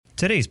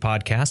Today's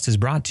podcast is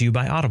brought to you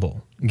by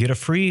Audible. Get a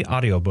free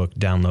audiobook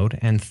download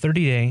and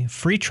 30-day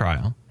free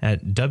trial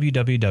at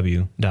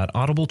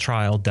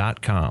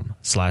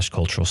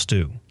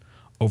www.audibletrial.com/culturalstew.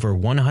 Over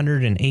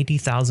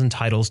 180,000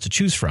 titles to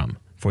choose from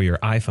for your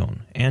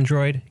iPhone,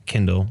 Android,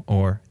 Kindle,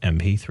 or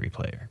MP3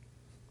 player.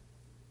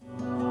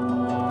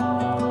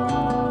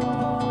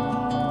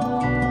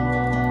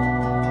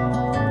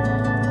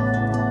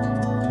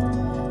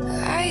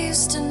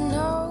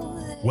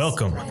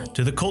 Welcome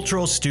to the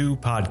Cultural Stew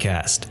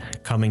Podcast,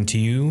 coming to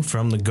you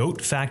from the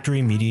Goat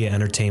Factory Media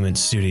Entertainment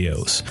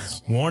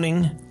Studios.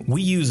 Warning,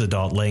 we use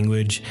adult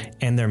language,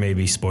 and there may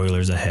be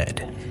spoilers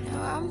ahead.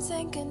 Now I'm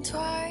thinking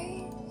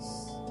twice,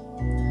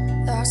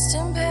 lost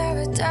in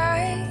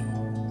paradise.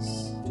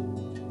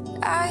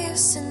 I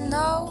used to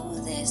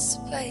know this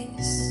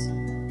place.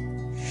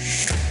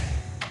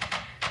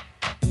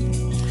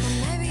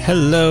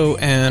 Hello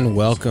and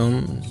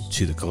welcome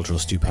to the Cultural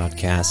Stew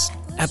Podcast,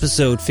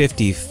 episode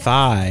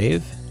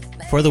 55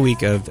 for the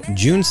week of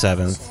June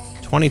 7th,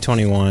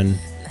 2021.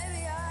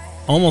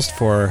 Almost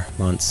 4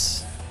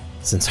 months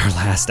since our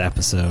last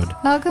episode.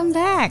 Welcome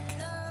back.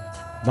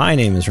 My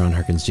name is Ron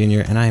Harkins Jr.,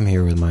 and I'm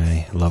here with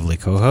my lovely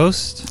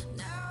co-host,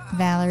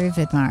 Valerie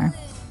Vidmar.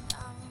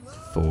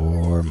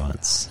 4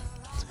 months.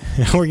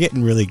 We're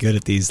getting really good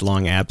at these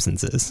long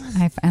absences.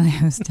 I finally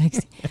was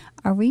texting.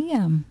 Are we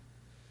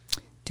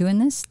doing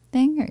this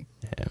thing? Or?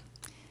 Yeah.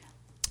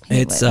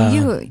 It's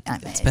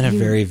been a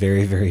very,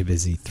 very, very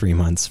busy 3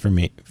 months for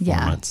me. 4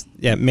 months.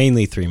 Yeah,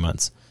 mainly 3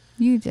 months.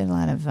 You did a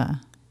lot of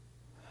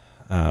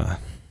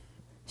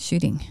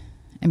shooting.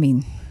 I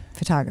mean,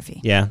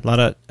 photography. Yeah, a lot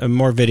of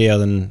more video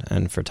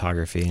than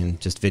photography, and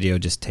just video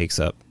just takes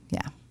up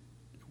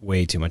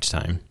way too much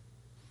time.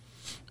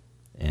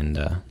 And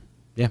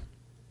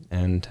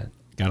and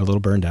got a little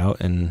burned out,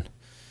 and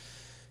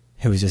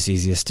it was just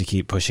easiest to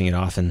keep pushing it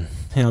off. And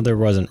there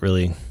wasn't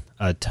really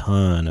a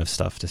ton of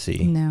stuff to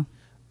see. No.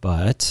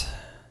 But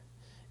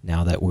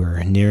now that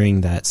we're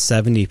nearing that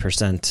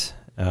 70%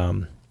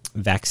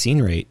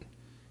 vaccine rate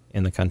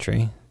in the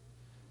country,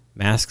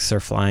 masks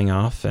are flying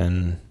off,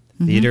 and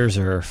theaters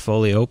are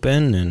fully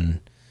open, and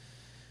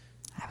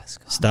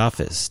stuff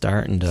is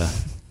starting to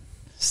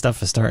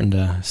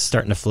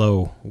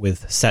flow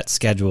with set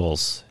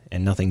schedules,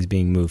 and nothing's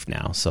being moved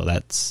now. So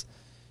it's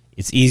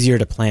easier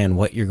to plan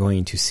what you're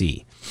going to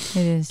see.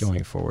 It is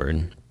going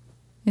forward.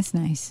 It's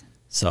nice.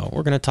 So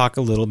we're going to talk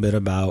a little bit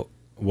about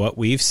what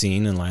we've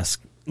seen in the last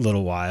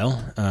little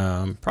while.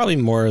 Probably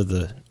more of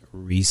the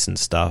recent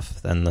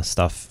stuff than the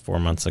stuff 4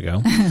 months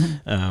ago.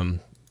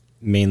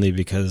 Mainly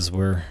because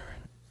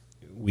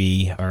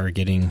we are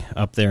getting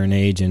up there in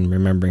age, and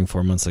remembering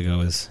 4 months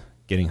ago is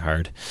getting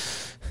hard.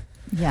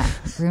 Yeah,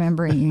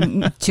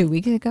 remembering 2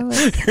 weeks ago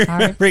is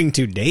hard. Remembering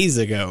 2 days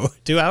ago.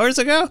 2 hours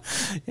ago?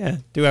 Yeah,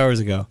 2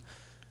 hours ago.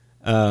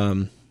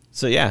 So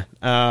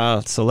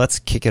let's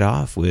kick it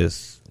off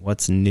with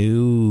what's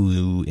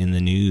new in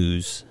the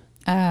news.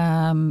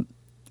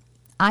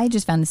 I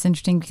just found this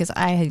interesting because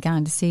I had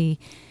gone to see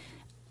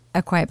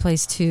A Quiet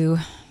Place 2,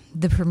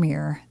 the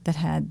premiere that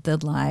had the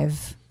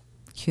live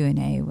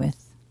Q&A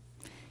with,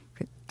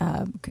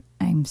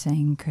 I'm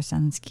saying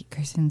Krasinski.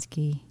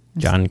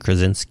 John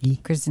Krasinski.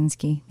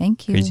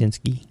 Thank you.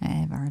 Krasinski. I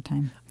have a hard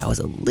time. I was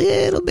a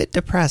little bit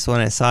depressed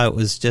when I saw it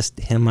was just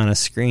him on a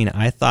screen.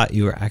 I thought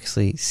you were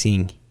actually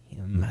seeing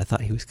him. I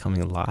thought he was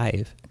coming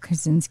live.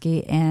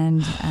 Krasinski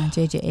and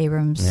J.J.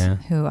 Abrams,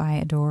 who I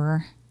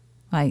adore.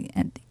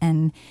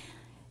 And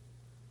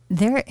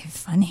they're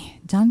funny.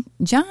 John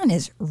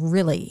is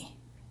really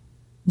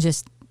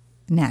just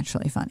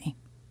naturally funny.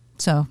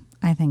 So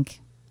I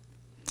think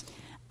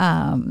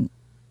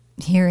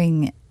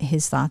hearing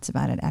his thoughts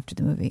about it after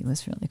the movie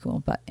was really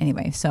cool. But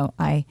anyway, so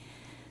I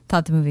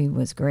thought the movie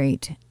was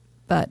great.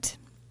 But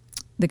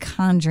The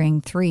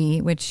Conjuring 3,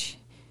 which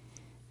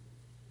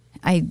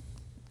I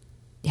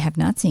have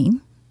not seen,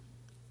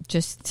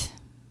 just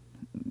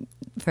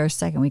for a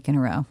second week in a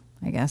row,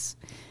 I guess.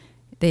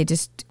 They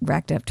just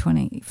racked up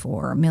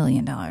 $24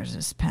 million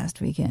this past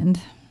weekend.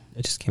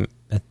 It just came.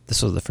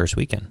 This was the first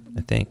weekend,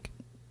 I think.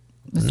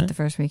 Was it the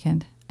first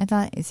weekend? I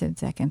thought it said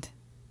second.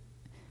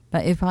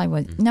 But it probably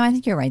was. No, I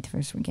think you're right, the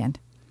first weekend.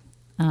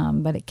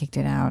 But it kicked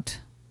it out,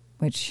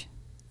 which,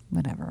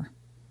 whatever.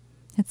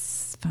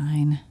 It's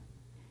fine.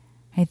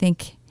 I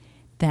think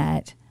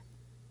that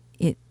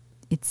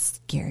it's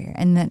scarier.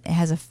 And that it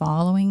has a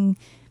following,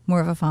 more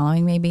of a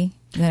following maybe,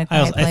 than A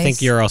Quiet Place. I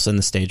think you're also in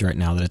the stage right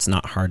now that it's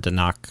not hard to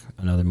knock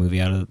another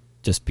movie out of,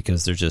 just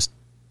because they're just,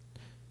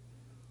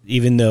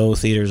 even though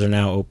theaters are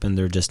now open,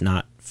 they're just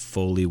not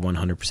fully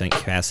 100%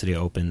 capacity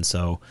open,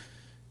 so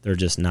they're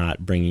just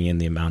not bringing in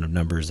the amount of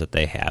numbers that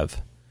they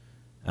have.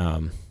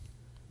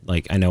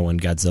 Like, I know when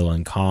Godzilla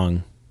and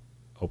Kong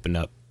opened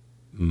up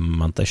a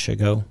month-ish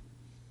ago,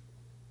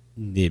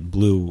 it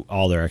blew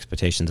all their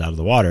expectations out of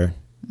the water.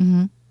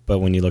 Mm-hmm. But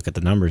when you look at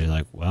the numbers, you're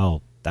like,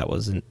 well,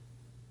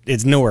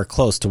 it's nowhere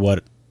close to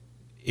what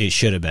it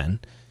should have been.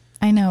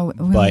 I know.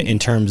 But in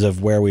terms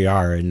of where we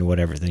are and what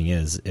everything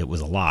is, it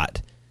was a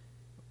lot.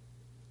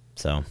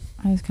 So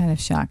I was kind of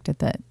shocked at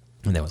that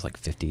And that was like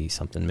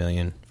 50-something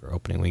million for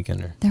opening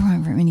weekend. There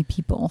weren't very many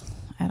people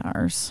at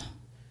ours.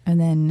 And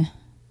then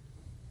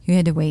you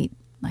had to wait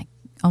like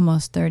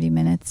almost 30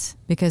 minutes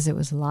because it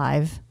was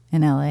live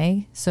in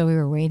LA. So we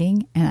were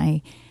waiting,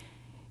 and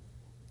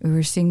we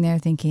were sitting there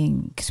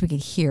thinking, because we could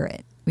hear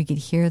it. We could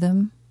hear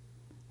them,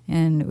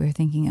 and we were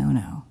thinking, oh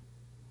no,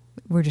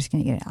 we're just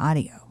going to get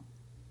audio.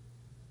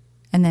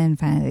 And then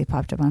finally they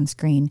popped up on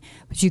screen,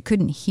 but you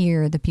couldn't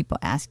hear the people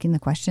asking the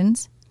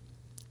questions.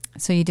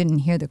 So you didn't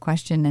hear the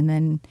question. And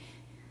then,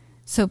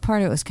 so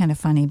part of it was kind of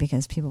funny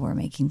because people were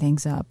making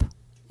things up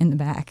in the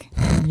back,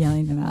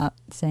 yelling them out,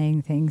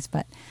 saying things.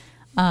 But,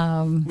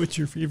 what's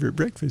your favorite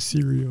breakfast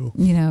cereal?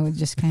 You know,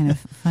 just kind of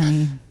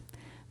funny.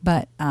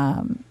 But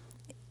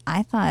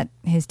I thought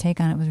his take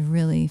on it was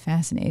really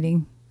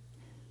fascinating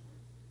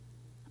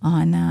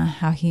on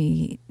how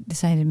he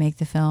decided to make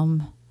the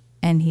film.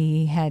 And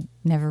he had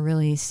never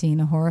really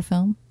seen a horror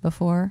film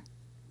before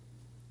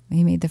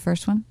he made the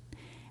first one.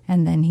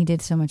 And then he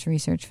did so much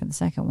research for the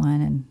second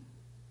one, and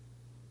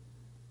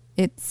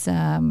it's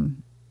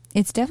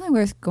definitely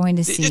worth going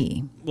to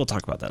see. We'll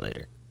talk about that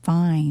later.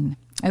 Fine.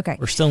 Okay.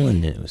 We're still in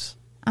news.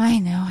 I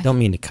know. Don't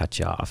mean to cut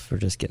you off. We're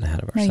just getting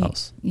ahead of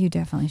ourselves. You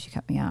definitely should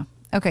cut me off.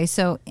 Okay,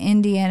 so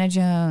Indiana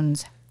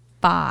Jones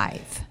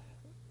 5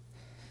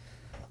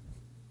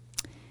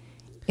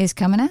 is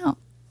coming out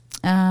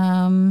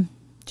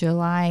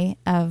July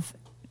of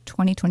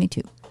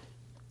 2022.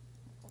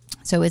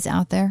 So it's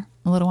out there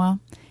a little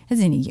while. It's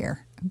in a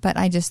year. But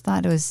I just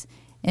thought it was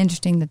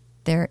interesting that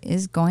there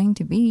is going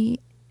to be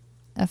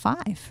a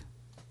 5.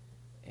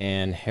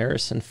 And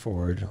Harrison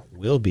Ford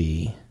will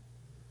be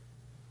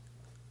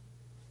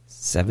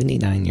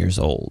 79 years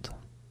old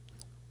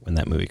when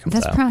that movie comes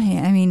out. That's probably,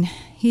 I mean,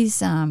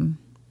 he's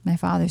my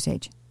father's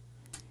age.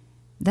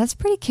 That's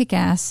pretty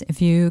kick-ass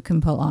if you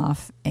can pull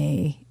off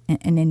an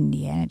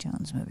Indiana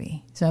Jones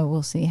movie. So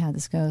we'll see how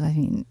this goes. I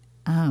mean,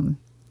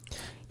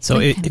 so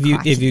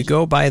if you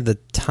go by the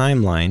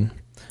timeline,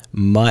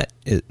 Mutt,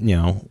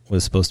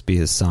 was supposed to be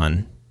his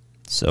son.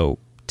 So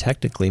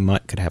technically,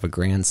 Mutt could have a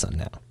grandson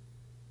now.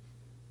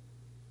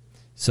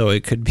 So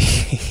it could be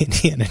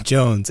Indiana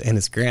Jones and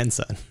his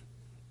grandson.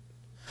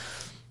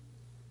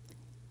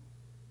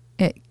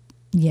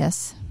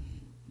 Yes.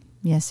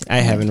 I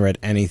haven't read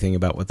anything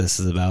about what this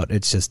is about.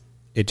 It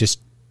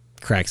just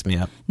cracks me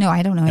up. No,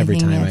 I don't know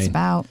anything it's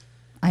about.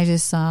 I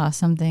just saw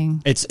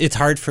something. It's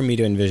hard for me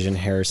to envision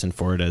Harrison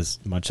Ford as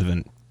much of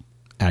an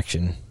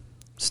action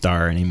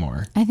star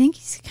anymore. I think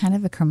he's kind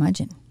of a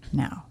curmudgeon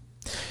now.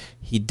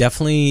 He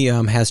definitely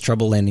has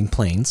trouble landing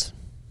planes.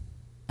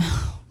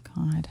 Oh,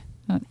 God.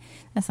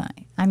 That's not...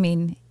 I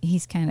mean,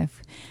 he's kind of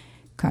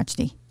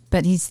crotchety.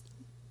 But he's,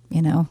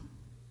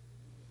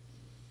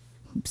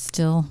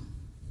 still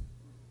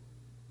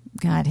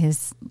got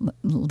his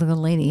little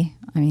lady.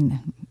 I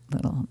mean,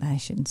 little... I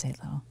shouldn't say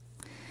little.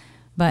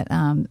 But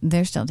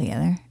they're still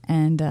together.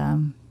 And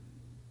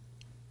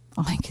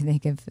all I can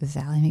think of is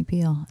Ally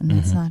McBeal. And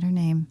that's not her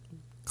name.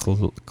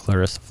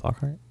 Clarissa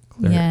Flockhart?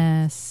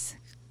 Yes.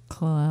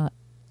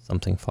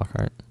 Something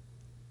Flockhart.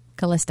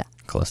 Callista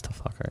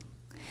Flockhart.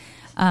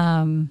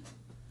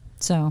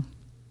 So,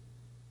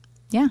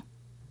 yeah,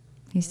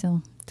 he's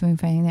still doing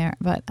fighting there.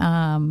 But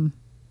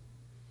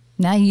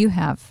now you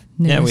have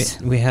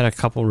news. Yeah, we had a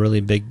couple really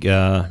big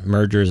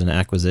mergers and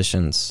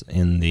acquisitions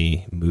in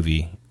the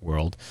movie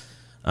world.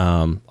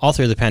 All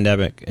through the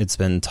pandemic, it's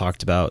been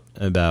talked about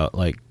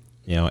like,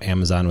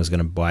 Amazon was going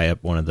to buy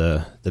up one of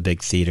the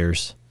big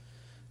theaters.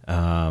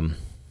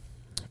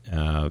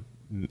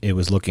 It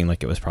was looking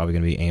like it was probably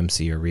going to be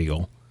AMC or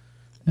Regal.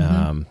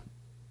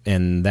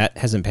 And that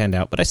hasn't panned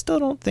out, but I still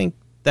don't think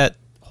that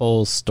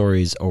whole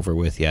story's over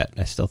with yet.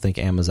 I still think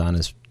Amazon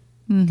is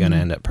going to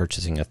end up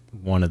purchasing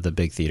one of the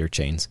big theater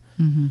chains.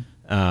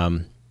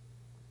 And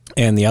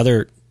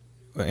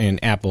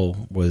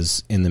Apple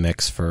was in the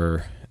mix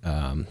for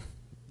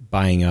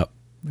buying up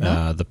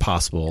the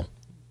possible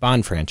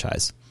Bond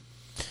franchise.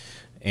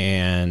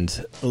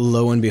 And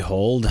lo and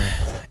behold,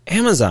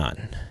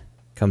 Amazon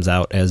comes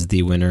out as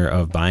the winner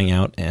of buying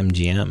out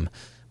MGM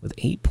with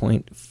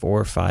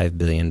 $8.45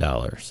 billion.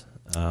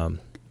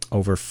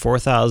 Over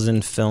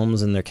 4,000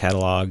 films in their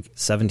catalog,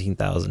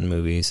 17,000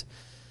 movies.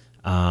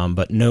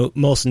 But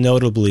most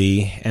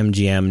notably,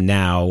 MGM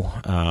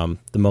now,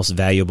 the most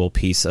valuable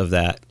piece of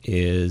that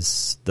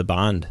is the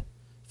Bond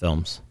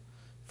films.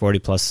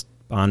 40-plus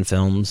Bond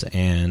films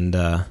and,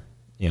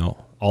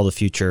 all the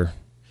future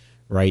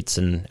rights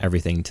and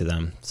everything to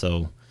them.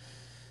 So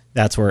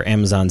that's where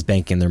Amazon's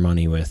banking their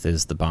money with,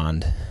 is the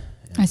Bond.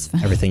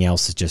 Everything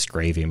else is just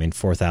gravy. I mean,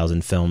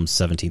 4,000 films,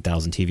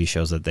 17,000 TV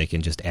shows that they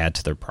can just add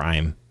to their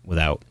prime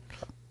without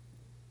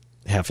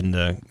having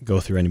to go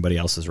through anybody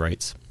else's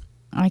rights.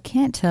 I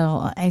can't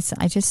tell. I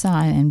just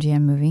saw an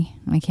MGM movie.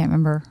 I can't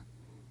remember.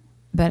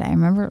 But I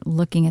remember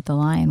looking at the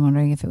line,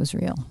 wondering if it was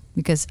real.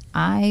 Because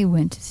I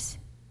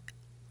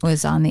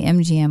was on the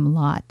MGM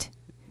lot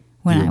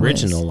when the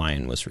original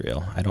line was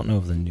real. I don't know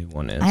if the new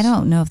one is. I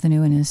don't know if the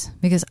new one is.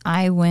 Because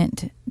I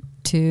went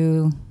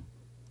to...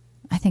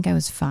 I think I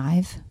was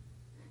 5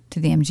 to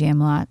the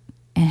MGM lot,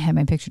 and had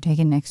my picture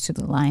taken next to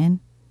the lion.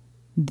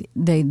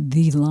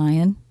 The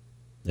lion.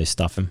 They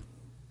stuff him.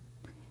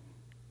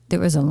 There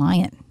was a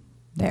lion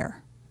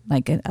there,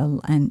 like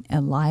a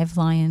live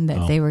lion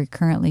that they were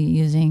currently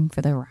using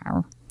for the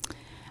row.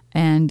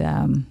 And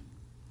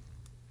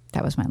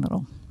that was my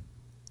little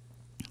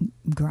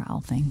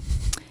growl thing.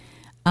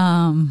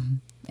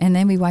 And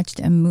then we watched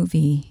a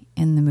movie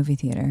in the movie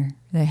theater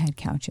that had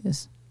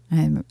couches.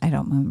 I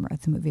don't remember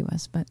what the movie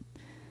was, but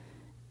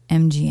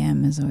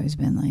MGM has always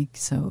been like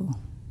so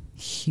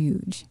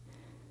huge.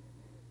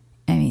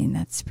 I mean,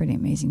 that's pretty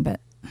amazing,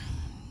 but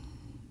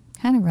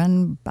kind of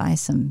run by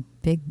some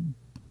big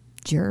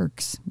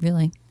jerks,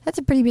 really. That's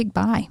a pretty big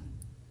buy.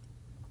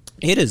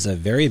 It is a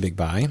very big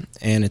buy,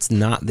 and it's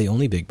not the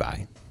only big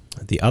buy.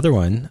 The other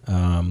one,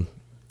 kind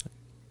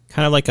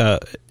of like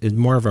is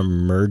more of a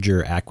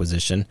merger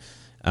acquisition.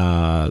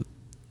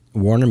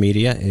 Warner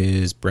Media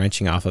is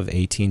branching off of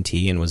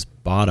AT&T and was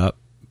bought up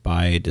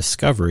by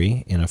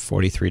Discovery in a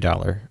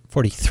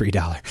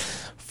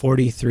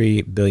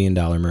 $43 billion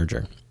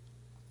merger.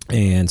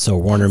 And so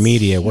Warner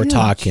Media, huge. we're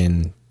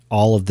talking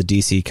all of the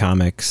DC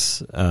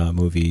Comics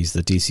movies,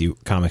 the DC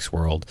Comics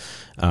world,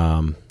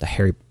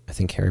 Harry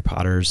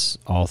Potter's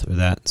all through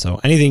that. So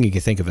anything you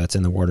can think of that's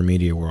in the Warner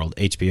Media world,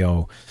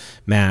 HBO,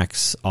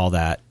 Max, all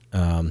that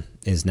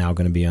is now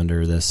going to be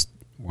under this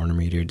Warner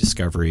Media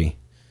Discovery.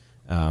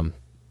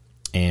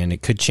 And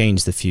it could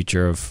change the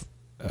future of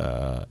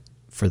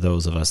for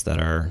those of us that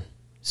are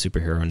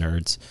superhero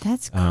nerds.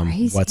 That's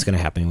crazy. What's going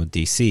to happen with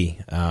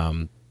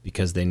DC?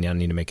 Because they now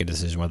need to make a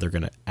decision whether they're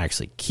going to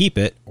actually keep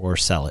it or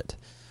sell it.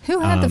 Who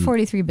had the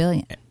 $43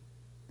 billion?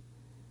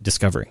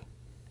 Discovery.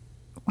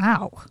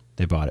 Wow.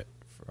 They bought it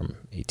from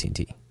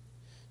AT&T.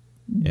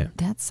 Yeah.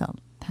 That's a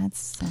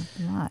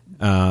lot.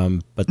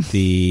 But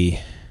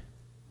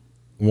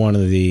one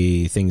of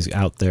the things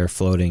out there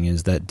floating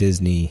is that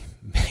Disney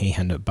may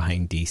end up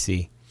buying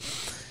DC.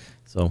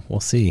 So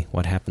we'll see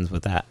what happens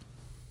with that.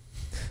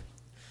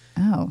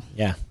 Oh.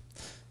 Yeah.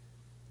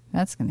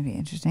 That's going to be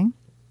interesting.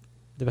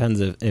 Depends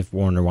if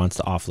Warner wants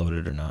to offload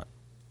it or not.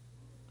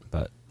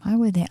 But why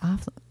would they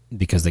offload?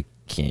 Because they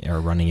are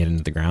running it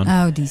into the ground.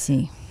 Oh,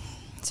 DC.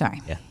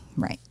 Sorry. Yeah.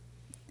 Right.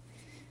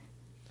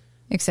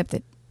 Except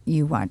that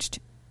you watched.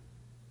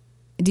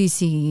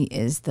 DC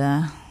is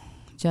the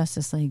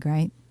Justice League,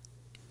 right?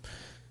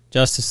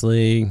 Justice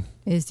League,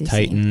 Is DC.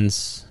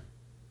 Titans,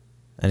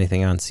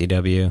 anything on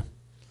CW.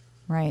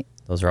 Right.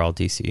 Those are all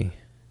DC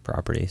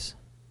properties.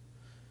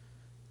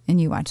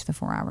 And you watched the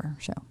 4-hour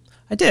show.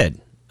 I did.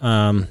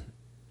 And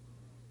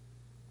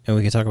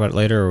we can talk about it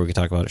later, or we can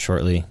talk about it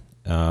shortly.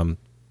 In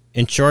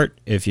short,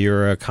 if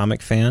you're a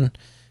comic fan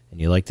and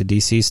you like the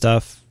DC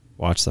stuff,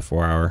 watch the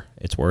 4-hour.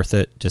 It's worth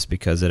it just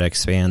because it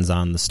expands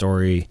on the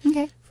story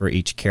for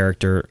each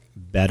character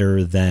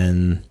better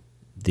than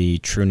the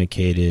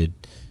trunicated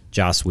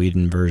Joss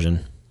Whedon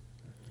version.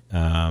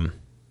 And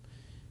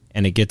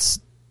it gets...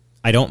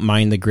 I don't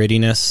mind the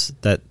grittiness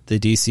that the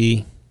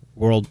DC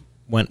world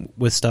went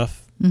with stuff.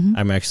 Mm-hmm.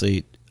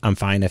 I'm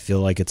fine. I feel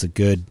like it's a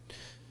good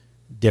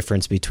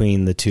difference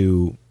between the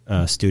two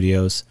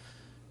studios.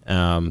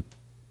 And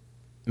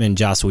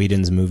Joss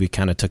Whedon's movie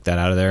kind of took that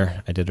out of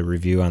there. I did a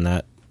review on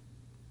that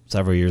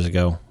several years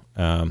ago.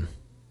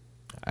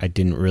 I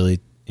didn't really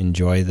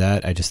enjoy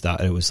that. I just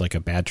thought it was like a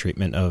bad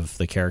treatment of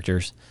the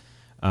characters.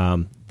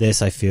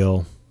 This, I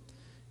feel,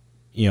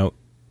 you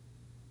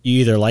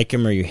either like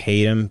him or you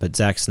hate him, but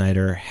Zack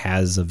Snyder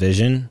has a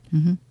vision.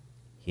 Mm-hmm.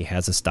 He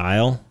has a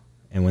style.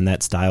 And when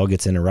that style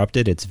gets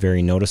interrupted, it's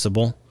very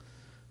noticeable.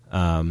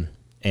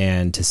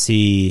 And to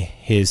see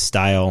his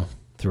style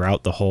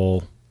throughout the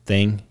whole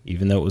thing,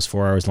 even though it was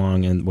 4 hours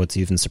long, and what's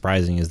even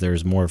surprising is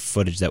there's more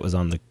footage that was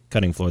on the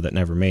cutting floor that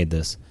never made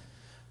this,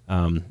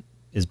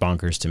 is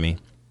bonkers to me.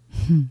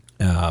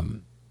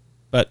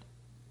 But,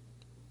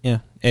 yeah,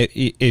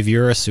 if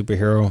you're a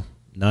superhero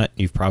nut,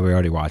 you've probably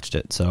already watched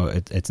it. So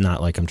it's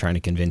not like I'm trying to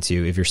convince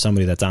you. If you're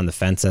somebody that's on the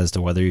fence as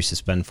to whether you should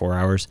spend 4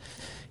 hours,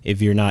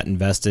 if you're not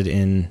invested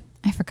in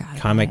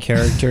comic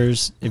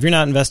characters, if you're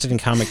not invested in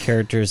comic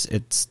characters,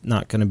 it's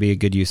not going to be a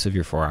good use of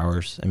your 4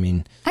 hours. I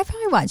mean, I'd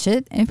probably watch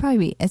it. I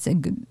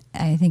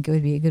think it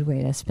would be a good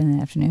way to spend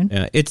the afternoon.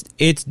 Yeah,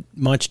 it's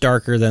much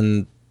darker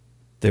than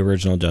the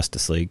original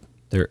Justice League.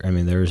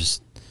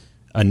 There's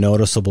a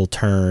noticeable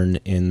turn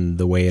in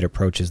the way it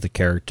approaches the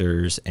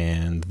characters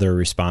and their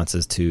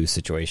responses to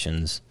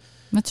situations.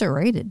 What's it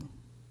rated?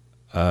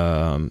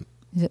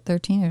 Is it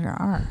 13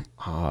 or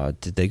R?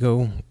 Did they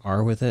go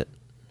R with it?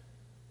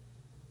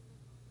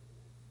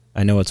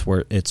 I know it's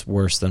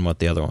worse than what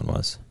the other one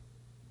was.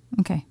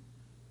 Okay.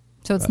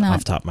 So it's not...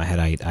 Off the top of my head,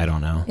 I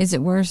don't know. Is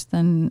it worse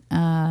than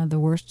the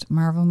worst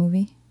Marvel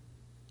movie?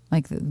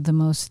 Like the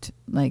most,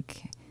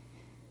 like...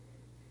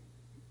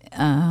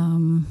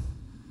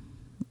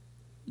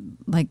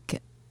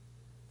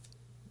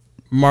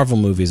 Marvel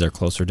movies are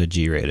closer to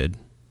G-rated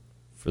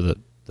for the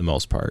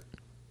most part.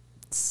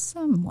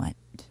 Somewhat.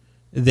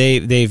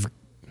 They've...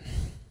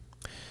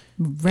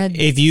 Red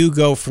if you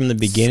go from the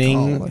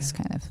beginning... Skull was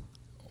kind of...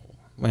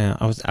 Well,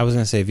 I was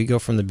going to say, if you go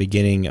from the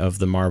beginning of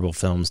the Marvel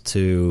films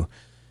to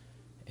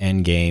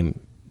Endgame,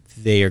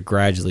 they are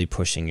gradually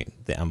pushing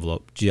the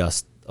envelope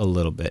just a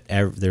little bit.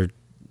 They're,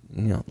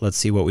 let's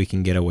see what we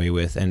can get away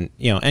with. And,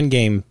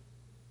 Endgame,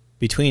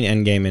 between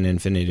Endgame and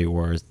Infinity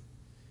War,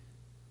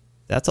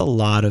 that's a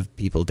lot of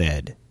people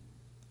dead.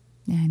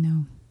 Yeah, I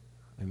know.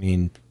 I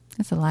mean,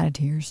 that's a lot of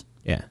tears.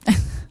 Yeah.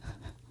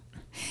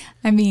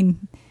 I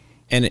mean,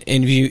 and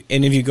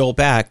if you go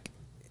back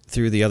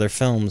through the other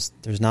films,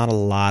 there's not a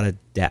lot of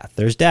death.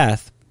 There's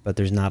death, but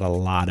there's not a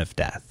lot of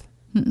death.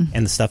 Mm-mm.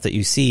 And the stuff that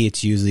you see,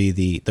 it's usually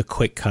the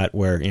quick cut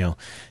where,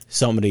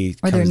 somebody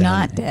or comes they're down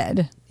not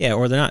dead. Yeah,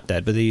 or they're not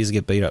dead, but they usually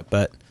get beat up.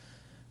 But,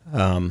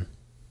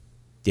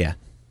 yeah,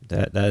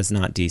 that is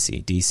not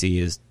DC. DC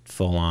is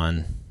full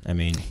on. I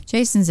mean,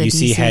 Jason's a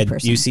DC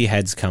person. You see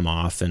heads come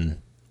off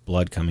and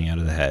blood coming out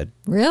of the head.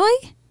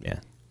 Really? Yeah.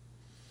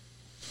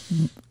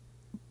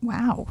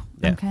 Wow.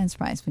 Yeah. I'm kind of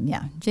surprised, but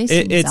yeah,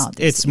 Jason.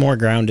 It's more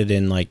grounded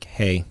in like,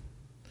 hey,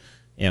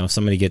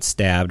 somebody gets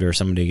stabbed or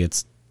somebody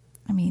gets.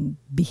 I mean,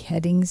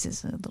 beheadings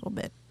is a little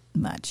bit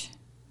much,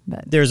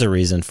 but there's a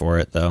reason for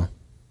it, though.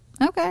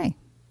 Okay.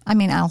 I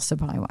mean, I'll still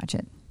probably watch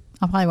it.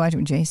 I'll probably watch it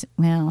with Jason.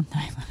 Well,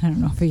 I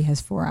don't know if he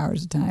has 4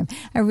 hours of time.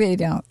 I really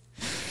don't.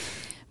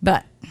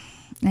 But,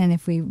 and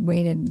if we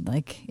waited,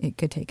 like, it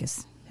could take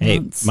us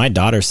months. My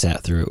daughter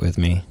sat through it with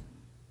me.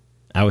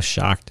 I was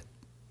shocked.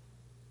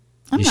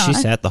 She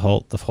sat the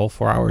whole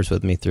 4 hours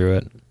with me through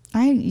it.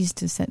 I used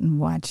to sit and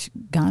watch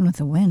Gone with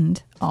the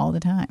Wind all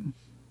the time.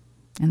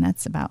 And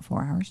that's about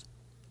 4 hours.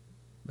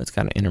 It's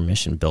got an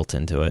intermission built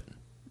into it.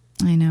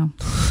 I know.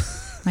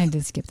 I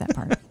did skip that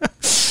part.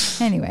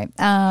 Anyway.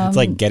 It's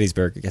like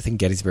Gettysburg. I think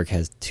Gettysburg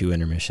has 2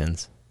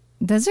 intermissions.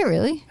 Does it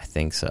really? I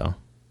think so.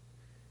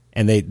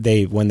 And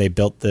they when they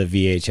built the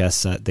VHS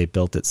set, they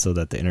built it so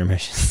that the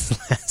intermissions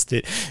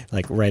lasted,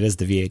 like right as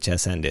the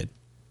VHS ended.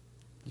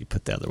 You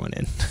put the other one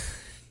in.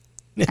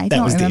 I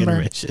don't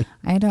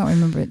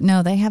remember.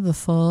 No, they have the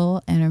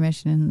full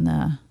intermission in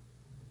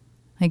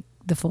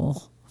the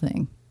full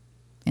thing.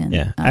 And,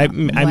 yeah,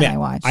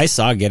 I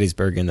saw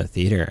Gettysburg in the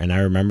theater, and I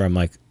remember I'm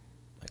like,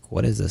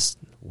 what is this?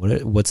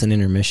 What's an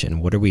intermission?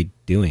 What are we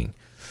doing?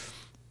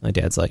 My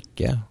dad's like,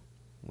 yeah,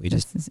 we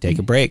just take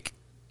a break.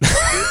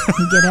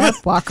 Get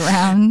up, walk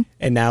around.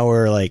 And now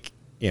we're like,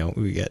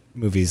 we get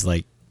movies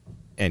like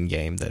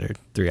Endgame that are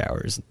 3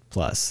 hours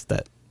plus.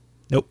 That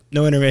nope,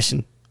 no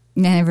intermission.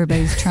 And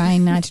everybody's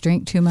trying not to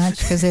drink too much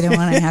because they don't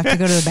want to have to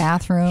go to the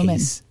bathroom.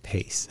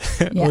 Pace.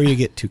 Yeah. Or you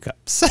get 2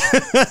 cups.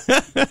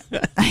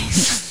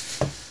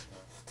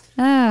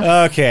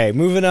 Okay,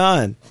 moving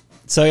on.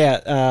 So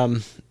yeah,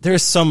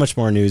 there's so much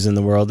more news in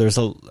the world. There's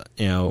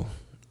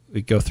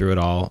we go through it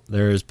all.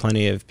 There's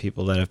plenty of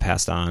people that have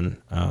passed on,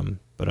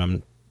 but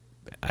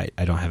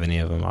I don't have any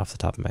of them off the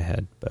top of my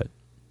head. But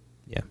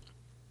yeah,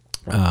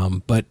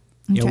 but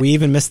we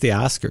even missed the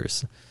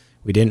Oscars.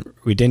 We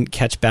didn't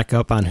catch back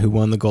up on who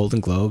won the Golden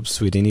Globes.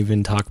 We didn't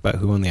even talk about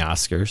who won the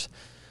Oscars.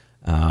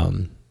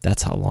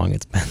 That's how long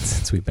it's been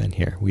since we've been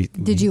here.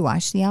 Did you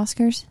watch the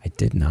Oscars? I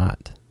did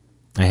not.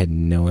 I had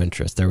no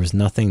interest. There was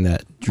nothing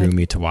that drew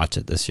me to watch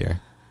it this year.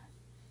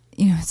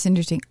 It's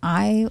interesting.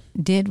 I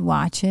did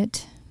watch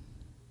it.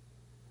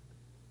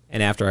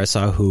 And after I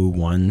saw who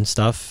won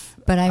stuff,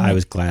 but I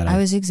was glad. I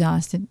was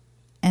exhausted.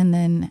 And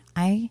then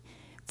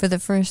for the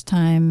first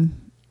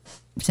time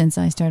since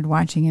I started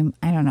watching him,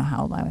 I don't know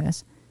how old I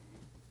was.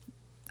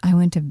 I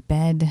went to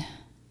bed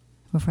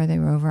before they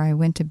were over. I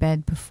went to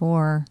bed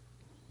before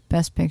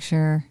Best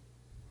Picture.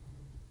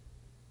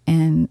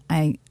 And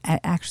I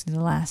actually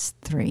the last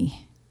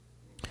 3.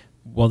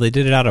 Well, they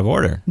did it out of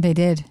order. They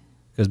did.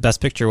 Because Best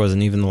Picture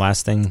wasn't even the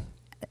last thing.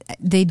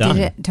 They did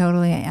it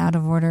totally out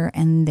of order,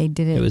 and they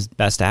did it. It was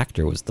Best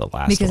Actor was the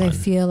last because one. I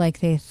feel like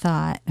they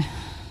thought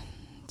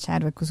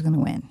Chadwick was going to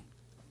win.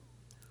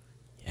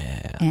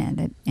 Yeah.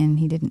 And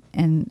he didn't.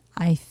 And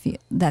I feel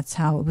that's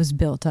how it was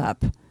built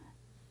up.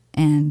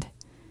 And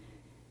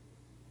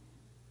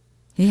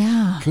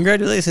yeah.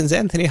 Congratulations,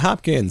 Anthony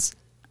Hopkins.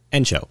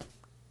 End show.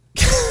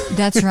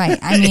 That's right.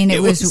 I mean,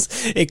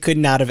 it could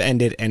not have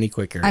ended any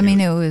quicker. I mean,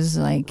 it was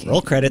like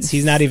roll credits.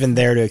 He's not even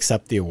there to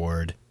accept the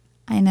award.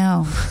 I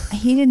know.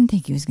 He didn't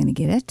think he was going to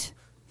get it.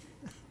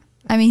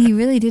 I mean, he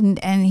really didn't.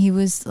 And he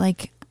was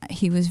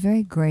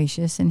very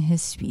gracious in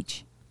his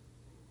speech,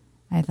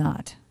 I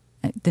thought,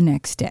 the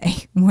next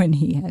day when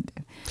he had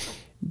to.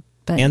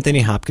 But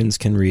Anthony Hopkins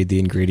can read the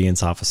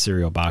ingredients off a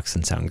cereal box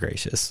and sound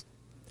gracious.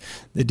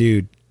 The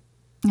dude.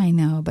 I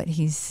know, but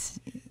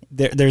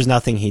there's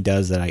nothing he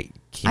does that I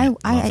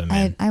can't love him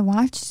in. I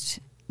watched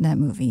that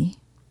movie.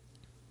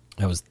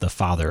 That was The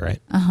Father, right?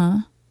 Uh-huh.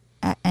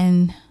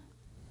 And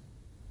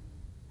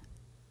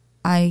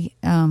it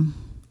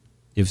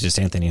was just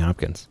Anthony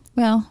Hopkins.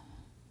 Well,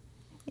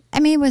 I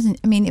mean, it wasn't.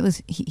 I mean, it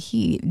was.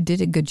 He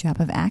did a good job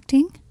of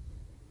acting.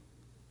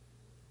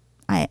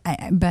 But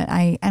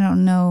I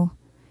don't know.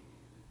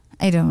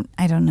 I don't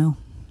know.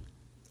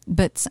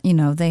 But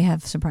they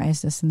have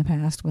surprised us in the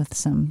past with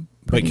some.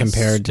 But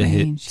compared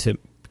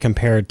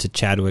to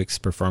Chadwick's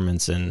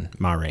performance in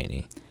Ma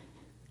Rainey,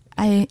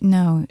 I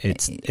know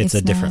it's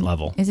a different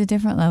level. It's a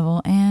different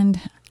level, and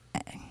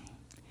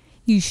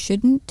you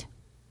shouldn't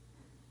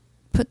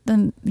put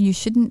them, you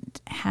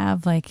shouldn't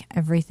have like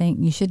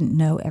everything, you shouldn't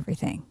know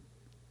everything,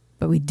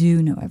 but we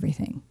do know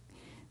everything.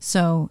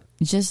 So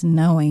just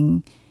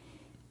knowing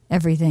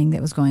everything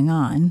that was going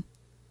on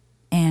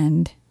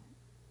and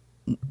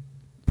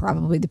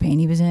probably the pain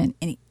he was in,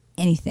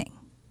 anything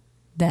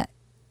that,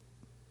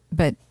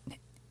 but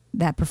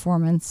that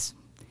performance,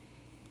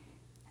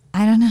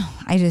 I don't know.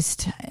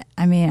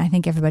 I mean, I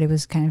think everybody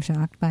was kind of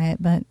shocked by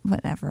it, but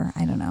whatever.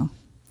 I don't know.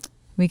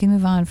 We can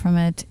move on from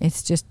it.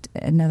 It's just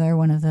another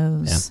one of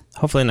those. Yeah.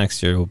 Hopefully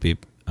next year will be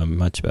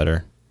much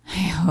better. I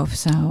hope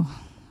so.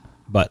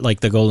 But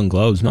like the Golden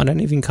Globes might not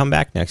even come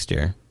back next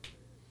year.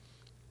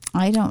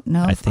 I don't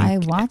know if I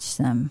watched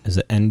them. Is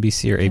it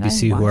NBC or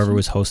ABC, whoever them?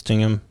 was hosting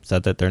them,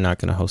 said that they're not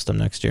going to host them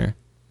next year.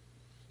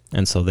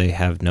 And so they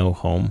have no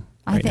home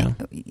right now.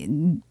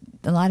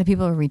 A lot of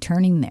people are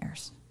returning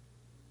theirs.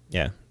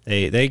 Yeah.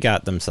 They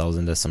got themselves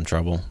into some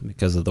trouble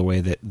because of the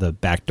way that the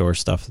backdoor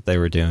stuff that they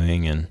were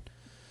doing. And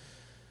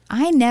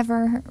I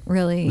never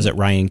really... Was it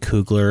Ryan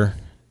Coogler?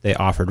 They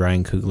offered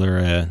Ryan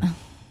Coogler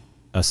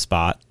a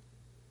spot,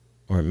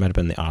 or it might have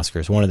been the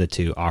Oscars. One of the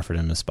two offered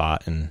him a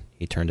spot, and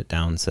he turned it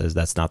down and says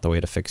that's not the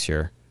way to fix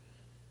your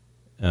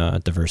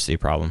diversity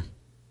problem.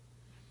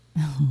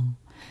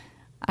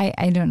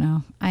 I don't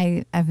know.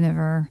 I've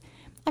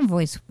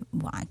always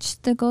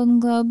watched the Golden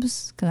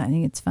Globes because I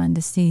think it's fun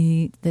to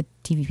see the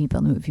TV people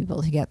and the movie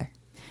people together.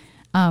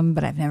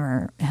 But I've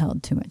never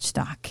held too much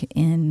stock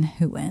in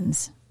who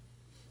wins.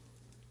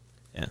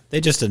 Yeah,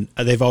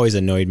 they've always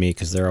annoyed me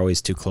because they're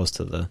always too close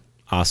to the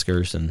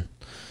Oscars, and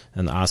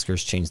the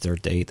Oscars change their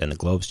date, and the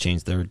Globes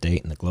change their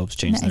date, and the Globes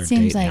change their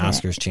date, and the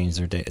Oscars change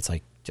their date. It's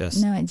like it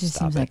just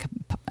seems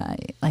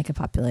like a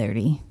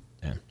popularity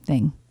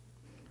thing.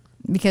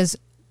 Because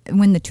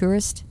when The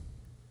Tourist,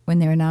 when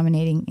they were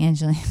nominating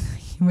Angelina,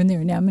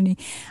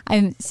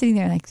 I'm sitting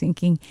there like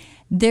thinking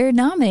they're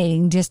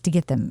nominating just to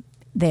get them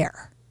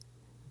there.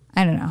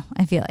 I don't know.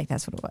 I feel like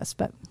that's what it was,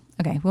 but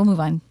okay, we'll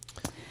move on.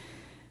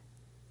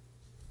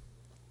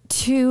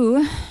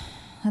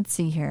 Let's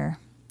see here,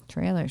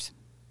 trailers.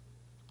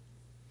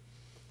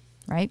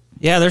 Right?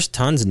 Yeah, there's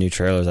tons of new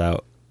trailers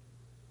out.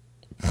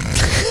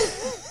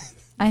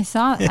 I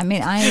saw. I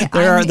mean,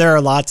 there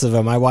are lots of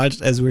them. I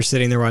watched as we were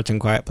sitting there watching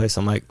Quiet Place.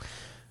 I'm like,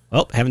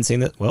 well, haven't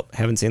seen that. Well,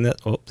 haven't seen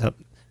that. Oh,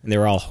 and they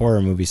were all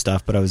horror movie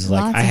stuff. But I was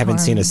like, I haven't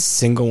seen a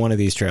single one of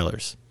these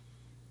trailers.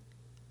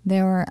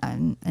 There were,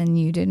 and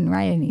you didn't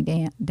write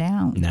any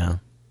down. No,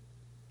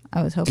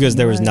 I was hoping because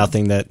there was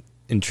nothing that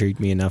intrigued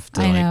me enough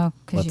to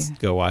let's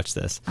go watch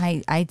this.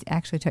 I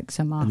actually took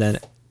some off. And then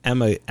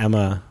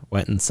Emma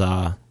went and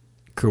saw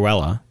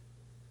Cruella,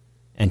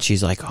 and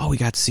she's like, "Oh, we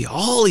got to see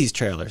all these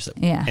trailers."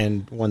 Yeah.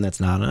 And one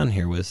that's not on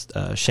here was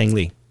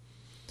Shang-Li,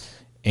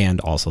 and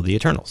also The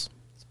Eternals.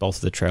 Both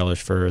of the trailers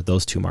for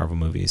those two Marvel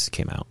movies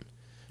came out.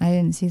 I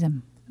didn't see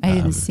them. I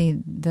didn't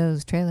see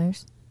those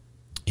trailers.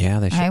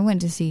 Yeah, I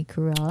went to see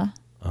Cruella.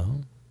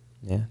 Oh,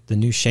 yeah. The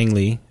new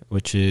Shang-Li,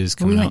 which is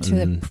coming out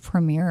in the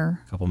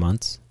premiere. A couple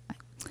months.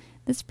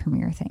 This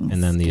premiere thing.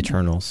 And then The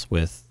Eternals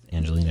with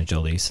Angelina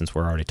Jolie, since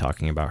we're already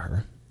talking about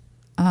her.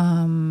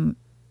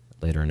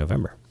 Later in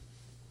November.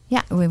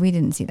 Yeah, we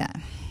didn't see that.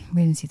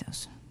 We didn't see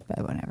those, but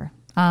whatever.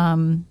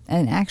 And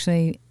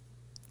actually,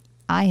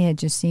 I had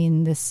just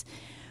seen this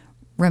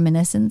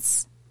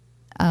Reminiscence,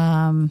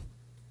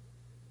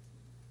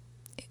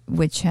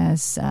 which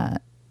has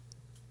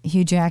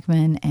Hugh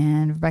Jackman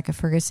and Rebecca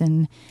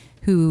Ferguson,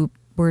 who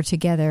were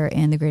together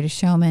in The Greatest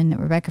Showman.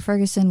 Rebecca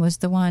Ferguson was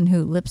the one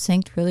who lip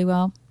synced really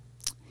well.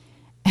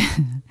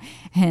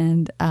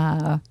 And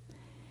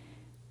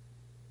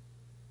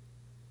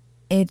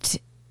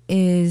it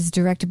is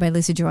directed by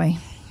Lisa Joy,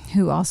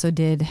 who also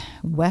did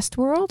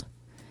Westworld.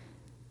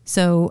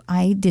 So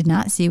I did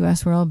not see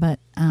Westworld, but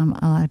a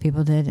lot of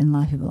people did, and a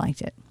lot of people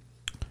liked it.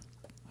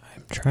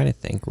 I'm trying to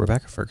think.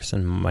 Rebecca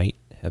Ferguson might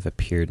have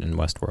appeared in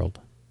Westworld.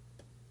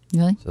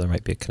 Really? So there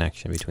might be a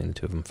connection between the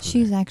two of them.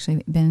 She's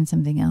actually been in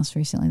something else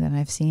recently that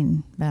I've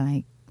seen, but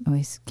I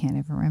always can't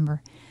ever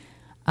remember.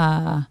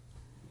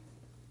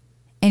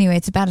 Anyway,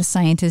 it's about a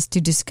scientist who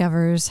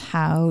discovers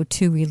how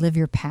to relive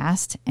your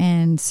past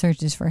and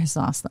searches for his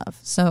lost love.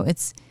 So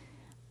it's,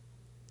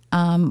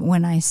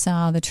 when I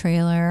saw the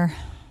trailer,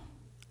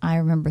 I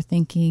remember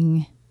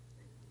thinking,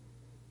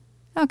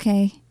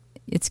 okay,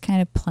 it's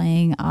kind of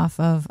playing off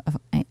of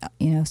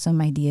some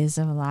ideas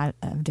of a lot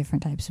of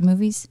different types of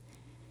movies.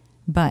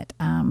 But,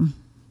 I'd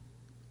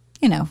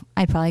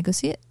probably go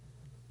see it.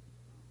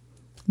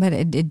 But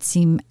it did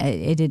seem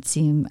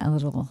a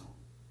little,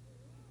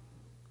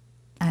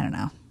 I don't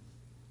know,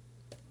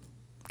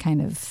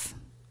 kind of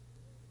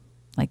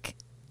like,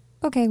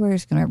 okay, we're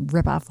just going to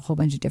rip off a whole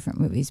bunch of different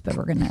movies, but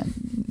we're going to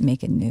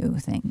make a new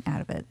thing out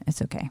of it.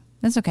 It's okay.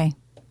 That's okay.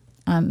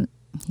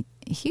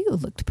 Hugh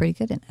looked pretty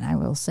good in it. I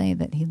will say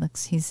that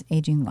he's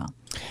aging well.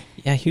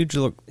 Yeah, Hugh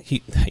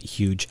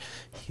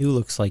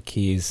looks like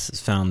he's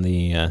found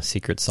the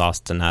secret sauce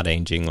to not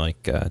aging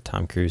like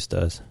Tom Cruise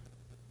does.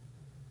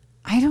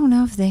 I don't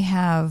know if they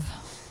have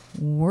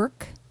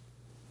work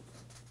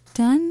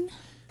done.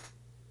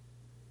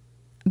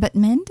 But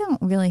men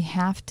don't really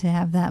have to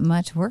have that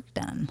much work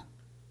done.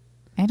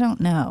 I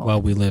don't know.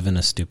 Well, we live in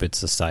a stupid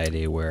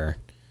society where,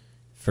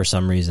 for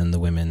some reason, the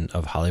women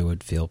of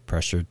Hollywood feel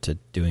pressured to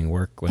doing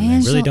work when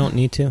they really don't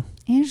need to.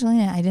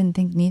 Angelina, I didn't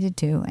think needed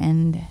to.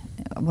 And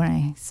when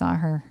I saw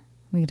her,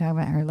 we can talk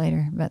about her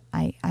later, but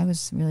I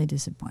was really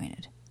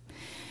disappointed.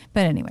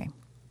 But anyway.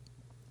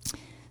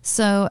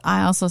 So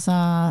I also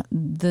saw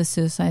The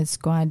Suicide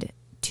Squad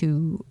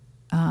 2.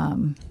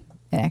 It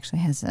actually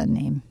has a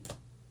name.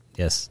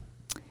 Yes.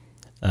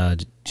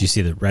 Did you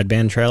see the Red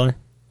Band trailer?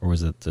 Or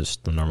was it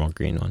just the normal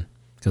green one?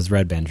 Because the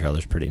Red Band trailer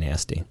is pretty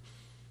nasty.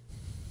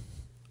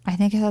 I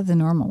think I saw the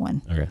normal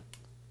one. Okay.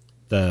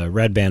 The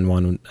Red Band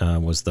one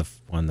was the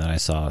one that I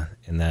saw,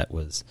 and that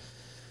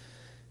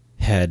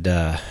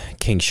had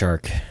King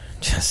Shark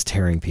just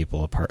tearing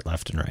people apart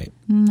left and right.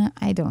 No,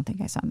 I don't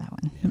think I saw that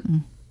one.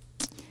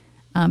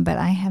 Yeah. But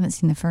I haven't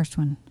seen the first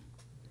one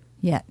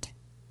yet,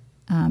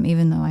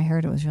 even though I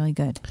heard it was really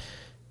good.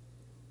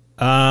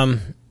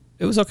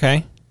 It was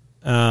okay.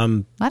 A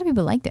lot of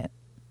people liked it.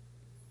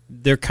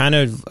 They're kind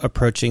of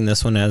approaching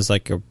this one as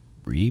like a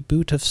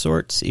reboot of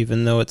sorts,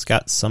 even though it's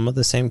got some of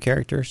the same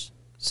characters.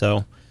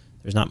 So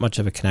there's not much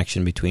of a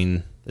connection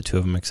between the two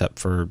of them, except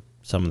for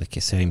some of the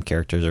same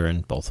characters are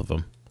in both of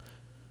them.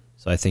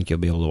 So I think you'll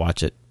be able to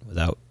watch it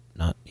without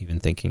not even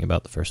thinking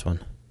about the first one.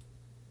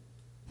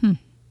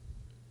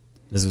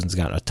 This one's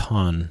got a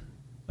ton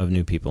of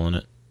new people in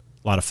it.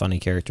 A lot of funny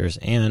characters,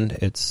 and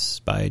it's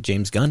by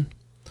James Gunn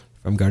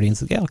from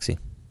Guardians of the Galaxy.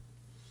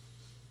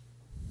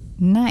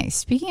 Nice.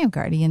 Speaking of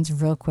Guardians,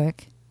 real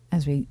quick,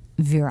 as we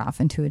veer off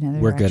into another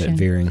We're direction. good at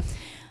veering.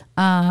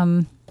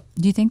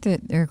 Do you think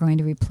that they're going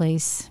to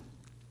replace...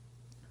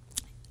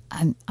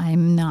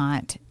 I'm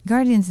not...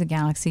 Guardians of the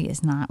Galaxy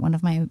is not one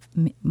of my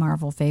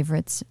Marvel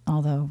favorites,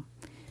 although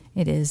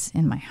it is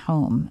in my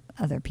home,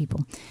 other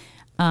people.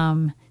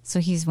 So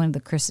he's one of the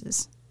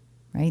Chris's,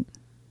 right?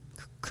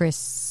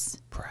 Chris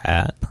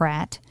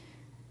Pratt.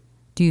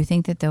 Do you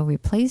think that they'll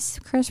replace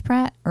Chris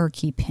Pratt or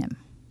keep him?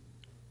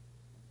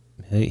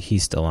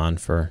 He's still on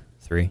for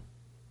 3.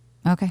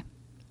 Okay.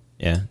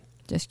 Yeah.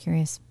 Just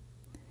curious.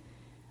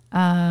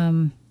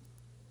 And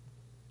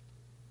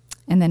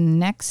then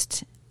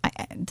next,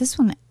 this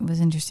one was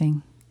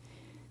interesting.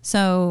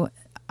 So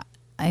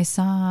I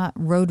saw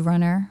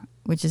Roadrunner,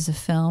 which is a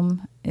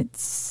film.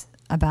 It's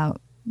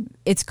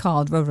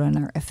called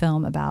Roadrunner, a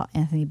film about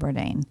Anthony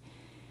Bourdain.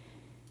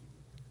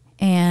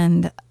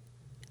 And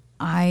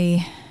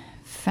I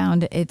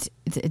found it's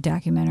a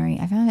documentary.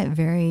 I found it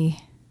very...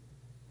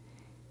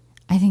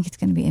 I think it's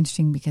going to be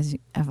interesting because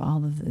of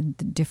all of the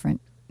different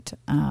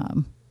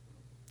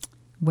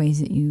ways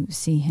that you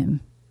see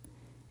him.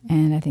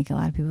 And I think a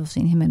lot of people have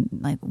seen him in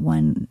like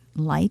one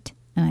light.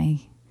 And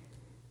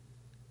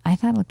I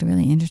thought it looked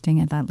really interesting.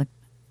 I thought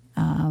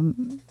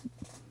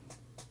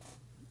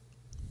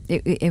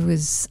it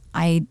was,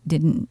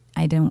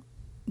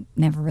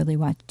 never really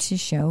watched his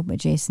show, but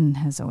Jason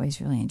has always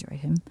really enjoyed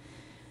him.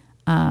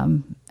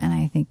 And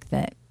I think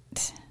that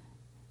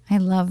I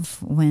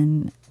love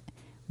when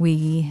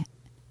we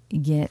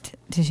get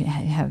to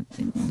have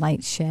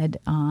light shed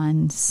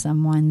on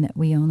someone that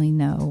we only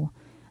know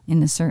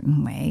in a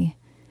certain way,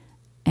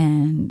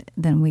 and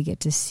then we get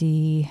to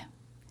see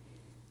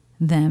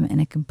them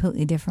in a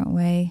completely different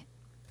way.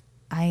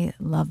 I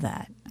love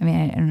that. I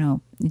mean, I don't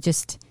know,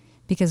 just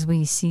because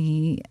we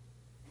see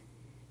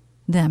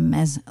them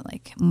as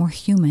like more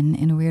human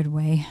in a weird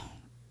way,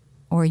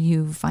 or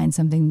you find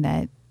something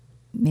that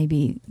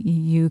maybe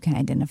you can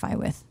identify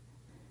with.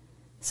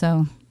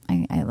 So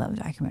I love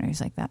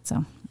documentaries like that.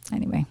 So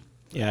anyway.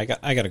 Yeah, I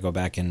got to go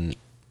back and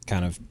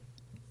kind of...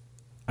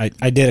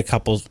 I did a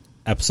couple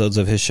episodes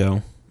of his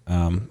show.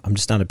 I'm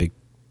just not a big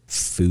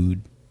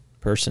food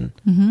person,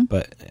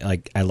 but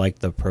like I like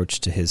the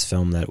approach to his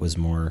film that it was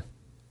more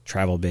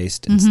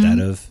travel-based instead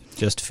of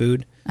just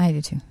food. I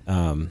do too.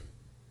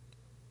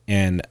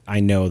 And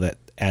I know that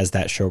as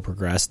that show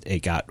progressed,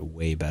 it got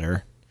way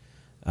better.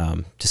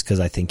 Just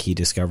because I think he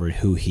discovered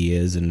who he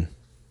is and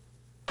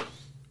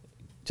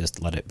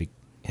just let it be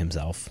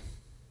himself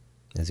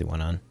as he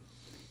went on.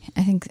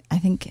 I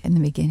think in the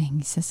beginning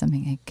he says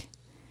something like,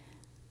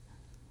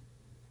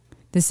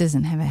 "This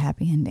doesn't have a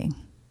happy ending."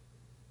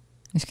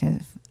 It's kind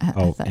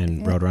of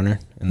and Roadrunner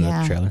in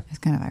the trailer. It's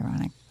kind of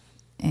ironic.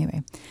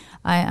 Anyway,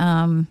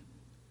 I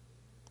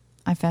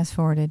fast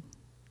forwarded.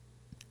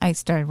 I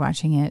started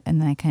watching it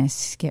and then I kind of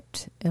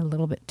skipped a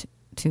little bit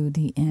to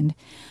the end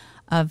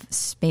of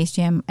Space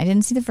Jam. I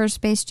didn't see the first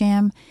Space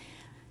Jam,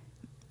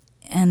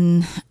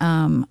 and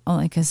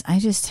only because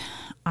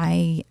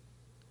the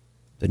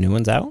new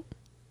one's out.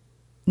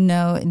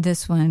 No,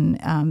 this one.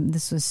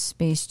 This was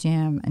Space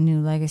Jam: A New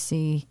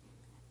Legacy.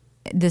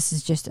 This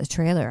is just a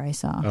trailer I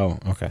saw. Oh,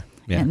 okay.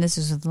 Yeah. And this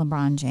is with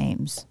LeBron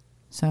James.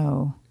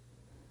 So,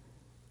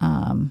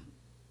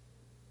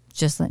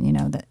 just letting you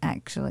know that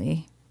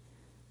actually,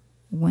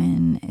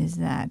 when is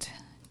that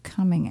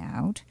coming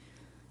out?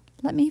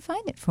 Let me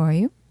find it for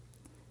you.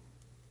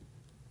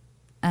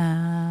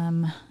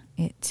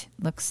 It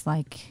looks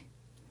like...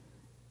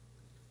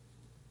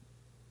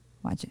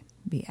 Watch it.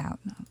 be out.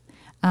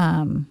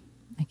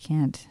 I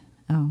can't.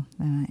 Oh,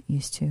 I'm not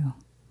used to.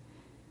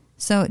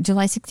 So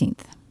July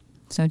 16th.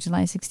 So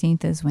July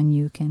 16th is when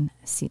you can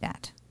see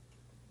that.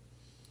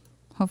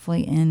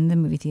 Hopefully in the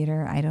movie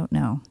theater. I don't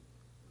know.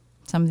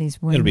 Some of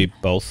these were. It'll be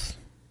both.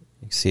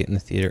 You can see it in the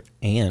theater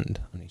and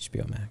on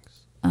HBO Max.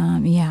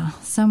 Yeah,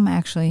 some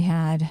actually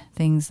had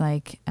things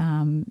like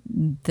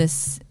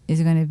this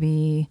is going to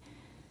be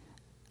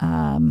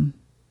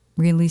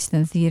released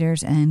in the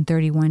theaters, and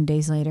 31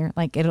 days later,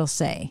 like it'll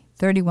say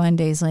 31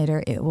 days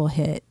later, it will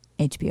hit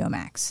HBO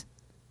Max.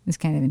 It's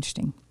kind of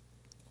interesting.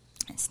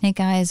 Snake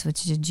Eyes,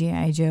 which is a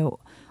G.I. Joe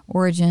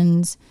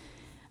Origins,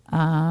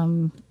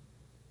 same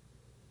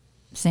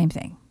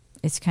thing.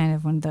 It's kind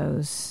of one of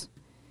those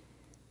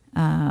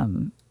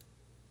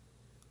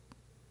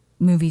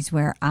movies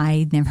where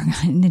I never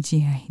got into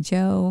G.I.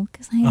 Joe.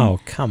 Oh,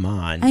 come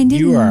on. I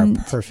You are a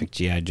didn't. perfect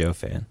G.I. Joe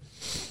fan.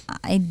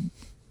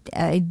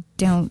 I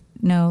don't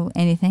know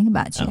anything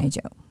about G.I.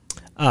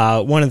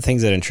 Joe. One of the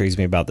things that intrigues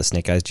me about the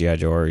Snake Eyes G.I.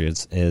 Joe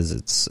Origins is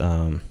it's,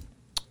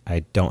 I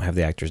don't have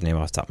the actor's name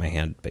off the top of my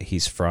head, but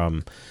he's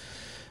from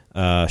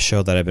a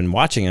show that I've been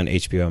watching on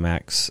HBO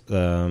Max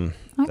I'll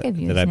give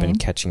you that his I've been name.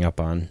 catching up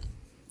on.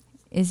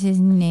 Is his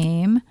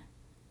name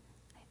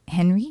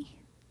Henry?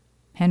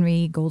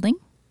 Henry Golding?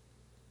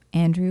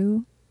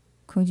 Andrew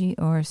Koji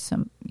or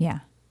some,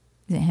 yeah.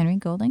 Is it Henry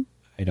Golding?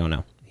 I don't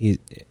know.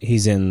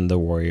 He's in The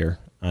Warrior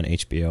on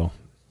HBO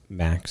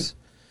Max.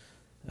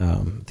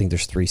 I think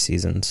there's 3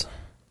 seasons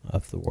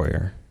of The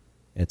Warrior.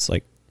 It's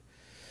like,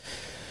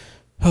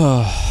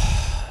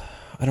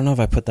 I don't know if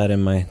I put that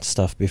in my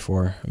stuff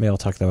before. Maybe I'll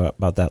talk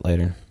about that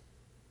later.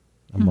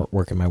 I'm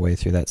working my way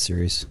through that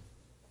series.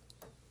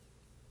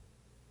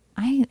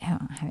 I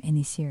don't have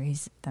any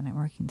series that I'm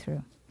working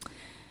through.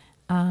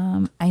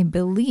 I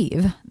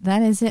believe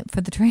that is it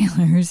for the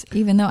trailers,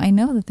 even though I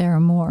know that there are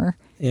more.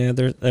 Yeah,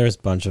 there's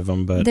a bunch of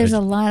them, but There's a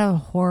lot of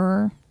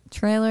horror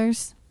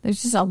trailers.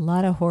 There's just a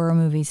lot of horror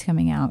movies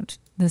coming out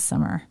this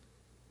summer.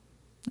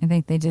 I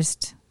think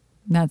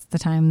that's the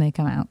time they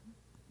come out.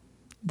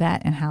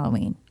 That and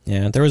Halloween.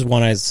 Yeah, there was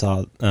one I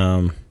saw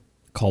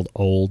called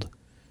Old,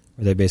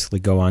 where they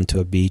basically go onto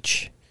a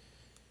beach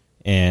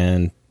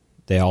and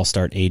they all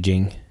start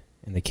aging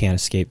and they can't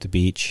escape the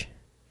beach.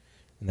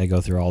 And they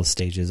go through all the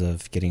stages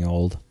of getting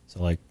old.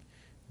 So, like,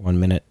 1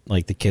 minute,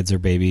 like, the kids are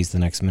babies. The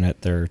next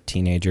minute, they're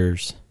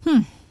teenagers.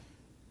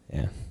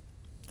 Yeah.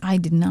 I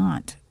did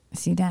not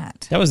see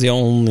that. That was the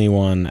only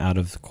one out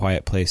of the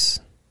Quiet Place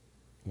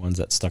ones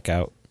that stuck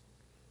out.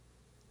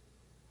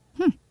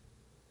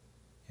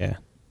 Yeah.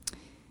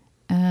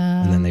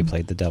 And then they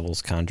played the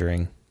Devil's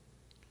Conjuring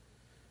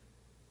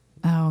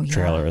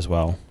trailer as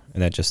well.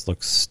 And that just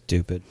looks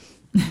stupid.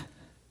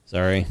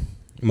 Sorry.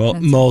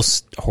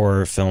 Most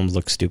horror films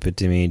look stupid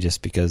to me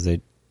just because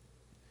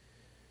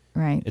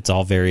Right. it's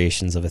all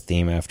variations of a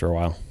theme after a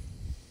while.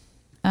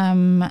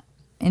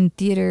 In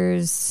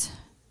theaters,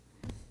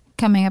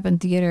 coming up in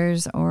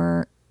theaters,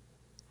 or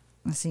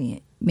let's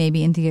see,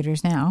 maybe in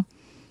theaters now.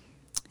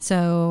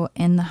 So,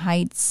 In the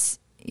Heights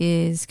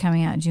is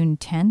coming out June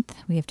 10th.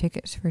 We have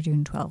tickets for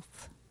June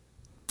 12th.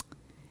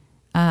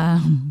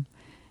 And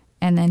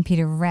then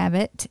Peter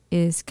Rabbit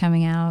is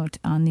coming out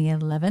on the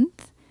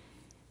 11th.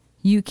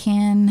 You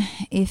can,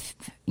 if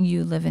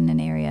you live in an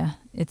area,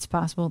 it's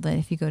possible that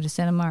if you go to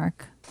Cinemark,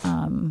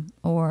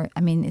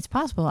 it's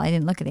possible. I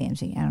didn't look at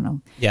AMC. I don't know.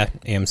 Yeah,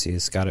 AMC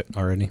has got it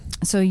already.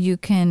 So you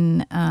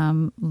can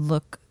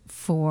look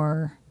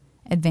for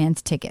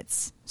advanced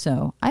tickets.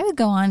 So I would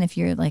go on if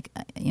you're like,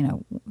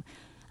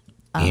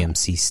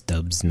 AMC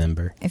Stubbs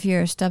member. if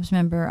you're a Stubbs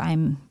member,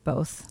 I'm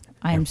both.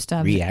 I'm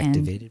Stubbs.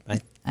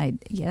 Reactivated.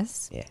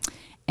 Yes. Yeah.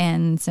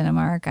 And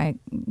Cinemark, I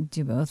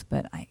do both,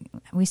 but I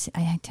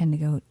tend to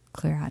go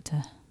clear out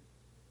to.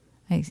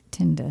 I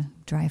tend to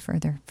drive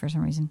further for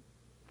some reason.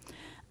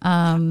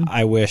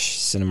 I wish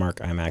Cinemark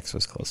IMAX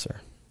was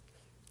closer.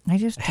 I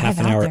just A half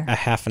drive an out hour. there. A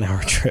half an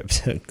hour trip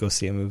to go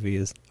see a movie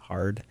is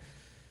hard.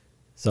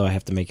 So I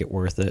have to make it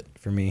worth it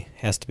for me.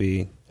 It has to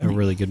be a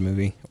really good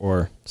movie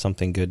or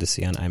something good to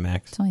see on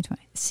IMAX. It's only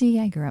 20. See,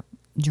 I grew up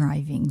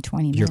driving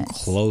 20 You're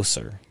minutes.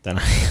 closer than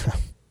I am.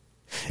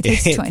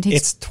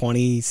 It's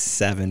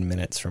 27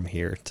 minutes from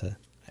here to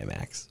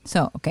IMAX.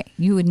 So, okay,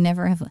 you would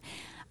never have.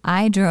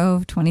 I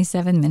drove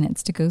 27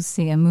 minutes to go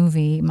see a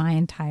movie my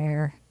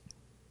entire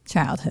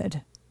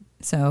childhood.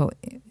 So,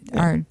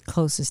 our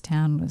closest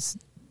town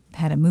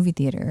had a movie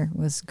theater,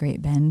 was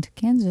Great Bend,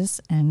 Kansas,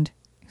 and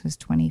it was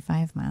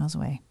 25 miles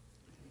away.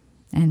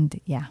 And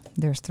yeah,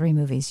 there's 3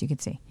 movies you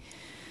could see.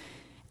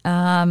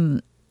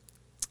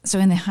 So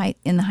in the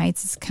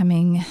Heights is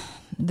coming.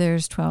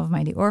 There's 12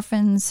 Mighty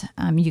Orphans.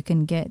 You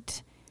can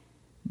get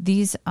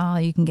these.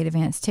 You can get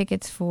advance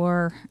tickets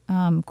for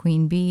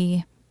Queen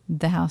Bee,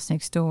 The House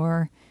Next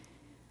Door,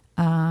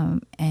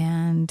 and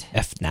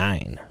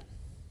F9.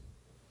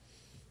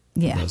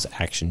 yeah, Those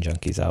action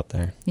junkies out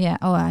there. yeah.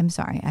 Oh, I'm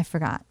sorry, I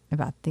forgot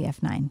about the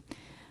F9.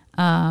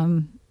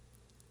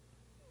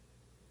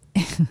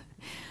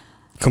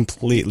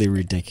 Completely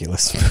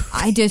ridiculous.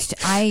 I just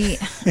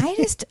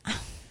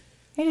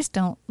I just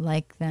don't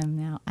like them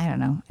now. I don't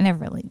know. I never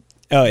really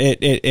Oh,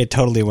 it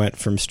totally went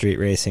from street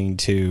racing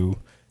to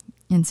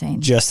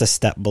insane. just a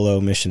step below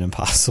Mission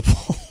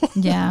Impossible.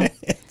 Yeah.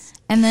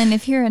 And then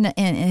if you're in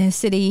a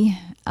city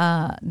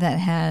that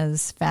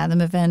has Fathom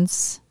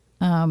events,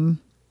 you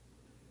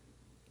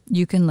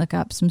can look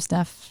up some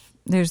stuff.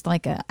 There's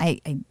like a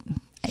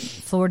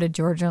Florida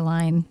Georgia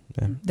line,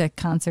 the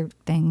concert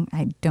thing.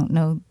 I don't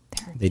know.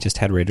 They just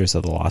had Raiders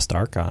of the Lost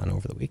Ark on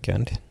over the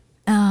weekend.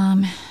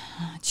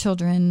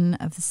 Children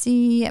of the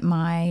Sea,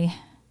 My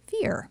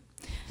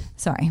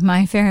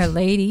Fair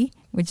Lady,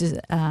 which is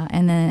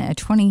and then a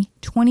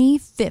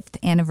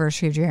 25th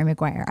anniversary of Jerry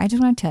Maguire. I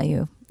just want to tell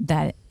you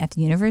that at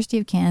the University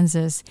of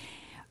Kansas,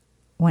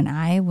 when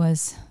I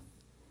was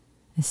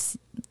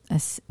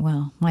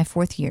my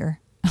fourth year,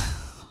 I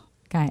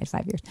had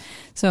 5 years.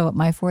 So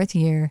my fourth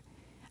year,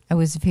 I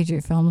was a feature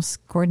films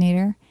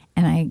coordinator,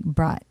 and I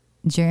brought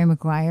Jerry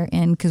Maguire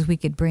in because we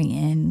could bring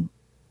in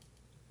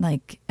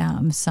like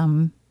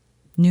some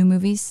new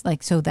movies.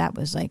 Like, so that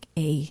was like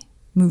a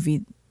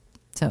movie.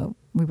 So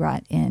we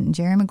brought in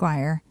Jerry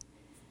Maguire,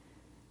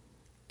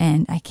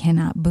 and I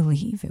cannot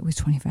believe it was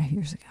 25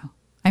 years ago.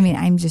 I mean,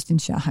 I'm just in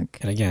shock.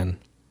 And again,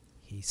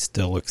 he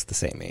still looks the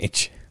same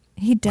age.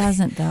 He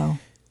doesn't, though.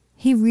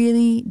 He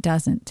really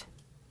doesn't.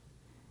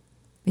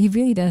 He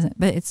really doesn't.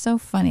 But it's so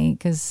funny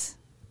because,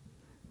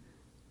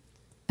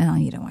 oh,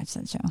 you don't watch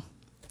that show.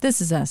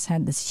 This Is Us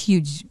had this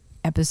huge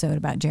episode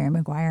about Jerry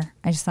Maguire.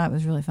 I just thought it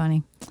was really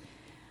funny.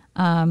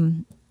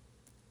 And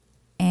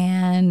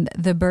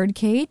The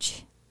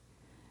Birdcage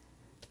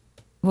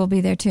will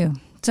be there too.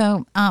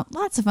 So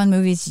lots of fun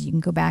movies you can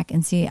go back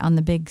and see on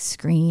the big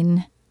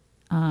screen.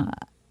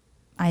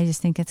 I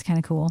just think it's kind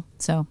of cool.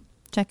 So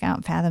check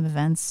out Fathom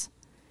Events.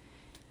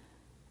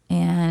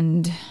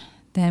 And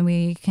then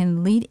we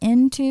can lead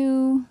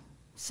into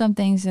some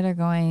things that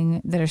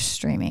are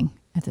streaming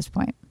at this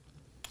point.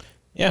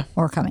 Yeah.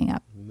 Or coming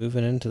up.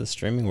 Moving into the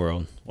streaming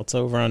world. What's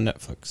over on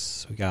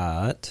Netflix? We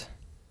got...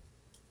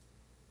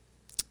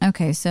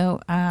 Okay, so...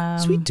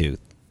 Sweet Tooth.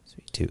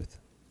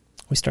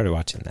 We started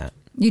watching that.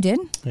 You did?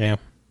 Yeah.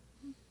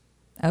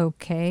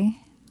 Okay.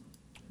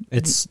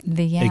 It's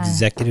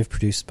executive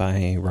produced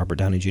by Robert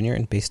Downey Jr.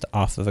 and based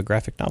off of a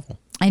graphic novel.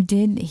 I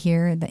did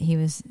hear that he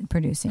was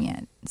producing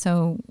it.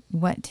 So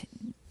what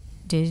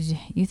did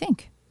you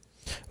think?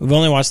 We've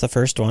only watched the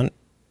first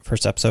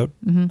episode.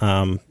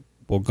 Mm-hmm.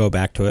 We'll go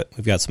back to it.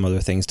 We've got some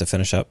other things to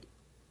finish up.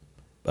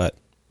 But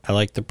I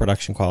like the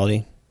production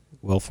quality.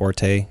 Will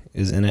Forte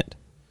is in it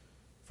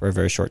for a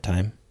very short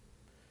time.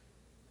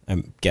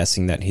 I'm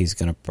guessing that he's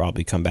going to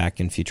probably come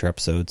back in future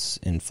episodes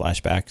in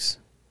flashbacks.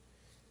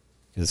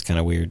 It's kind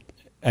of weird.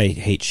 I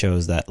hate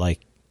shows that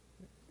like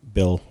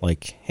bill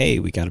like, hey,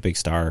 we got a big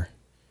star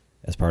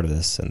as part of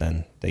this, and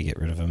then they get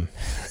rid of him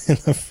in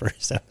the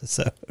first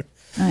episode.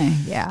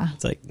 Yeah.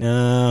 It's like,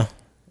 no,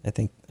 I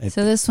think...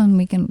 So this one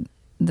we can...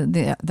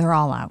 They're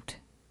all out,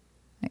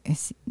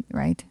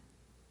 right?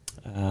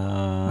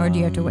 Or do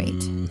you have to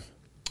wait?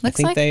 I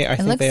think they are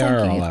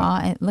all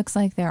out. It looks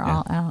like they're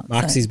all out.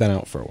 Moxie's been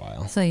out for a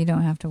while. So you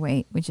don't have to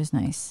wait, which is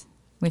nice.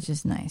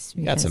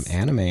 You got some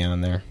anime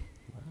on there.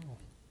 Wow.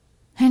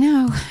 I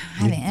know.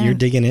 You're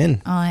digging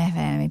in. Oh, I have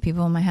anime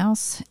people in my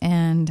house,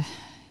 and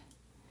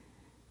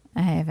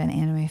I have an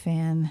anime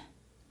fan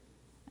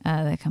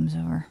that comes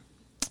over.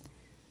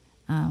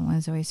 One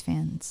of Zoe's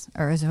fans,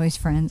 or Zoe's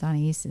friends, Anna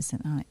East, is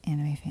an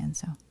anime fan.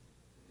 So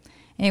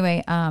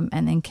anyway, and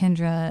then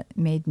Kendra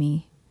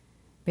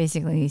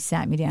basically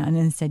sat me down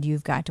and said,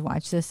 "You've got to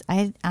watch this."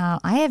 I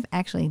have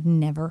actually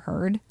never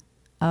heard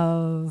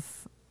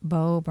of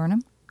Bo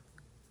Burnham.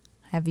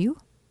 Have you?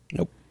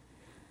 Nope.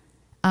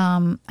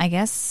 I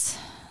guess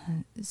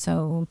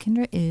so.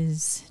 Kendra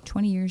is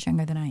 20 years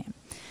younger than I am,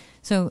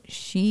 so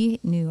she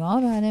knew all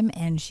about him,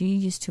 and she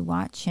used to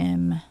watch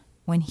him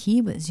when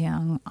he was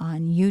young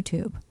on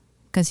YouTube,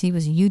 because he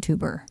was a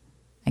YouTuber,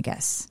 I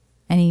guess,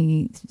 and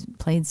he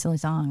played silly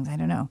songs. I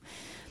don't know,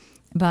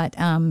 but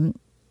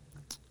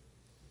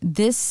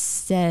this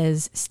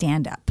says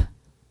stand up.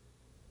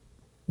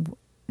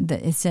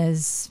 It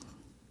says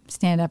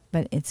stand up,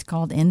 but it's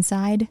called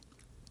Inside.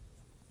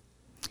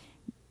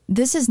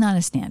 This is not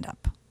a stand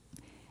up,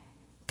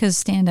 because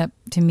stand up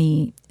to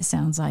me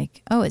sounds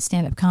like, oh, it's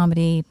stand up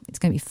comedy. It's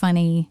going to be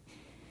funny.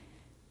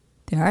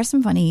 There are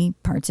some funny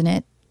parts in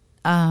it.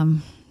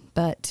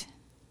 But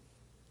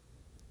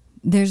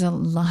there's a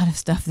lot of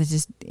stuff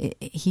that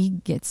he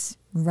gets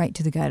right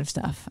to the gut of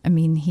stuff. I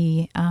mean,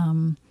 he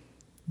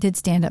did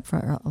stand up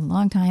for a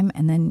long time,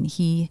 and then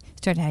he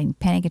started having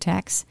panic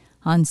attacks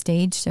on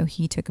stage, so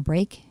he took a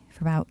break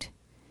for about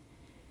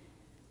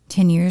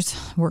 10 years,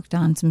 worked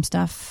on some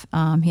stuff.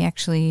 He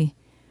actually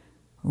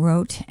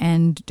wrote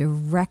and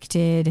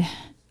directed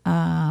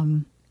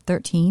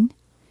 13,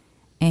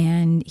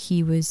 and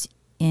he was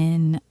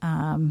in...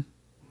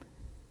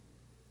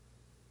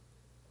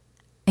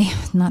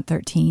 not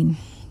 13.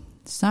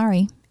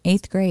 Sorry.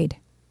 8th grade.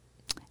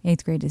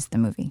 8th grade is the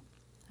movie.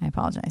 I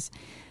apologize.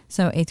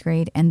 So 8th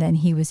grade. And then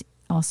he was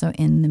also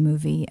in the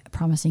movie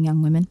Promising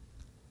Young Women.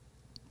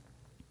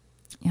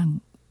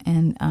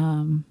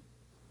 And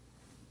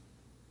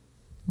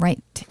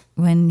right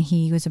when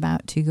he was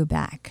about to go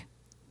back,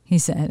 he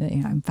said,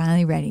 I'm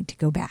finally ready to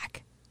go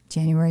back,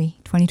 January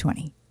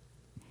 2020.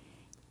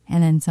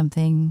 And then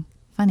something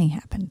funny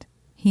happened.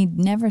 He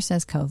never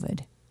says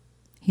COVID.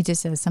 He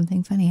just says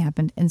something funny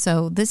happened. And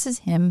so this is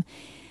him,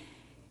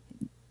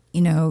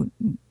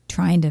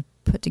 trying to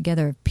put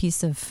together a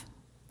piece of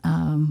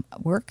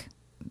work,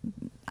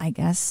 I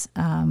guess.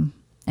 And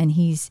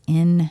he's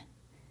in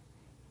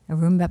a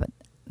room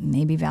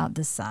maybe about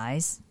this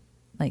size.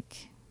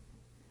 Like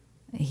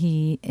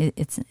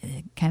it's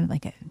kind of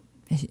like a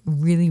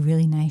really,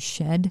 really nice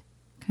shed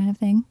kind of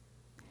thing.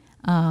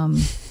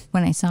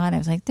 When I saw it, I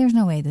was like, there's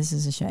no way this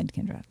is a shed,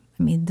 Kendra.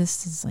 I mean,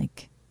 this is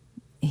like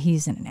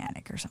he's in an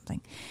attic or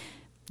something.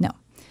 No.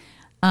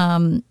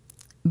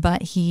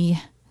 But he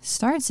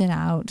starts it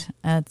out.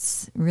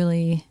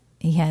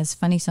 He has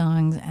funny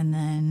songs, and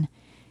then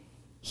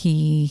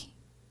he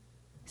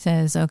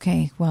says,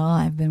 okay, well,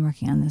 I've been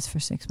working on this for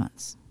 6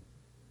 months.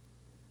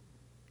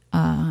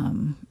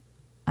 I'm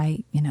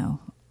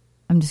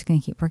just going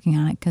to keep working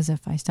on it, because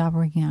if I stop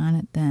working on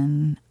it,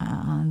 then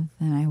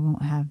I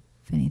won't have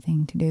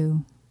anything to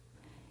do.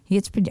 He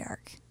gets pretty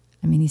dark.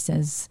 I mean, he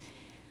says,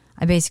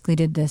 I basically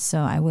did this so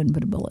I wouldn't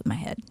put a bullet in my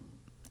head.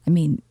 I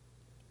mean,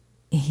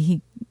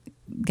 he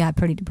got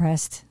pretty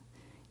depressed.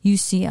 You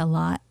see a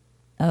lot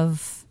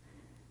of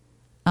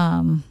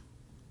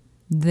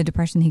the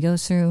depression he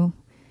goes through.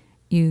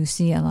 You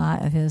see a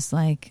lot of his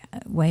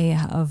way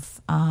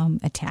of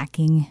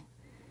attacking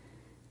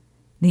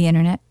the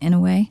internet in a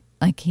way.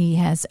 Like, he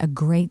has a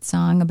great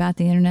song about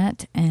the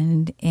internet,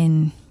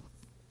 and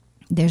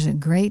there's a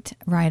great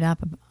write-up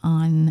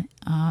on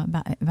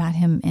about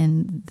him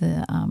in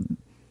the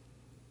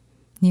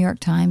New York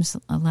Times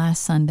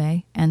last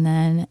Sunday, and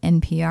then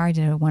NPR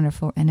did a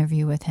wonderful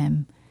interview with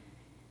him.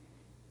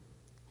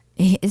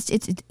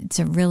 It's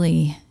a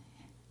really,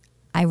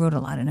 I wrote a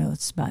lot of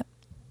notes, but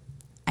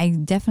I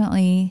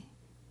definitely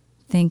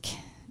think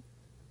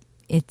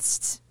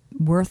it's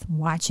worth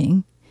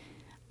watching.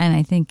 And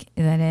I think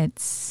that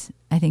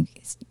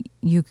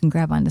you can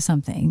grab onto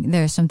something.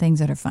 There are some things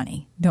that are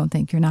funny. Don't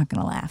think you're not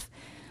going to laugh.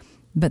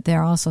 But there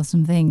are also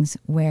some things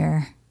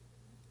where,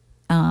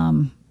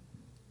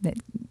 that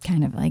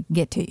kind of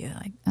get to you.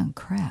 Like, oh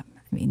crap.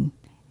 I mean,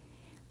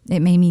 it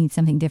may mean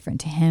something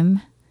different to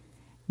him,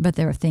 but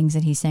there were things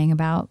that he's saying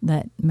about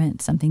that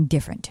meant something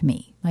different to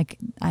me. Like,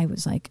 I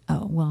was like,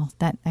 oh, well,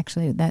 that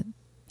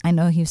I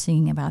know he was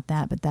singing about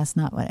that, but that's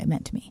not what it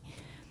meant to me.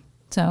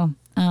 So,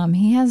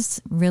 he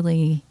has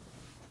really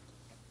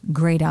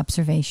great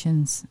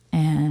observations,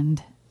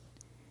 and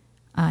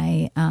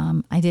I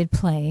did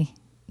play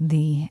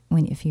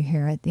if you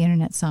hear it, the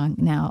internet song.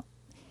 Now,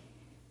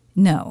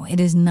 no, it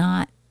is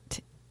not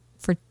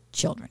for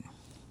children,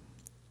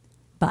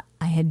 but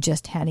I had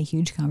just had a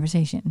huge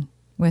conversation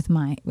with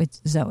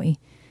Zoe,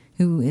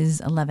 who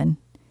is 11,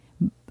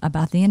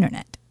 about the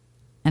internet,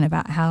 and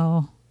about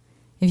how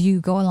if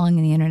you go along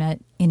in the internet,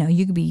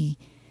 you could be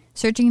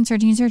searching and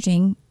searching and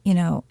searching,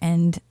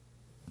 and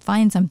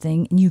find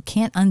something and you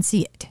can't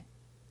unsee it.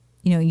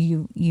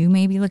 You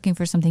may be looking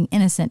for something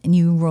innocent and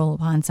you roll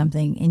upon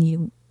something,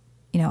 and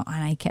and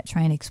I kept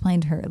trying to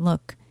explain to her,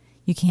 look,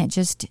 you can't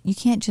just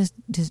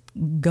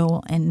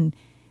go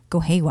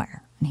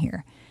haywire in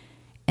here.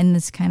 And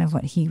that's kind of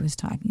what he was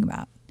talking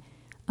about.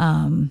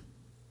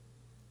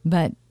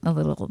 But a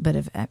little bit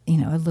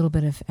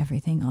of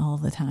everything all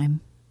the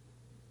time.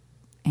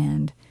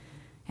 And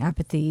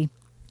apathy.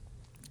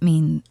 I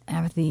mean,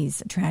 apathy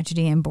is a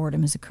tragedy and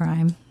boredom is a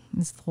crime.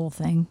 It's the whole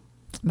thing.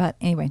 But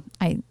anyway,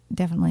 I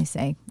definitely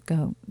say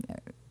go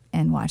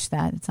and watch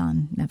that. It's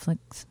on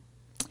Netflix.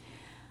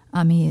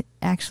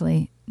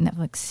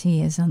 Netflix,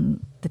 he is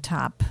on the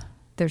top.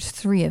 There's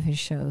 3 of his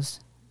shows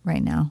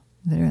right now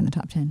that are in the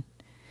top 10.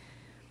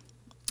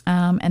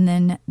 And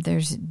then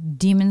there's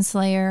Demon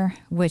Slayer,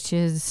 which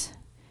is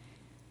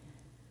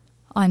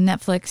on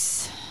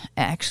Netflix.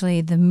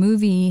 Actually, the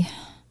movie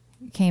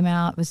came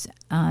out,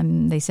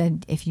 they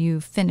said if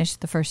you finished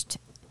the first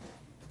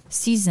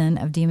season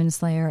of Demon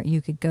Slayer,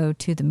 you could go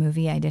to the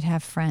movie. I did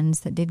have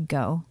friends that did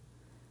go.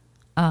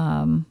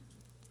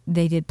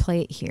 They did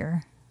play it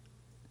here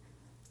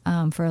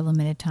for a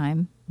limited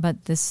time,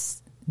 but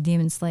this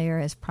Demon Slayer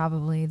is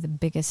probably the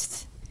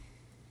biggest.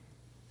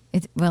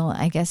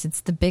 I guess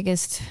it's the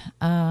biggest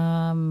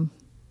anime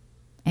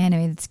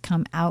that's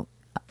come out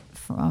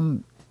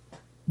from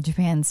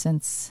Japan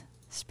since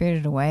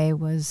Spirited Away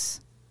was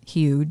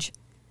huge.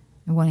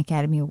 It won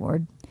Academy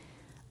Award.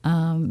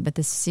 But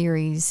the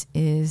series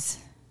it's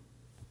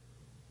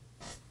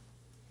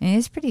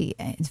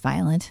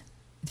violent.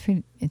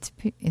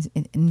 It's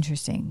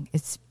interesting.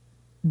 It's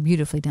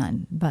beautifully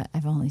done, but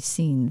I've only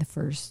seen the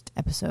first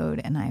episode,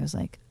 and I was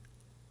like,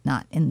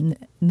 not in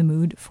the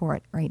mood for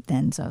it right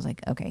then. So I was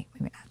like, okay,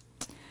 maybe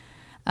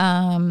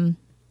not.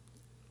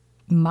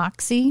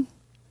 Moxie,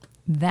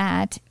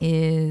 that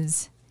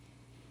is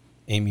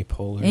Amy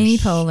Poehler. Amy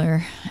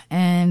Poehler,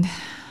 and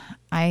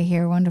I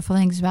hear wonderful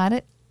things about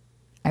it.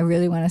 I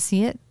really want to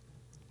see it.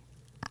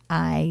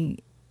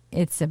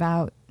 It's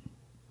about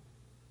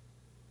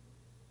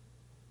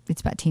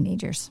it's about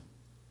teenagers.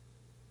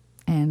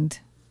 And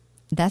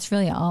that's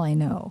really all I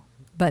know.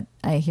 But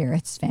I hear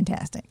it's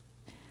fantastic.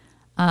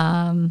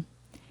 The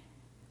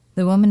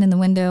Woman in the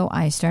Window,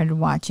 I started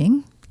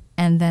watching.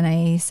 And then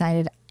I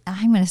decided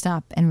I'm going to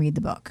stop and read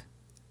the book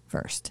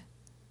first.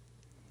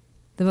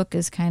 The book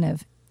is kind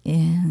of...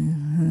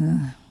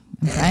 I'm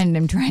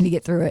trying to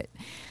get through it.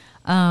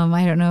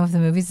 I don't know if the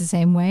movie's the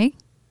same way.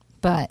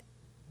 But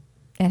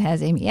it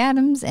has Amy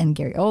Adams and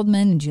Gary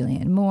Oldman and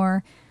Julianne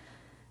Moore.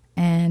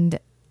 And,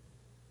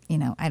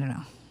 I don't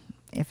know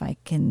if I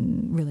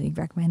can really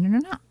recommend it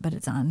or not, but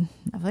it's on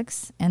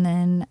Netflix. And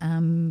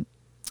then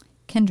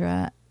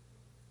Kendra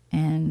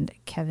and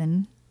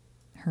Kevin,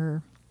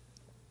 her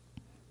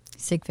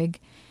Sigfig,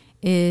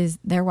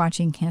 they're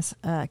watching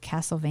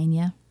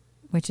Castlevania,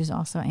 which is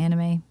also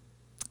anime,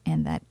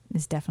 and that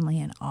is definitely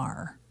an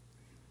R.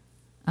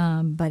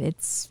 But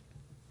it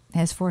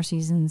has 4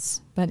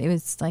 seasons, but it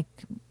was like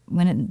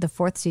when the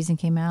 4th season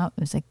came out,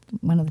 it was like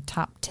one of the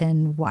top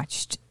 10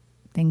 watched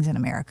things in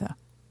America.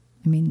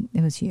 I mean,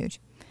 it was huge.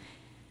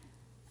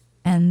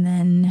 And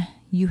then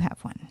you have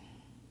one.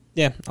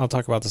 Yeah, I'll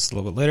talk about this a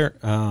little bit later.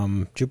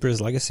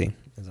 Jupiter's Legacy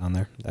is on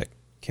there. That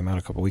came out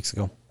a couple weeks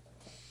ago.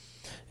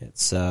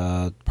 It's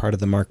part of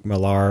the Mark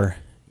Millar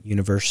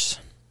universe.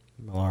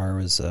 Millar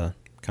was a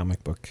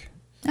comic book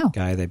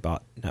guy.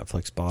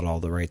 Netflix bought all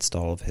the rights to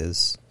all of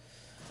his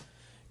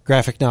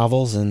graphic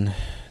novels, and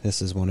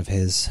this is one of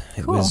his.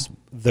 It was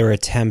their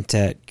attempt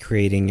at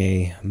creating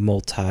a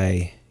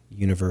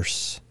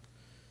multi-universe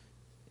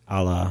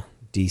a la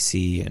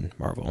DC and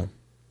Marvel.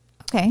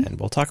 Okay. And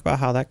we'll talk about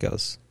how that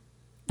goes.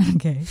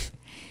 Okay.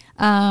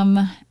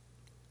 On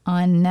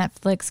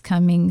Netflix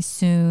coming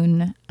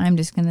soon, I'm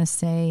just going to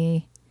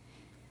say,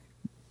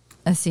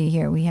 let's see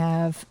here. We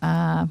have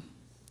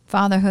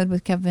Fatherhood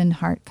with Kevin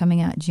Hart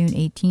coming out June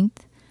 18th.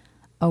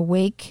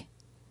 Awake,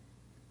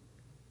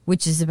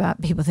 which is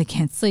about people that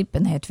can't sleep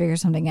and they have to figure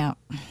something out.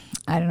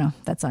 I don't know.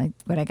 That's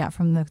what I got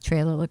from the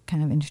trailer. Looked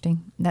kind of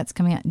interesting. That's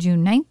coming out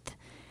June 9th.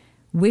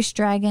 Wish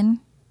Dragon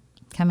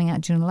coming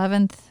out June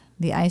 11th.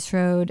 The Ice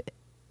Road,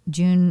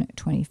 June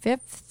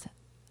 25th.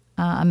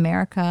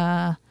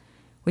 America,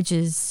 which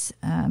is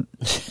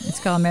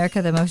it's called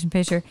America the Motion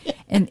Picture,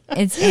 and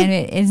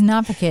it's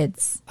not for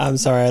kids. I'm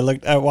sorry,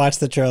 I watched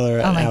the trailer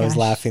and I was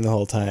laughing the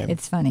whole time.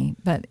 It's funny,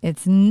 but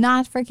it's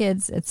not for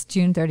kids. It's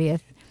June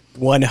 30th.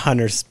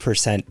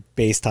 100%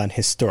 based on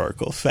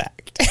historical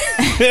fact.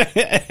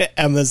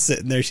 Emma's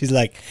sitting there, she's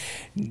like,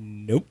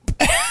 nope.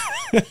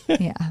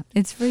 Yeah,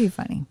 it's pretty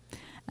funny.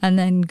 And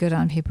then Good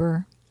on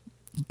Paper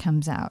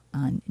comes out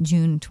on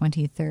June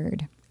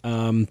 23rd.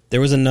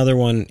 There was another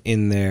one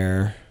in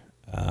there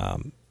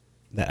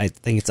that I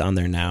think it's on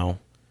there now.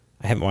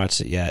 I haven't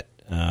watched it yet.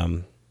 I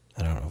don't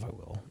know if I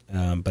will.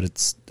 But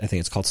I think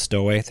it's called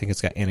Stowaway. I think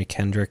it's got Anna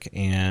Kendrick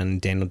and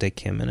Daniel Day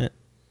Kim in it.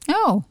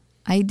 Oh,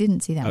 I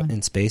didn't see that one.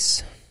 In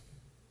space.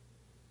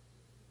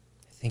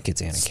 I think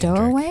it's Anna Kendrick.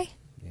 Stowaway?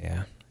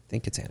 Yeah, I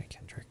think it's Anna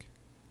Kendrick.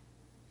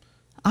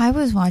 I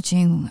was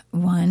watching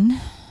one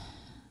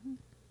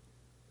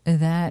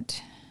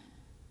that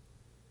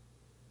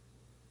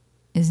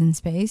is in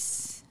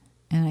space,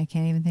 and I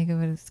can't even think of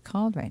what it's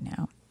called right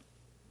now.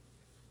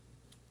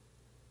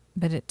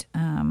 But it...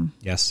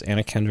 Yes,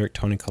 Anna Kendrick,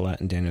 Toni Collette,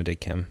 and Daniel Day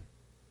Kim.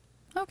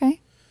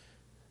 Okay.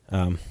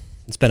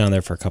 It's been on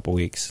there for a couple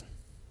weeks.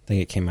 I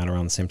think it came out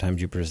around the same time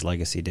Jupiter's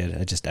Legacy did.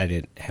 I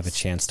didn't have a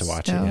chance to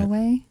watch it yet.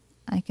 Stowaway?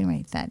 I can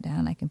write that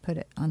down. I can put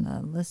it on the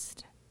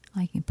list.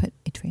 I can put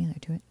a trailer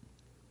to it.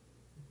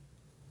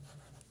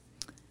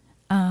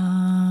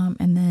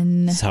 And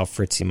then... This is how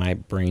fritzy my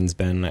brain's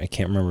been. I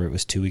can't remember if it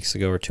was 2 weeks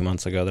ago or 2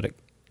 months ago that it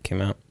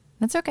came out.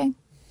 That's okay.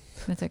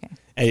 That's okay.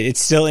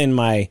 It's still in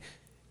my...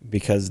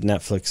 Because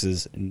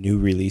Netflix's new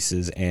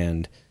releases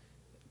and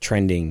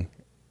trending,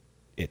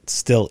 it's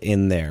still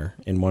in there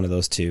in one of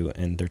those two,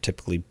 and they're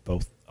typically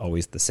both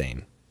always the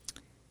same.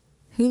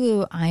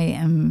 Hulu, I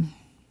am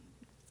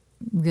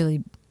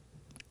really...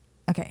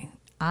 Okay.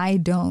 I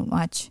don't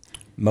watch...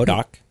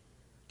 MODOK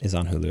is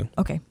on Hulu.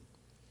 Okay.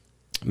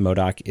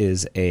 MODOK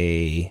is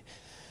a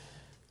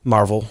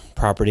Marvel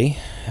property.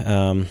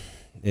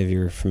 If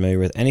you're familiar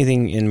with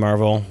anything in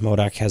Marvel,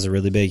 MODOK has a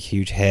really big,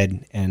 huge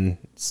head and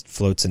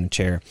floats in a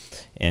chair,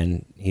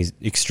 and he's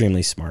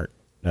extremely smart.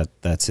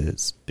 That's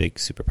his big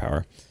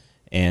superpower.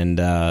 And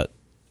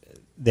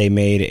they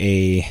made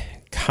a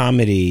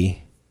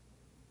comedy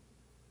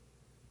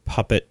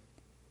puppet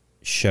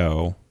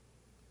show,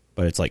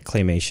 but it's like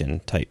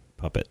claymation type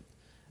puppet.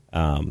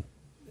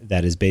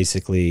 That is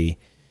basically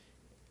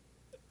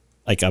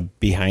like a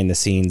behind the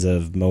scenes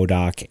of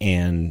MODOK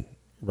and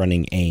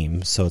running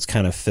AIM. So it's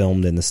kind of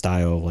filmed in the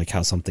style of like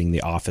how something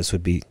The Office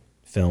would be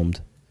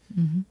filmed,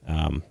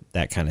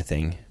 that kind of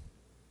thing.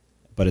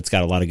 But it's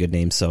got a lot of good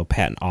names. So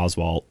Patton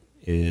Oswalt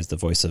is the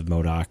voice of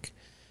MODOK.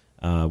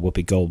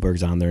 Whoopi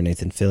Goldberg's on there.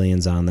 Nathan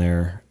Fillion's on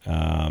there.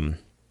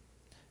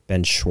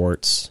 Ben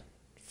Schwartz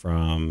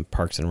from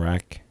Parks and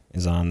Rec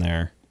is on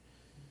there.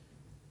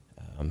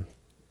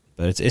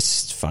 But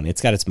it's funny.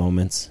 It's got its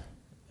moments.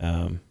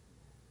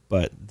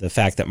 But the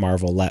fact that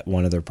Marvel let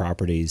one of their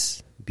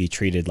properties be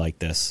treated like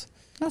this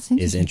That's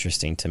is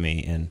interesting to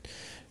me. And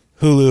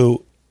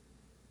Hulu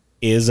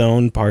is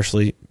owned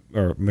partially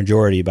or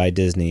majority by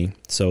Disney,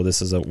 so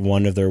this is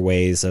one of their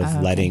ways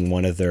of letting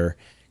one of their,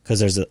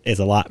 because it's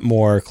a lot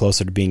more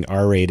closer to being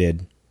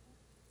R-rated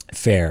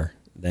fare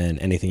than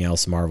anything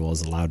else Marvel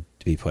is allowed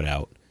to be put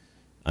out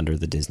under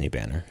the Disney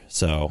banner.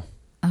 So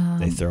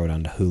they throw it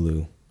onto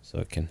Hulu so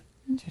it can.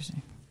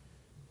 Interesting.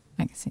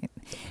 I can see it.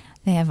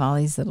 They have all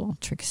these little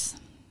tricks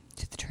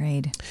to the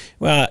trade.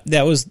 Well,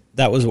 that was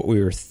what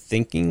we were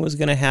thinking was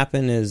going to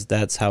happen. Is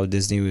that's how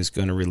Disney was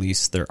going to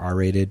release their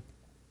R-rated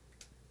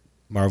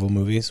Marvel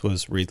movies,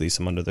 was release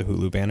them under the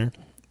Hulu banner.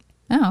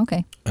 Oh,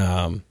 okay.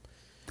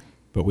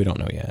 But we don't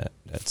know yet.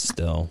 That's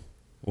still,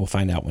 we'll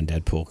find out when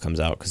Deadpool comes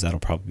out, because that'll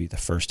probably be the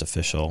first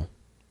official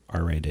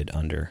R-rated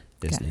under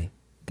Disney.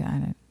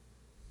 Got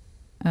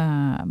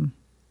it.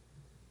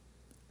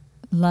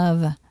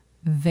 Love,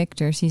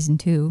 Victor season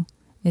 2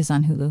 is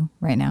on Hulu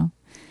right now.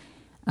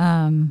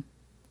 And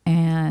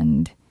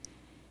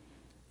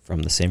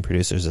from the same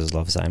producers as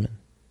Love, Simon.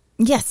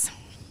 Yes.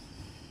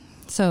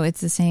 So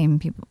it's the same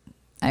people.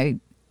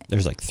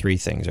 There's like 3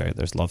 things, right?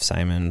 There's Love,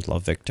 Simon,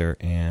 Love, Victor,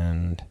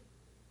 and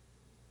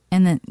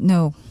then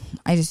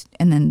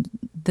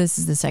this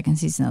is the second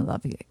season of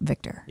Love,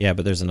 Victor. Yeah,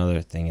 but there's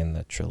another thing in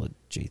the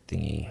trilogy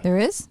thingy. There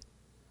is?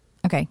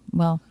 Okay,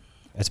 well.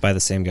 It's by the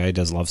same guy who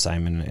does Love,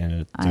 Simon,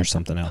 and there's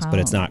something else. But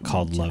it's not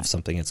called Love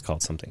something, it's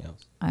called something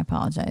else. I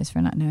apologize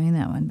for not knowing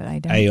that one, but I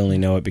don't. I only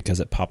know it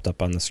because it popped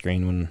up on the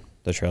screen when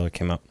the trailer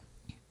came up.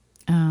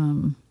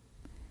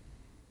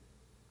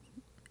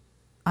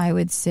 I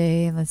would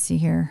say, let's see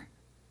here,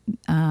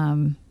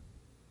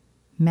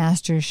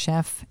 Master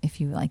Chef, if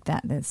you like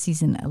that, the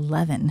season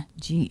 11,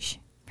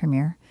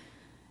 premiere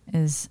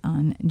is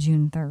on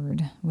June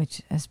 3rd,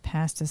 which has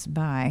passed us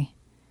by.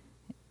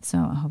 So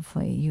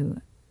hopefully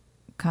you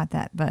caught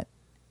that, but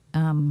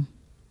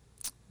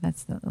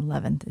that's the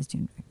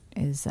 11th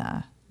is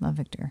Love,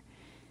 Victor.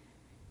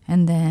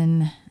 And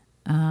then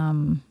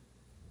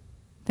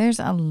there's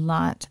a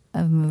lot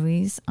of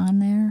movies on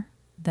there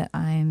that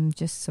I'm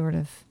just sort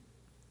of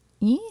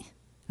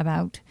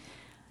about.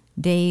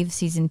 Dave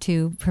season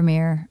 2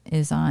 premiere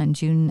is on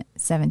June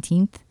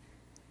 17th.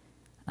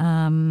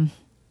 And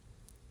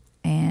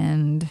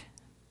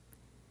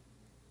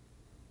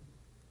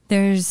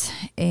there's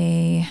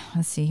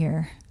let's see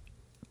here.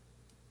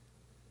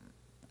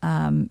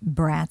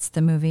 Bratz,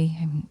 the movie.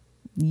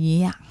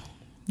 Yeah,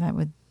 that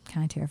would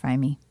kind of terrify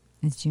me.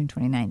 It's June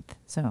 29th.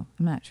 So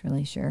I'm not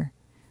really sure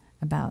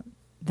about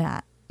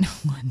that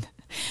one.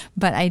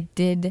 But I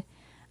did,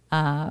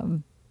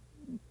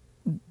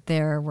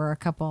 there were a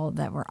couple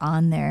that were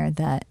on there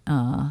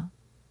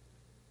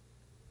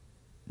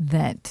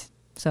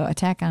so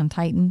Attack on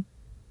Titan,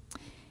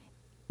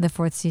 the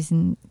 4th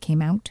season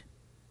came out.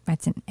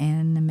 That's an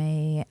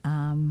anime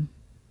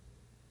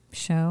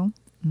show,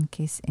 in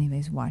case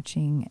anybody's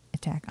watching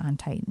Attack on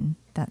Titan.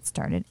 That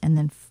started. And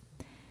then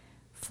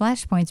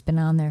Flashpoint's been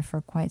on there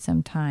for quite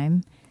some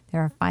time. There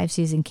are 5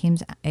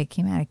 seasons. It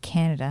came out of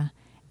Canada.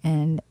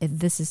 And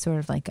this is sort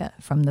of like a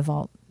from the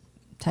vault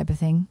type of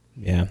thing.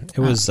 Yeah, it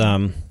was.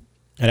 It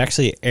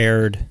actually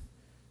aired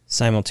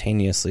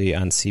simultaneously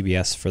on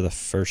CBS for the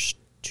first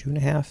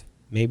 2.5,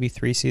 maybe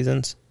 3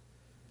 seasons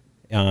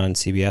on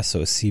CBS. So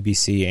it was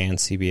CBC and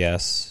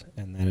CBS,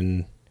 and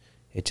then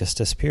it just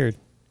disappeared.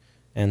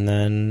 And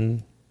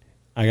then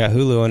I got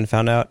Hulu and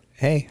found out,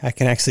 hey, I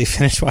can actually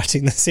finish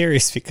watching the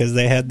series because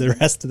they had the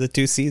rest of the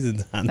 2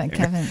 seasons on there.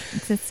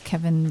 It's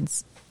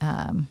Kevin's,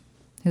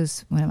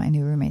 who's one of my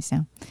new roommates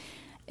now.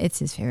 It's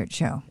his favorite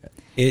show.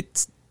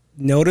 It's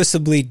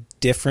noticeably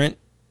different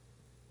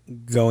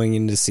going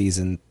into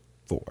season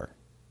 4.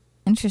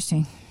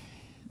 Interesting.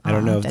 I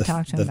don't know if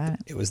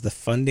it was the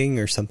funding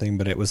or something,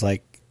 but it was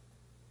like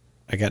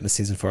I got into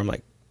season 4. I'm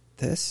like,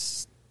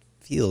 this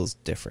feels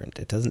different.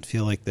 It doesn't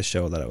feel like the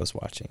show that I was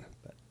watching.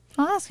 But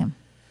I'll ask him.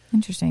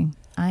 Interesting.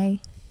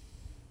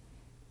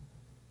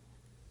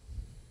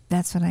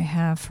 That's what I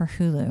have for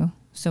Hulu.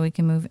 So we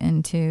can move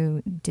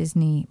into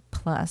Disney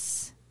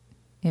Plus,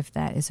 if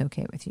that is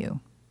okay with you.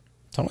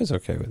 It's always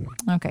okay with me.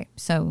 Okay,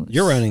 so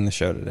you're running the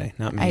show today,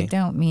 not me. I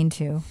don't mean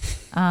to.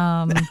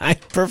 I'm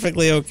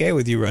perfectly okay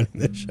with you running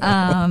the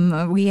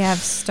show. We have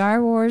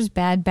Star Wars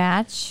Bad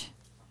Batch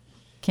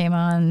came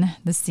on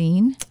the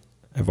scene.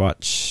 I've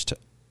watched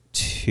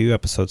 2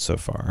 episodes so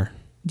far.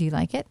 Do you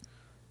like it?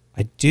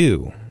 I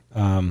do.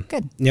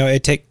 Good. You know,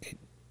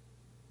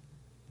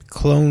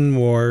 Clone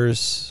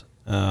Wars.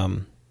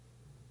 If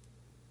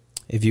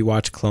you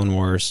watch Clone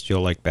Wars,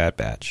 you'll like Bad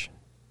Batch.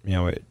 You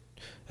know,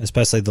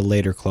 especially the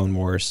later Clone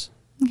Wars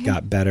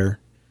got better.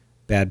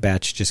 Bad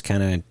Batch just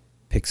kind of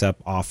picks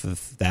up off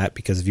of that,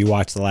 because if you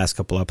watch the last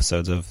couple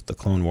episodes of the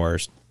Clone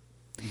Wars,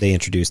 they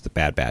introduced the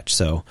Bad Batch,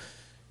 so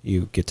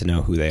you get to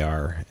know who they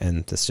are,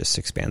 and this just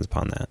expands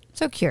upon that.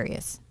 So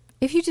curious,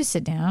 if you just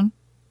sit down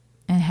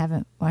and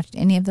haven't watched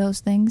any of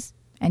those things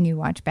and you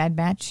watch Bad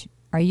Batch,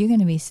 are you going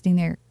to be sitting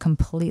there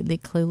completely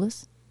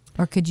clueless,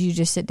 or could you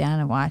just sit down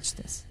and watch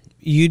this?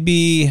 you'd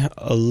be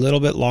a little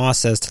bit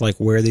lost as to like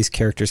where these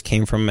characters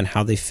came from and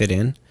how they fit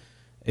in.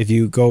 If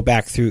you go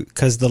back through,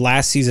 because the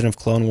last season of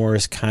Clone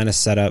Wars kind of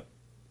set up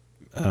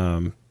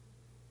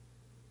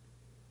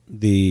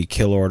the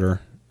kill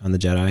order on the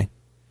Jedi.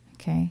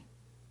 Okay.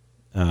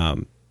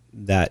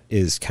 That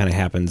is kind of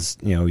happens,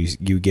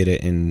 you get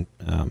it in,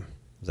 was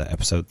that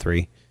episode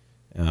 3?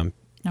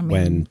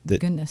 When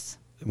goodness.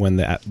 When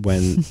the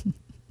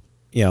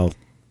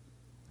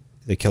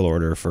kill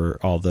order for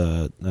all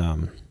the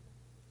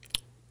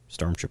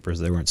stormtroopers,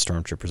 they weren't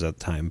stormtroopers at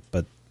the time,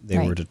 but they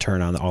were to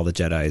turn on all the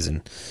Jedis,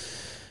 and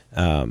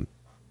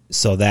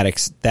so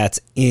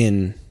that's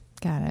in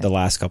the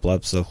last couple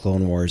episodes of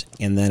Clone Wars,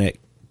 and then it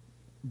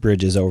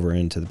bridges over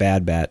into the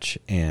Bad Batch,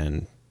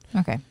 and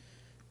okay.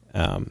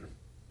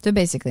 So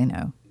basically,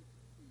 no.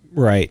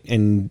 Right,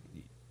 and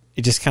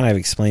it just kind of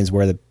explains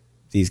where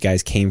these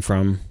guys came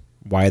from,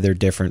 why they're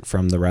different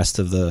from the rest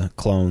of the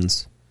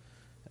clones.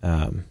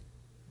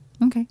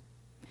 Okay.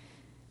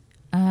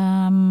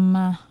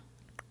 I'm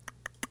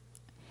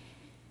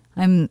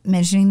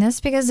mentioning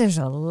this because there's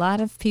a lot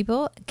of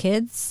people,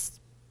 kids,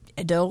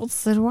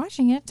 adults that are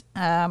watching it.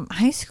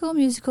 High School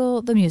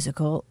Musical,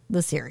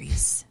 the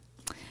series.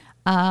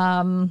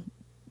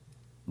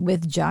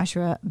 With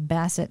Joshua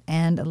Bassett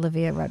and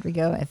Olivia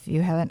Rodrigo. If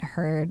you haven't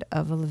heard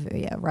of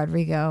Olivia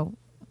Rodrigo,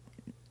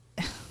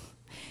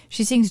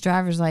 she sings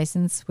Driver's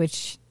License,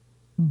 which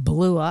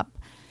blew up.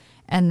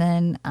 And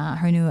then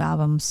her new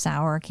album,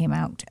 Sour, came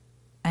out.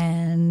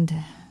 And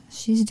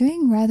she's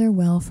doing rather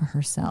well for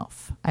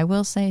herself. I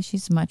will say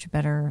she's a much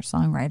better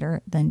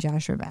songwriter than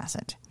Joshua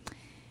Bassett.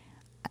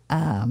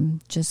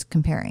 Just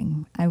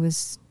comparing.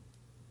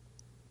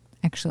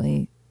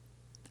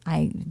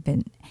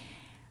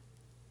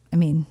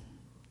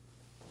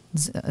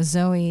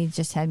 Zoe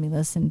just had me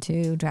listen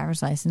to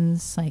Driver's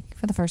License, like,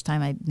 for the first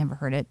time. I'd never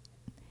heard it.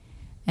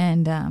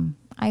 And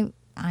I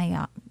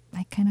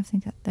kind of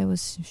think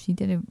she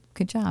did a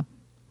good job.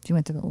 She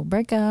went through a little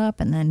breakup,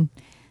 and then,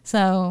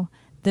 so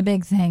the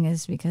big thing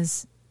is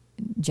because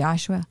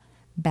Joshua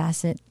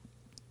Bassett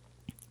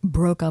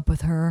broke up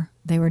with her.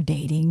 They were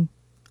dating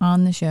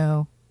on the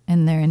show,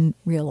 and they're in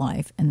real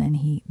life, and then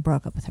he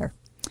broke up with her.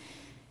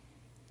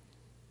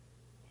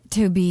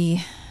 To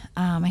be,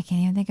 I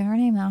can't even think of her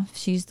name now.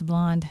 She's the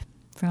blonde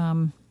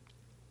from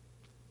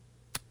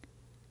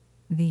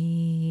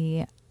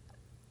the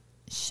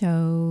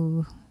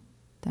show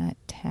that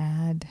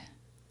had,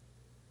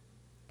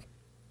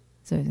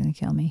 Zoe's gonna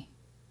kill me.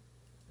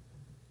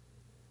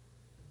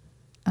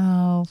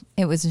 Oh,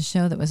 it was a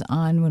show that was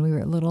on when we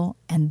were little,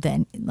 and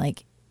then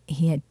like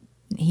he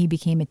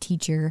became a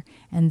teacher,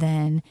 and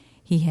then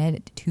he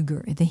had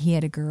he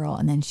had a girl,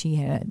 and then she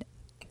had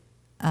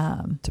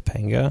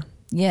Topanga.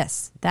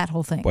 Yes, that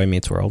whole thing. Boy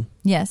Meets World.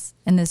 Yes,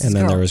 and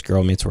then there was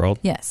Girl Meets World.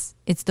 Yes,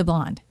 it's the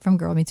blonde from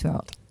Girl Meets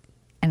World,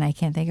 and I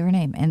can't think of her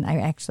name, and I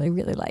actually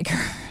really like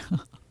her.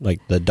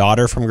 Like the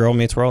daughter from Girl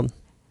Meets World?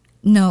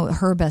 No,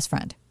 her best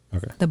friend.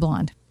 Okay. The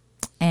blonde,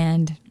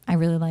 and I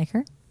really like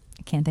her.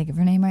 I can't think of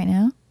her name right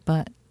now,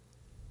 but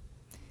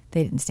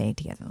they didn't stay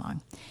together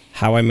long.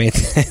 How I made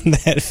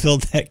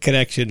that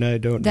connection, I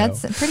don't know.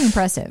 That's pretty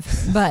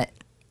impressive, but.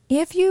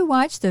 If you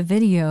watch the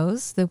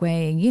videos the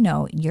way,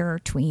 your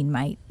tween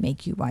might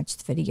make you watch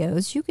the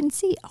videos, you can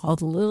see all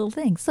the little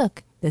things.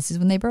 Look, this is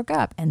when they broke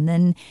up. And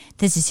then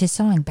this is his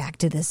song, back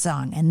to this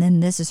song. And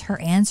then this is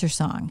her answer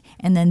song.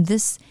 And then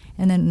this,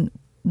 and then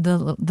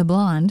the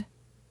blonde,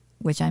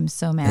 which I'm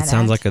so mad at. It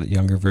sounds like a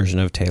younger version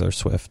of Taylor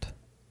Swift.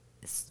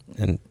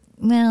 And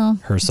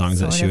her songs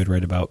that she would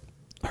write about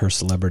her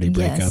celebrity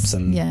breakups.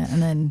 And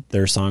then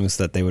their songs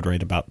that they would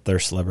write about their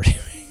celebrity.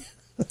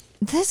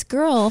 This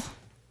girl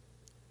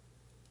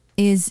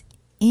is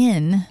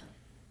in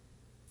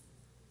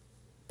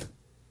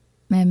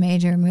a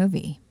major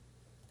movie.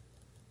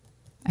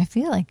 I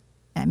feel like,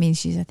 I think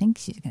she's going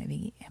to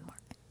be,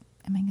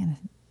 I'm going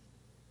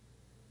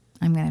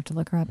to have to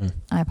look her up.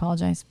 I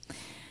apologize.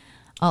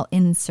 I'll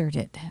insert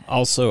it.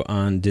 Also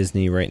on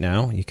Disney right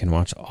now, you can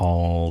watch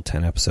all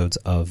 10 episodes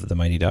of The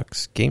Mighty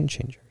Ducks Game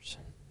Changers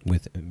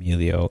with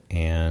Emilio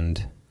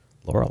and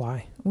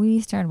Lorelai.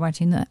 We started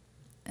watching that,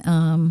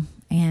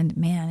 and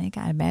man, it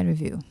got a bad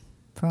review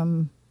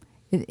from...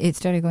 It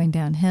started going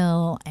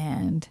downhill,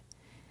 and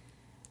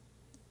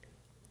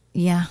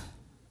I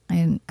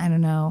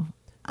don't know.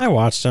 I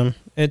watched them.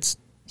 That's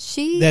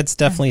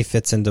definitely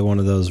fits into one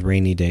of those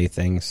rainy day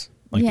things.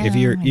 Like if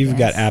you've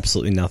got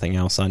absolutely nothing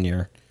else on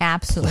your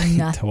absolutely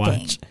nothing to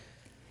watch.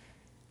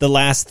 The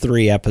last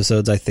 3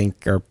 episodes I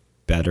think are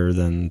better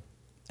than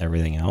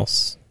everything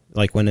else.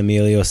 Like when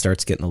Emilio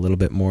starts getting a little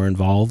bit more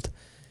involved,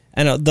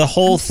 and the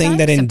whole thing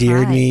that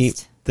endeared me,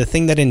 the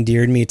thing that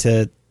endeared me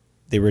to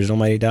the original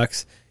Mighty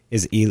Ducks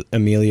is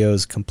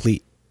Emilio's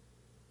complete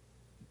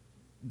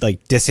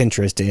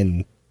disinterest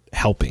in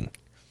helping.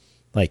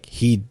 Like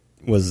he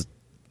was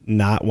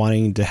not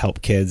wanting to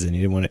help kids, and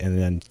he didn't want to, and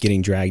then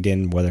getting dragged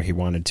in whether he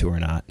wanted to or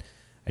not.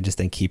 I just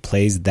think he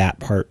plays that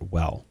part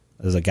well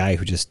as a guy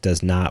who just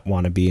does not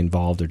want to be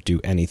involved or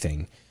do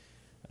anything.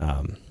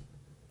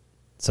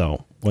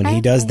 So when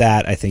he does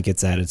that, I think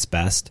it's at its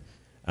best.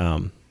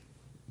 When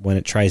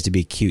it tries to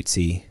be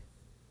cutesy.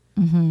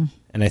 Mm-hmm.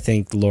 And I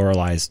think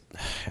Lorelai's,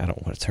 I don't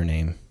know what's her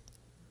name.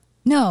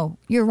 No,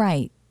 you're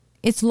right.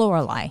 It's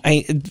Lorelai.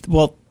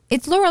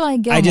 It's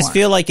Lorelai Gilmore. I just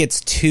feel like it's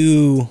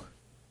too.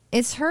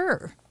 It's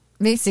her,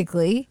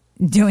 basically,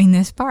 doing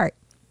this part.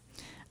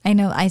 I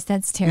know,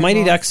 that's terrible.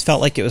 Mighty Ducks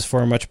felt like it was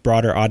for a much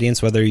broader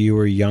audience, whether you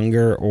were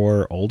younger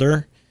or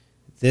older.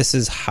 This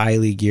is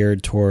highly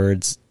geared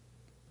towards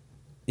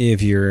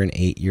if you're an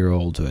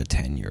 8-year-old to a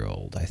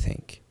 10-year-old, I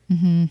think.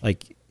 Mm-hmm.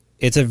 Like,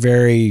 it's a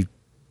very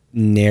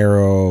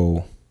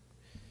narrow...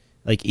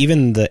 Like,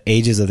 even the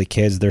ages of the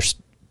kids, they're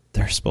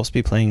supposed to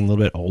be playing a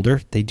little bit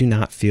older. They do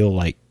not feel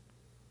like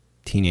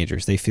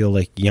teenagers. They feel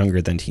like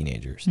younger than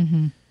teenagers.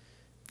 Mm-hmm.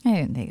 I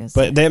didn't think it was...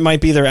 But that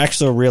might be their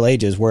actual real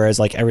ages, whereas,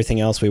 like, everything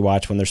else we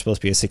watch when they're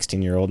supposed to be a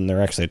 16-year-old and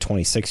they're actually a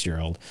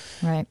 26-year-old.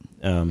 Right.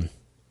 I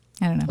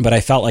don't know. But I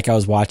felt like I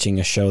was watching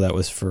a show that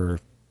was for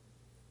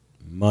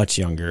much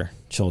younger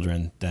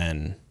children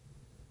than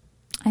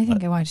I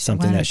think I watched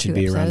something one or that should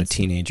two be around a episodes,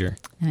 teenager.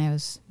 and I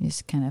was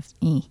just kind of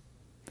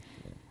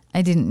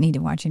I didn't need to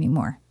watch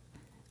anymore.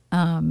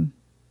 I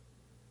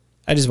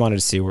just wanted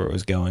to see where it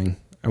was going.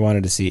 I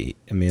wanted to see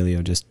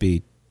Emilio just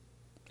be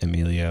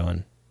Emilio.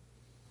 And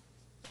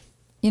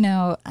you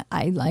know,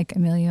 I like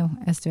Emilio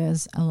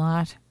Estevez a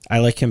lot. I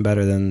like him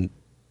better than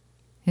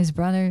His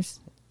brothers.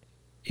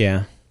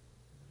 Yeah.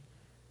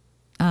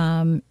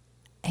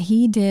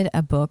 He did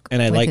a book.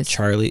 And I with like his-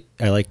 Charlie.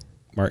 I like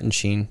Martin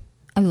Sheen.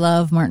 I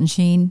love Martin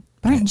Sheen.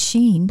 Martin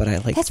Sheen. But I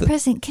like That's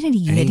President Kennedy,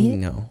 you I idiot.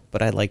 know,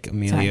 but I like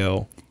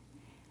Emilio.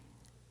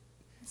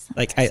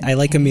 Like I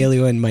like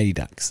Emilio and Mighty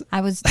Ducks.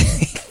 I was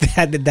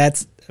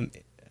That's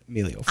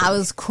Emilio. I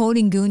was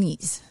quoting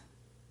Goonies.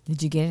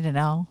 Did you get it at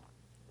all?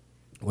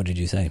 What did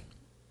you say?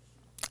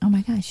 Oh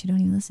my gosh, you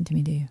don't even listen to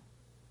me, do you?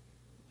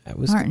 I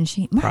was Martin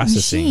Sheen. Martin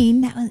processing.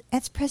 Sheen.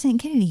 That's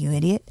President Kennedy, you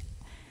idiot.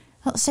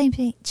 Well, same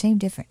thing, same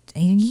difference.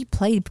 And he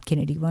played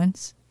Kennedy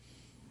once.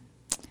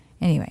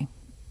 Anyway,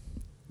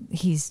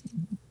 he's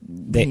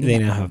They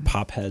now have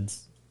pop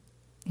heads.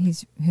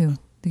 He's who?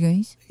 The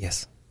Goonies?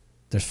 Yes,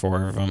 there's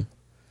 4 of them.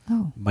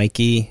 Oh,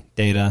 Mikey,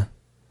 Data,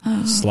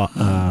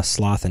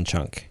 Sloth, and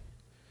Chunk.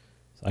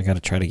 So I got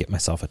to try to get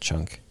myself a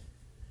Chunk.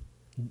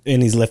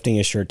 And he's lifting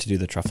his shirt to do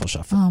the truffle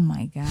shuffle. oh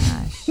my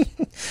gosh,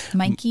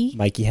 Mikey.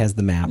 Mikey has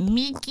the map.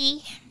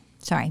 Mickey.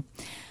 Sorry.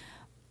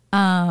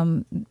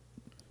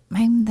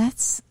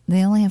 That's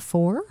they only have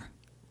 4.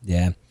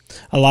 Yeah,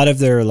 a lot of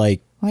their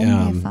like Why do they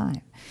have 5?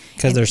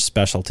 because they're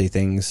specialty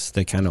things.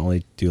 They kind of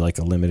only do like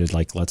a limited.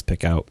 Like let's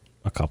pick out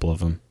a couple of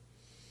them.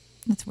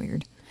 That's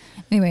weird.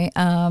 Anyway,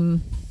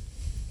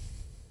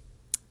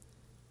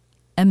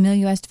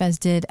 Emilio Estevez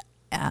did.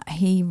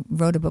 He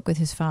wrote a book with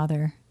his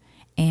father,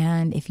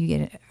 and if you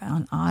get it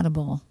on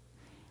Audible,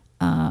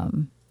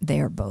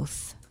 they're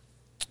both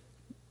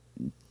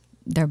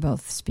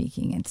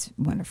speaking. It's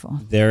wonderful.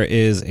 There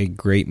is a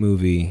great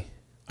movie.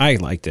 I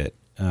liked it.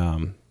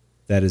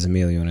 That is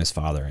Emilio and his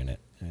father in it.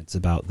 And it's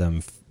about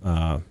them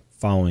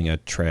following a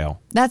trail.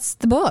 That's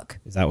the book.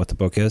 Is that what the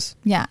book is?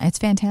 Yeah, it's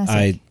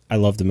fantastic. I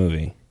love the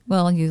movie.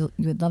 Well, you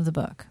would love the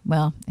book.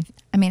 Well,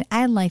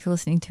 I liked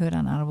listening to it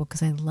on Audible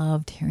because I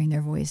loved hearing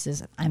their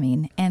voices.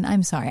 And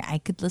I'm sorry, I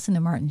could listen to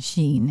Martin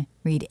Sheen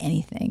read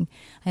anything.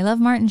 I love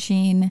Martin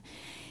Sheen.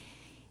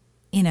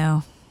 You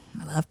know,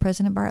 I love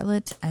President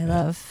Bartlett.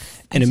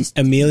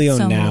 Emilio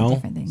so many now.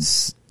 different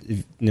things.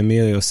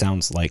 Emilio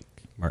sounds like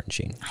Martin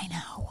Sheen. I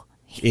know.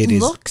 It He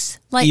is looks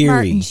like eerie.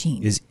 Martin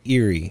Sheen. Is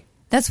eerie.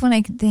 That's one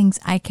of the things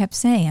I kept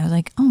saying. I was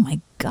like, oh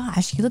my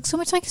gosh, he looks so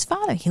much like his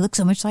father. He looks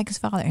so much like his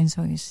father. And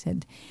so I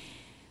said,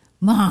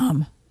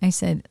 Mom, I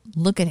said,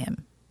 look at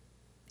him.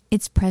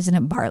 It's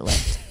President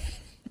Bartlett.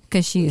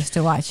 Because she used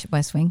to watch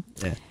West Wing.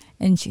 Yeah.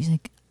 And she's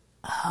like,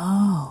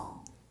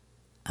 oh.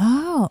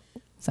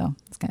 So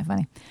it's kind of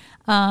funny.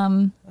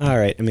 All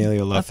right,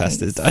 Emilio Love Okay.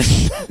 Fest is done.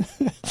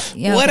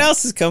 Yeah, What okay.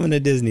 else is coming to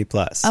Disney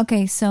Plus?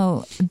 Okay,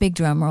 so big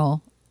drum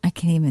roll. I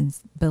can't even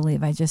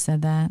believe I just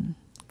said that.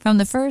 From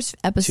the first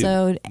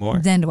episode, 2 more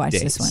then to watch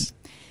days. this one.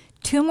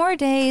 2 more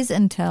days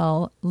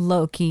until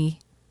Loki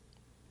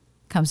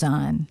comes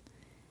on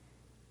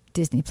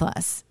Disney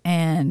Plus,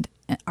 and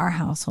our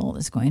household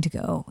is going to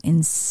go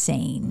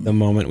insane. The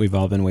moment we've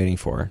all been waiting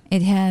for.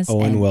 It has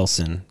Owen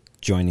Wilson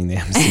joining the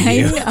I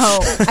MCU. know.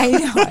 I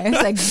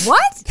was like,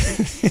 what?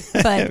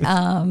 But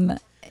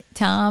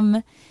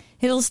Tom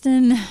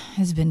Hiddleston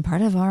has been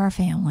part of our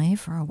family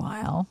for a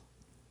while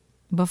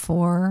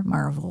before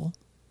Marvel.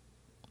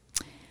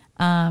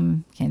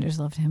 Candace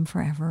loved him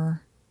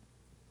forever.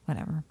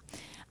 Whatever.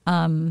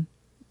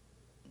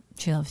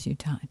 She loves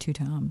two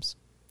Toms.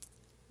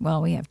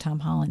 Well, we have Tom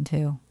Holland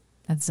too.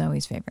 That's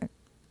Zoe's favorite.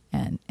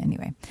 And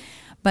anyway,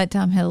 but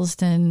Tom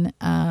Hiddleston,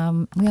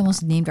 we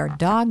almost named our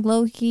dog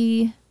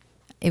Loki.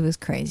 It was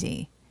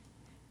crazy,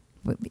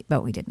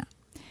 but we did not.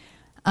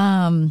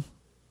 And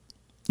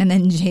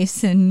then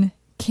Jason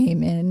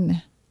came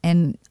in,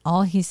 and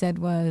all he said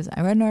was,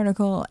 I read an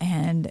article,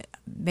 and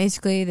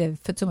basically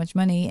they've put so much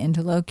money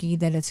into Loki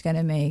that it's going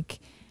to make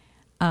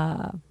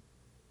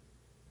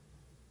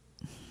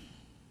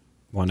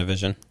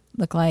WandaVision.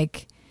 look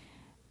like,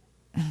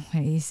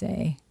 what do you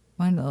say?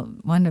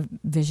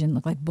 WandaVision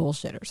look like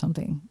bullshit or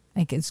something.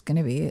 Like it's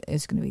gonna be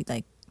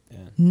like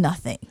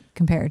nothing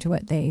compared to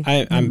what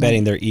I'm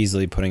betting they're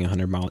easily putting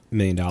 $100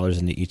 million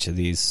into each of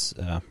these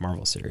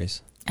Marvel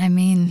series. I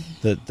mean,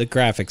 the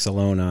graphics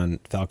alone on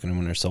Falcon and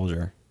Winter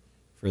Soldier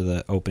for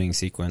the opening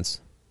sequence.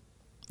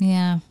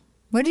 Yeah.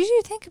 What did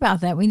you think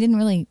about that? We didn't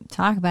really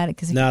talk about it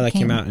because that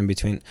came out in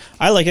between.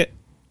 I like it.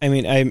 I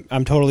mean,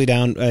 I'm totally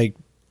down. Like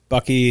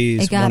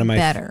Bucky's it got one of my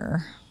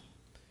better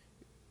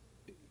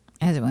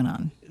as it went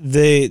on.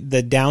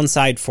 The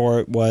downside for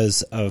it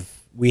was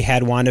we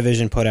had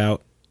WandaVision put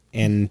out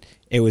and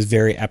it was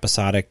very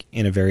episodic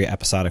in a very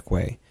episodic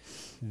way.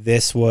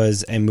 This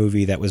was a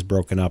movie that was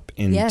broken up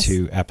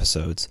into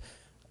episodes.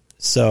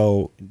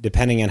 So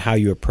depending on how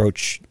you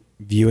approach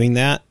viewing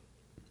that,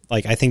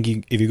 like I think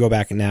if you go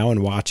back now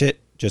and watch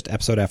it, just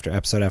episode after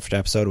episode after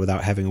episode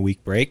without having a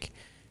week break,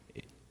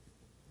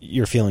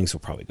 your feelings will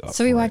probably go up.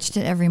 So we watched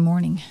it every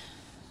morning.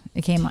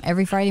 It came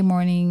every Friday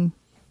morning,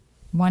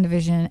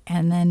 WandaVision,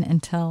 and then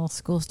until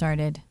school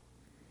started,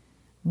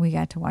 we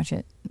got to watch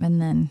it.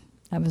 And then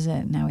that was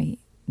it. Now I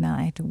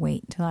have to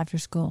wait till after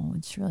school,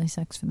 which really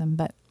sucks for them,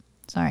 but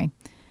sorry.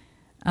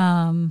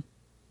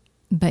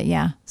 But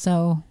yeah,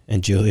 so.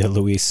 And Julia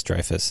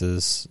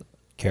Louis-Dreyfus's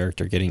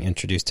character getting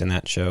introduced in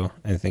that show.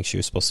 I think she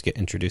was supposed to get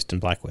introduced in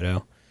Black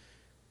Widow.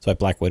 So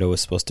Black Widow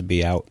was supposed to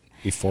be out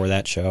before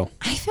that show.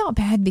 I felt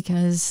bad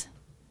because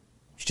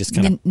she just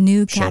kind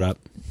of showed up.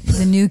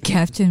 The new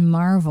Captain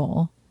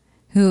Marvel,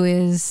 who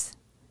is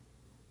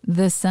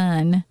the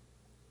son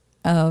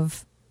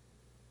of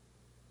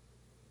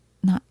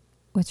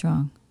what's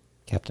wrong?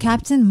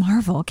 Captain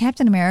Marvel,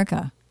 Captain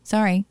America.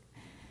 Sorry.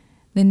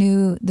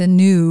 The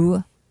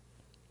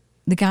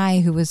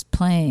guy who was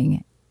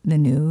playing the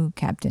new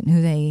captain,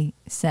 who they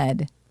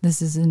said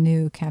this is a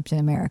new Captain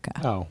America.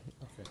 Oh,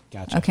 okay.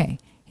 Gotcha. Okay.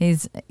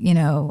 He's,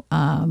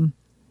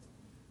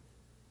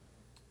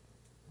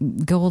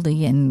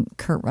 Goldie and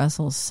Kurt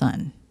Russell's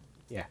son.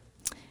 Yeah.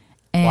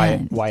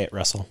 And Wyatt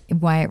Russell.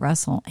 Wyatt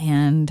Russell.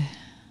 And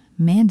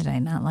man, did I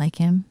not like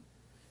him.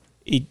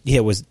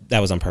 That was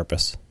on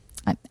purpose.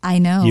 I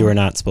know. You were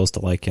not supposed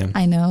to like him.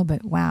 I know,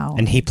 but wow.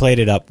 And he played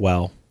it up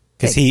well.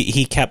 Because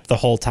he kept the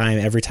whole time,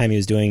 every time he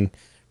was doing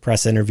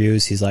press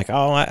interviews, he's like,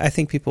 oh, I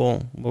think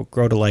people will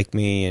grow to like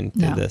me and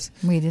do this.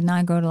 We did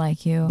not grow to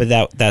like you. But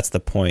that's the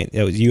point.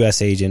 It was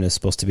U.S. Agent is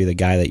supposed to be the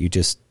guy that you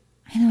just...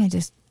 I know,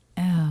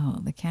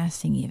 the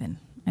casting even.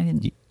 I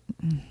didn't...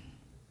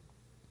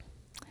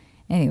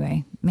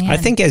 Anyway, man. I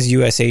think as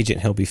U.S.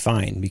 Agent, he'll be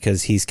fine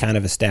because he's kind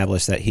of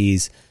established that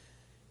he's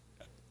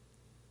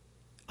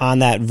on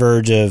that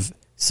verge of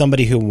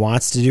somebody who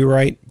wants to do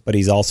right, but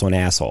he's also an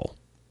asshole.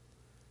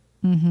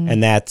 Mm-hmm.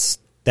 And that's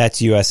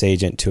U.S.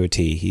 Agent to a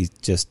T. He's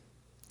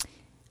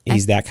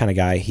that kind of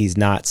guy. He's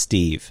not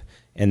Steve.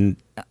 And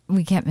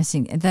we kept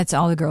missing. That's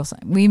all the girls say.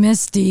 We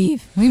miss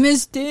Steve. We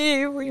miss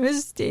Steve. We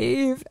miss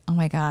Steve. Oh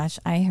my gosh,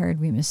 I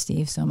heard we miss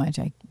Steve so much.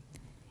 We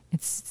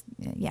miss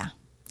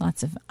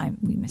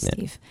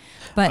Steve.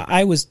 But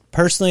I was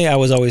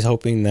always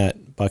hoping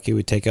that Bucky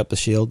would take up the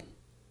shield.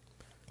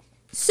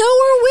 So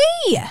were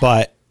we.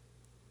 But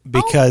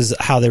because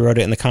how they wrote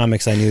it in the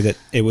comics, I knew that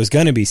it was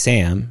going to be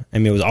Sam. I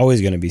mean, it was always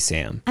going to be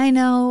Sam. I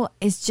know.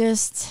 It's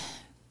just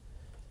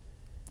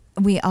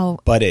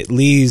But it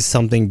leaves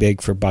something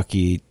big for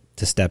Bucky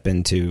to step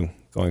into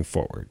going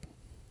forward.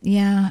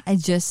 Yeah,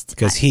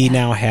 because he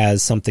now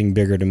has something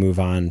bigger to move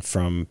on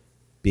from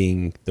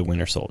being the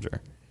Winter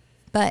Soldier.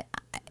 But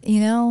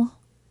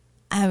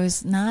I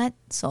was not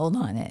sold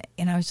on it,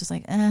 and I was just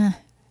like, But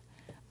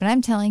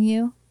I'm telling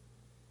you,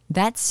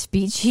 that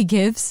speech he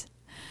gives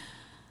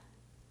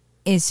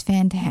is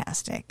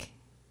fantastic.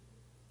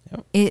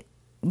 Yep. It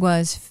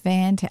was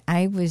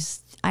fantastic.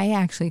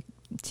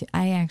 Did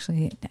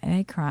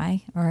I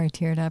cry or I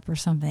teared up or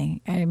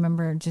something? I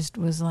remember just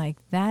was like,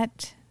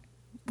 that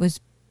was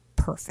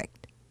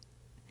perfect.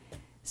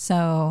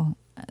 So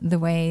the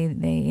way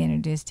they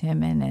introduced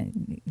him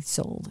and it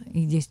sold.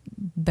 He just,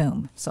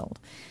 boom, sold.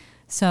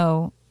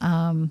 So,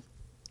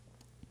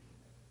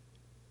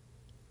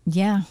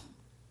 yeah,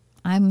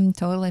 I'm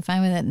totally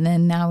fine with it. And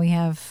then now we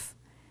have,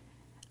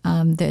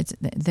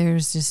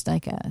 there's just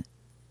like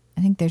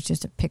I think there's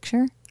just a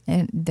picture.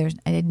 And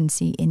I didn't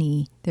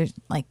see there's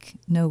like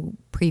no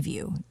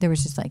preview. There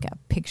was just like a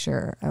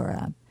picture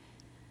or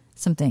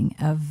something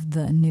of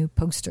the new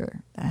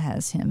poster that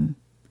has him.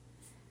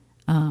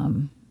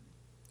 For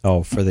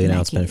the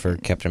announcement for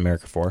Captain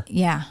America 4?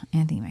 Yeah,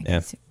 Anthony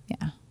Mackie.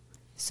 Yeah.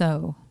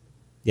 So.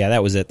 Yeah,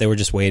 that was it. They were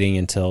just waiting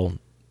until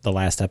the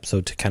last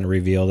episode to kind of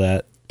reveal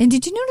that. And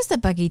did you notice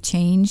that Bucky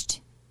changed?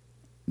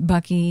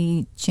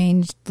 Bucky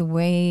changed the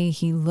way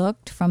he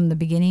looked from the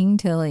beginning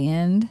till the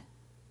end.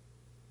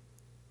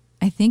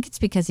 I think it's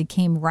because he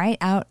came right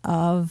out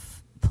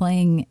of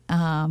playing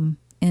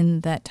in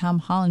that Tom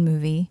Holland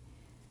movie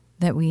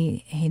that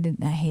I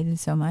hated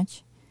so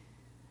much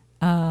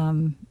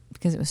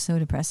because it was so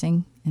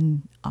depressing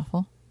and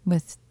awful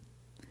with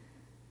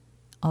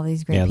all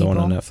these great people. Yeah, the one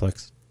on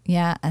Netflix.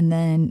 Yeah, and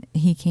then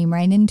he came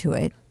right into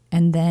it,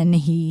 and then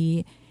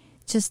he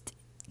just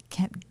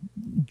kept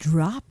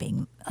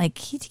dropping. Like,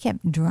 he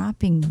kept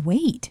dropping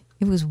weight.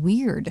 It was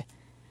weird.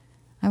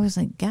 I was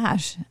like,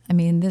 gosh, I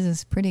mean, this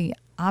is pretty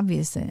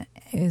obvious. It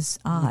is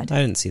odd.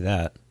 I didn't see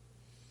that.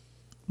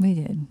 We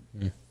did.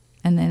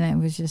 And then I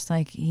was just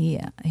like, he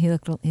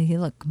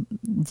looked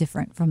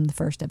different from the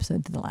first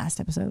episode to the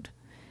last episode.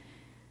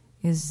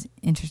 It was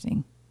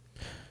interesting.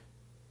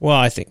 Well,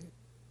 I think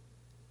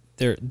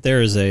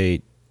there's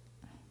a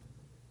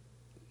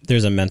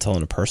mental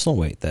and a personal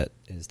weight that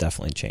is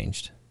definitely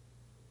changed,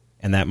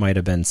 and that might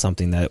have been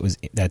something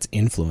that's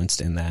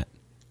influenced in that,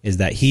 is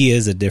that he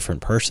is a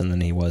different person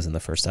than he was in the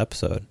first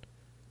episode.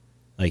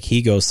 Like,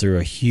 he goes through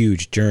a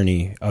huge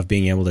journey of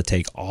being able to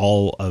take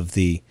all of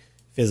the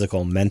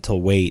physical,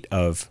 mental weight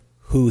of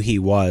who he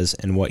was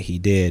and what he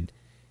did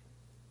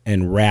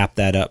and wrap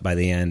that up by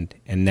the end,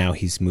 and now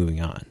he's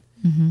moving on.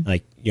 Mm-hmm.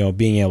 Like,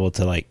 being able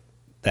to, like,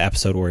 the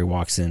episode where he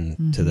walks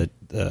in to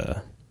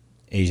the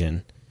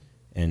Asian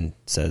and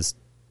says,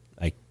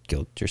 "I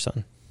killed your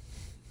son."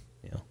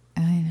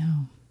 I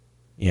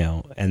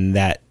know.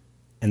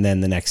 And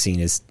then the next scene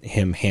is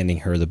him handing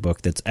her the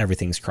book that's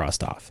everything's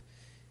crossed off.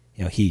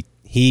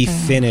 He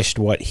finished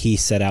what he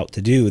set out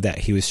to do that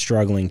he was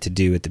struggling to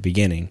do at the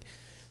beginning.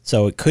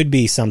 So it could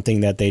be something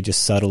that they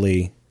just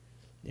subtly,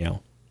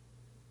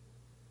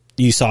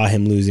 you saw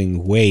him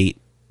losing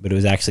weight, but it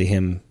was actually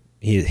him.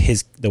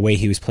 The way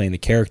he was playing the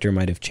character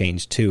might have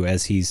changed too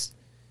as he's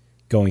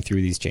going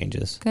through these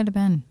changes. Could have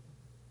been.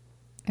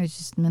 I was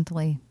just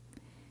mentally.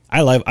 I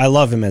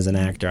love him as an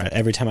actor.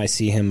 Every time I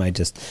see him,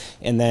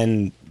 and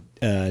then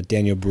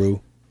Daniel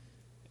Brew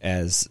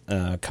as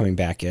coming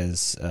back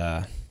as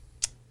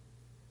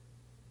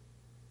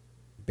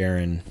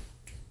Baron.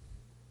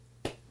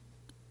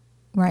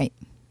 Right.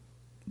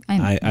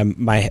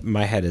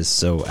 My head is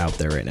so out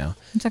there right now.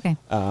 It's okay.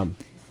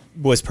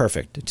 Was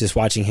perfect. Just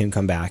watching him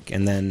come back,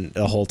 and then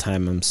the whole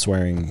time I'm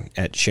swearing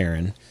at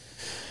Sharon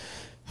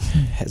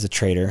as a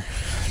traitor.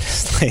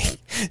 Just like,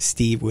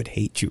 Steve would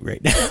hate you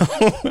right now.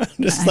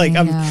 Just like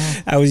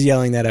I was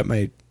yelling that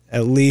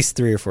at least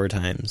 3 or 4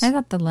 times. I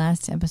thought the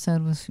last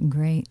episode was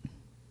great.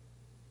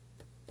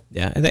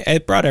 Yeah,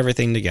 it brought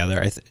everything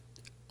together.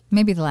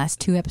 Maybe the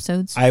last 2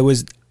 episodes. I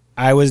was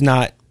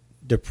not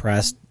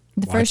depressed.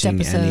 The first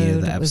episode, any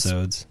of the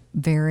episodes.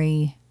 Was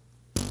very.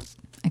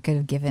 I could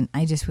have given.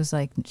 I just was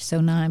like so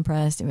not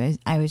impressed.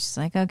 I was just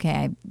like,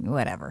 okay,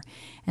 whatever.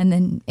 And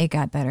then it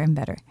got better and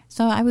better.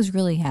 So I was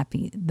really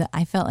happy.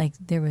 I felt like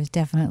there was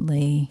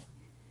definitely.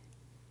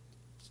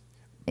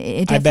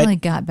 It definitely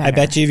got better. I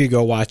bet you if you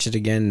go watch it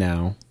again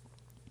now,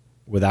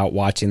 without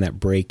watching that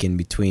break in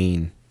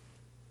between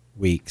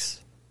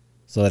weeks,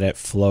 so that it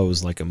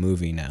flows like a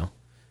movie now,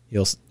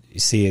 you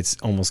see it's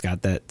almost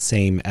got that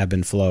same ebb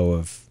and flow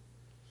of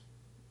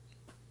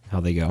how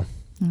they go.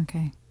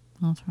 Okay,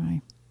 I'll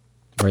try.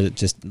 Where it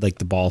just like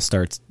the ball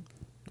starts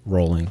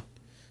rolling.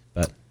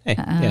 But hey,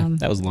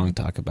 that was a long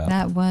talk about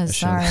that. Was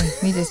sorry,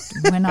 we just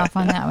went off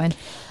on that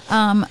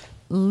one.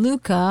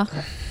 Luca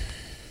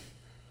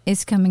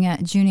is coming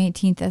out June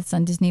 18th. That's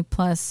on Disney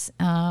Plus.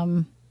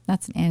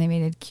 That's an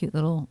animated, cute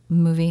little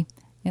movie.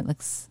 It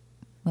looks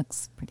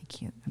pretty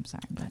cute. I'm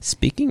sorry, but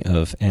speaking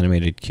of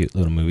animated, cute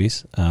little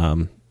movies,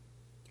 Raya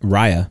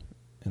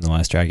and the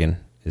Last Dragon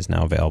is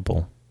now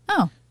available.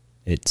 Oh.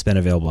 It's been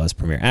available as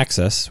Premier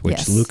Access, which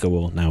yes. Luca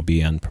will now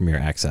be on Premier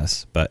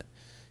Access, but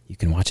you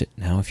can watch it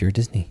now if you're a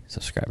Disney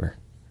subscriber.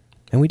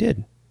 And we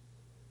did.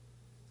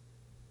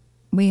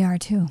 We are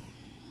too.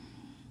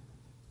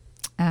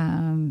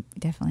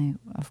 Definitely,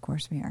 of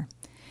course we are.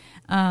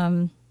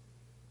 And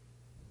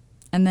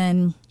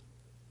then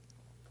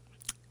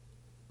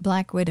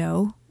Black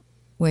Widow,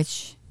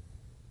 which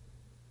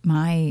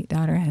my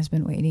daughter has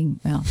been waiting,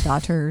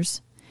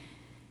 daughters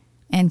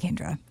and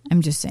Kendra,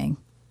 I'm just saying,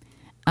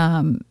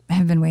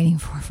 have been waiting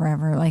for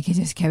forever. Like, it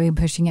just kept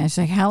pushing it. She's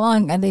like, how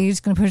long are they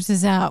just going to push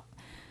this out?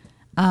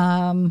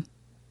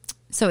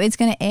 So it's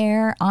going to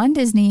air on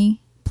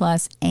Disney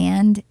Plus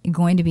and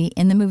going to be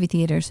in the movie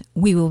theaters.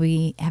 We will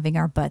be having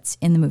our butts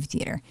in the movie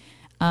theater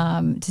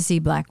to see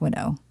Black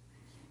Widow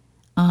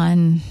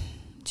on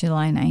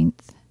July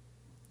 9th.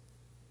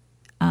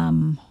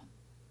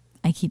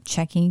 I keep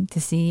checking to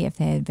see if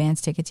they had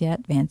advance tickets yet.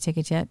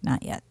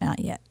 Not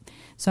yet.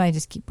 So I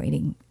just keep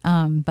waiting.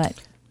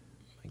 But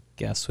my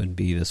guess would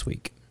be this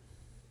week.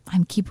 A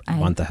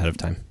month ahead of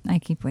time. I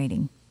keep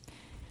waiting.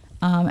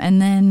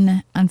 And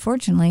then,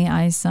 unfortunately,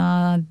 I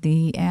saw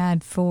the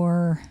ad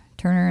for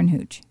Turner and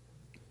Hooch.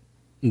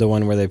 The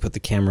one where they put the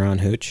camera on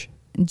Hooch?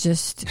 I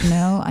just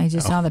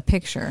saw the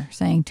picture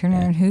saying Turner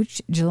and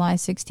Hooch, July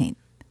 16th.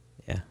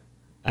 Yeah.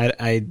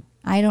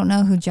 I don't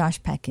know who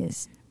Josh Peck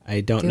is.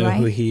 I don't know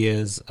who he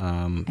is,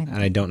 and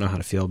I don't know how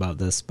to feel about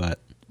this, but...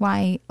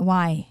 Why?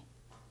 Why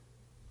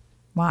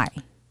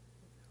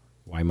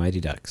Mighty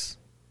Ducks?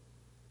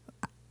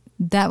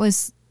 That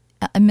was...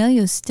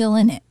 Emilio's still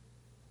in it.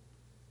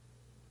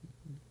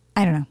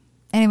 I don't know.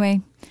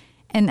 Anyway,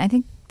 and I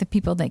think the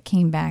people that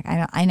came back.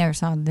 I never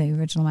saw the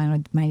original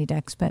Mighty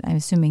Ducks, but I'm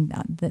assuming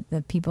that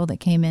the people that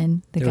came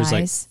in, there guys. was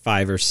like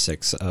 5 or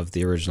 6 of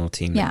the original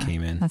team that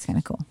came in. That's kind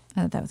of cool.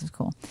 I thought that was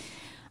cool.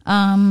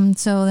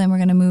 So then we're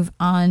going to move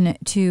on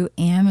to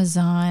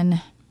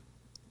Amazon.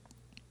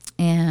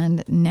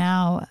 And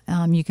now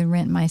you can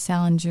rent My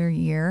Salinger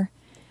Year,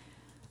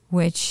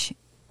 which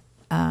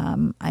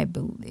I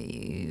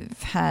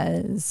believe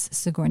has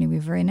Sigourney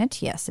Weaver in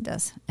it. Yes, it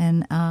does.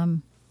 And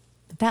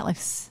that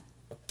looks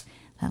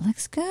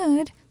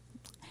good.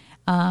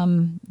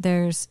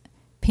 There's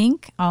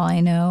Pink, All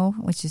I Know,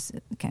 which is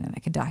kind of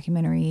like a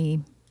documentary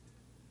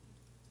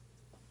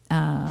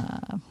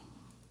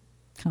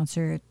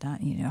concert,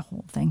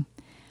 whole thing.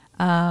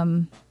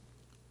 And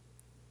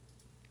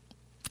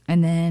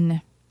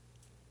then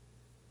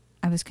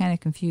I was kind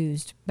of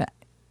confused, but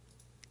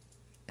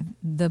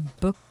the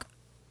Book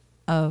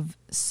of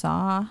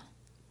Saw,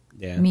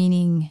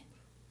 meaning...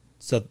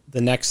 So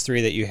the next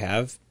 3 that you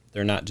have,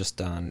 they're not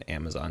just on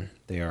Amazon.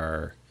 They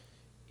are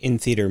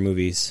in-theater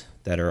movies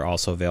that are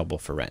also available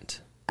for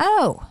rent.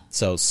 Oh.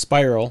 So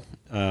Spiral,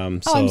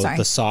 I'm sorry.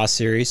 the Saw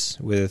series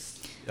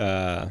with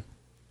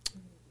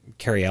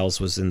Carrie Ells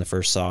was in the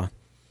first Saw.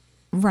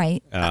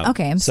 Right.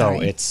 Okay, I'm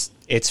sorry. So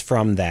it's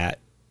from that.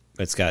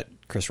 It's got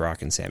Chris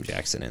Rock and Sam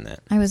Jackson in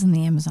that. I was on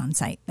the Amazon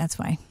site. That's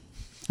why.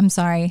 I'm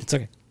sorry. It's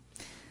okay.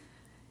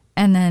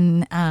 And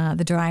then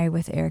The Dry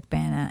with Eric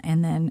Bana,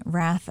 and then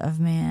Wrath of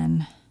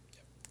Man.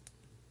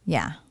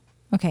 Yeah.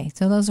 Okay,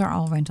 so those are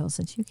all rentals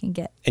that you can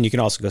get. And you can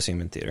also go see them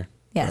in theater.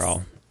 Yes. They're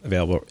all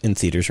available in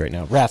theaters right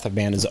now. Wrath of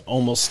Man is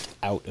almost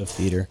out of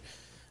theater.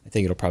 I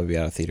think it'll probably be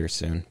out of theater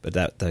soon. But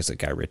that's a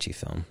Guy Ritchie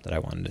film that I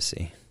wanted to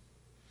see.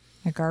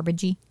 A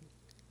garbagey?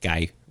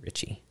 Guy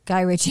Ritchie.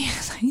 Guy Ritchie.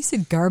 You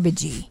said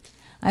garbagey.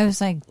 I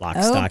was like, Lock,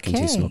 Stock, and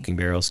Two Smoking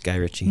Barrels, Guy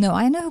Ritchie. No,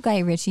 I know who Guy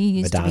Ritchie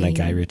used Madonna, to be.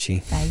 Guy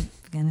Ritchie. I'm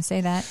going to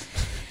say that.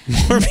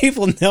 More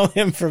people know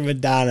him for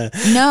Madonna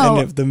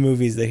than the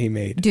movies that he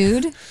made.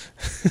 Dude,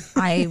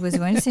 I was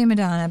going to say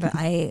Madonna, but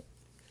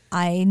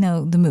I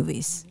know the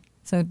movies,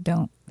 so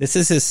don't. This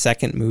is his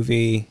second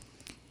movie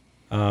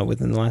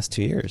within the last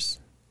 2 years.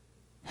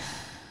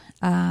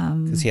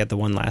 Because he had the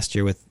one last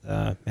year with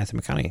Matthew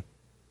McConaughey.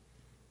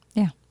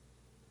 Yeah.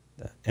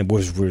 And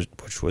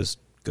which was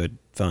good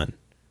fun.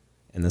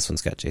 And this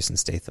one's got Jason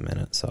Statham in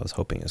it, so I was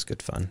hoping it was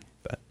good fun.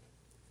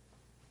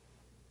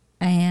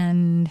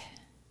 And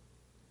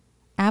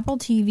Apple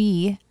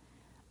TV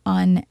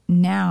on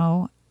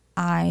Now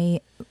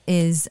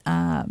is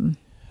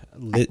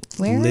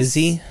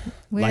Lizzie,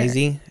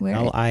 Lisey, where?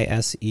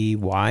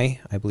 Lisey,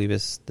 I believe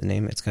is the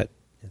name. It's got,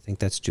 I think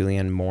that's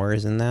Julianne Moore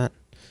is in that,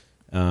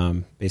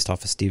 based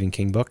off a Stephen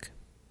King book.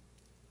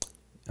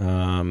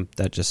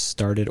 That just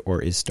started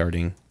or is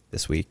starting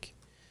this week.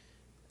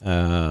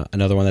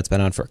 Another one that's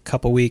been on for a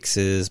couple weeks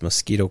is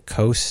Mosquito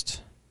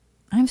Coast.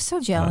 I'm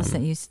so jealous that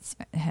you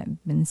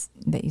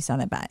saw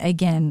that. But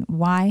again,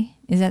 why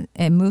is that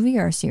a movie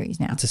or a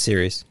series now? It's a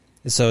series.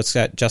 So it's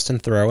got Justin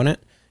Theroux in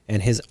it,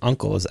 and his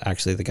uncle is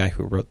actually the guy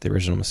who wrote the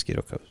original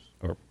Mosquito Coast,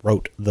 or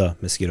wrote the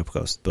Mosquito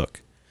Coast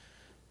book.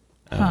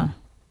 And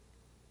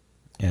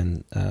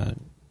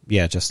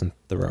Justin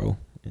Theroux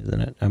is in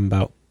it. I'm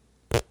about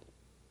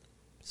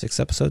 6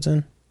 episodes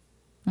in.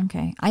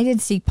 Okay, I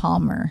did see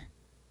Palmer,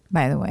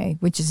 by the way,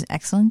 which is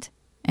excellent,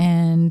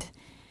 and.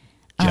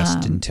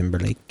 Justin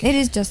Timberlake. It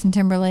is Justin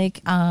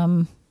Timberlake.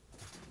 I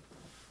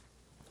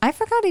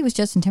forgot he was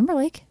Justin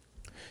Timberlake.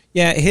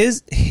 Yeah,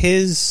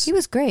 he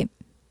was great.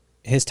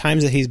 His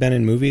times that he's been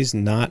in movies,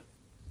 he's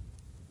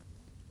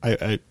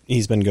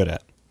been good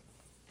at.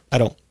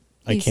 I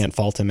can't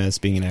fault him as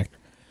being an actor.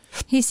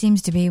 He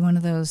seems to be one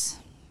of those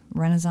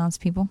Renaissance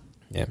people.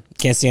 Yeah,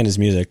 can't stand his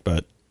music,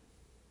 but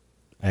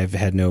I've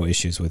had no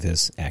issues with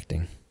his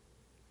acting.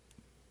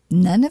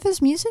 None of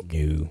his music?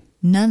 No.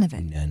 None of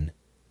it? None.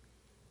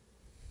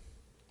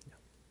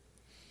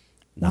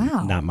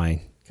 Wow. Not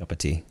my cup of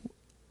tea.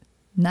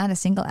 Not a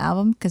single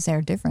album because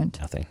they're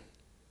different. Nothing.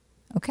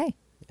 Okay.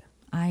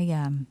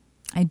 Yeah.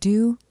 I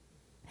do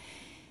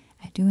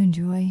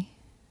enjoy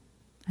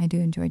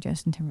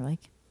Justin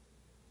Timberlake.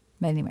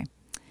 But anyway.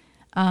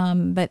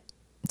 But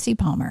see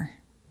Palmer.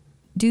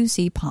 Do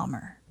see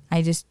Palmer.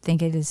 I just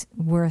think it is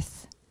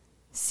worth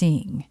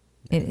seeing.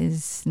 It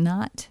is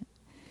not,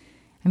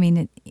 I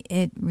mean,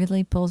 it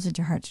really pulls at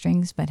your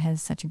heartstrings, but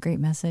has such a great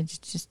message.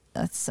 It's just,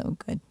 that's so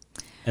good.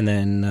 And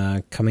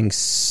then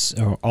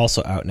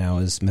also out now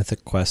is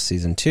Mythic Quest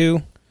Season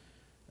 2.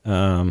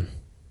 I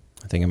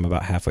think I'm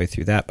about halfway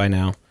through that by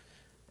now.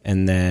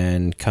 And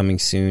then coming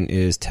soon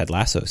is Ted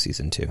Lasso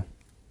Season 2.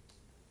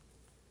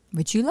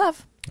 Which you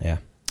love. Yeah.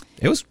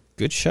 It was a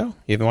good show.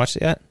 You haven't watched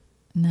it yet?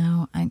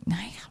 No, I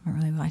haven't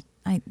really watched.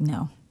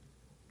 No.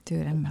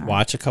 Dude, I'm hard.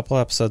 Watch a couple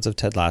episodes of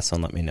Ted Lasso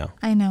and let me know.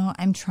 I know.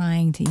 I'm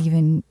trying to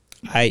even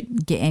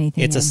get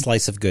anything It's in. a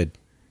slice of good.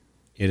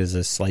 It is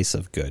a slice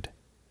of good.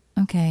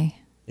 Okay.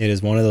 It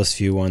is one of those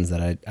few ones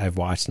that I've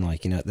watched and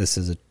like, this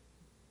is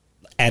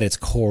at its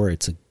core,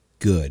 it's a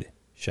good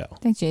show.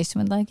 Think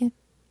Jason would like it?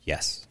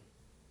 Yes.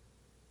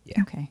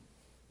 Yeah. Okay.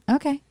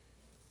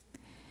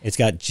 It's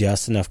got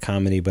just enough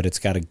comedy, but it's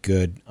got a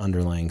good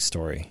underlying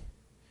story.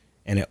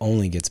 And it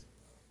only gets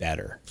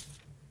better.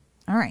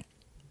 All right.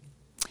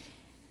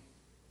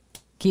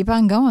 Keep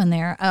on going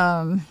there.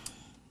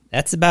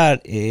 That's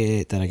about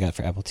it that I got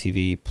for Apple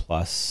TV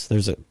Plus.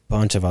 There's a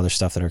bunch of other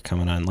stuff that are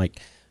coming on.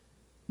 Like,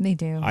 they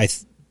do. I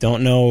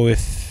don't know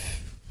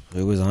if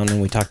it was on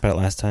when we talked about it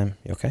last time.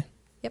 You okay?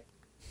 Yep.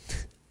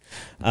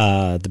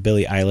 The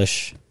Billie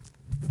Eilish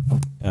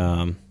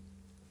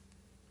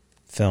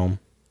film.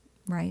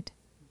 Right.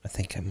 I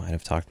think I might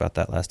have talked about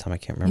that last time. I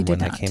can't remember when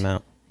that came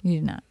out. You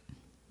did not.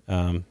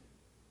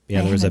 Yeah,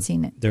 I haven't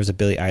seen it. There was a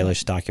Billie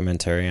Eilish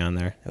documentary on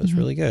there. It was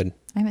really good.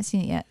 I haven't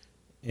seen it yet.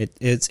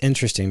 It's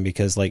interesting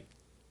because, like,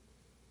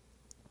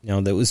 you know,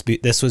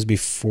 this was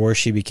before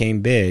she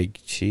became big.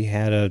 She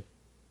had a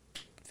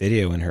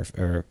video in her,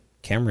 or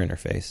camera in her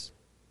face,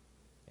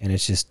 and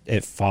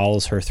it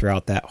follows her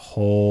throughout that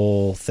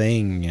whole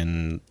thing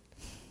and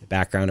the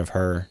background of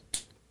her.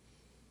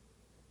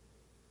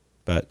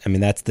 But I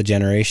mean, that's the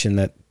generation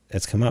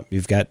that's come up.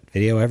 You've got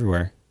video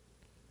everywhere,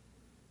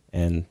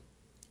 and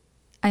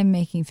I'm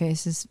making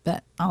faces,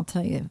 but I'll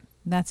tell you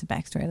that's a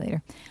backstory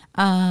later.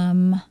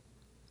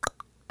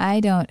 I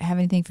don't have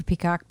anything for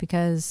Peacock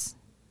because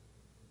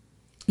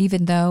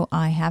even though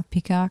I have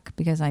Peacock,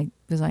 because I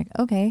was like,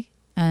 okay,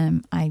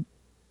 I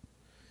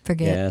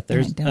forget. Yeah,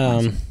 there's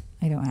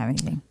I don't have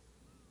anything.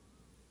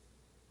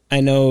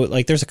 I know,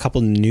 like, there's a couple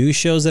new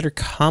shows that are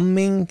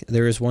coming.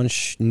 There is one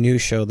new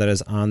show that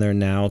is on there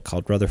now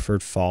called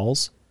Rutherford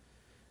Falls.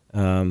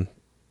 And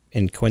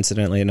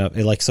coincidentally enough,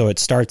 it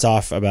starts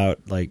off about,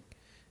 like,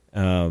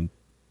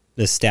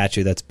 this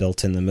statue that's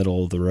built in the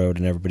middle of the road,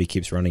 and everybody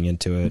keeps running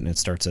into it, and it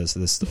starts as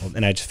this.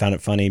 And I just found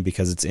it funny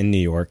because it's in New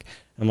York.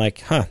 I'm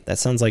like, that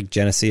sounds like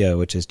Geneseo,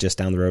 which is just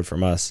down the road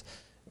from us.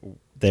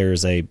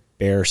 There's a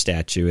bear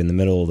statue in the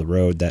middle of the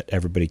road that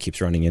everybody keeps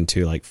running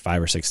into like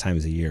 5 or 6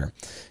 times a year.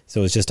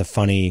 So it's just a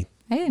funny.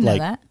 I didn't know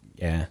that.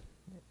 Yeah,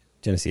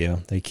 Geneseo.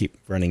 They keep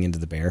running into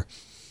the bear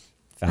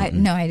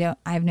fountain. I don't.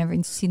 I've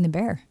never seen the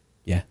bear.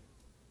 Yeah.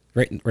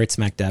 Right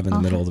smack dab in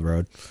the middle of the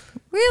road.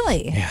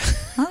 Really? Yeah.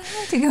 I'll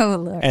have to go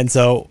look. And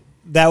so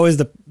that was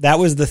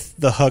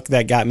the hook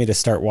that got me to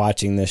start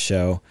watching this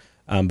show.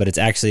 But it's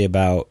actually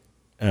about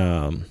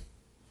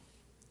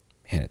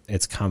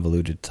it's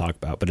convoluted to talk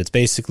about, but it's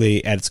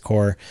basically at its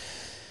core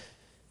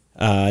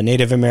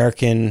Native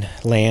American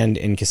land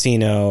in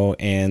Casino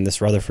and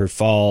this Rutherford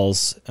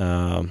Falls.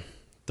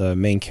 The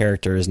main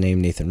character is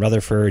named Nathan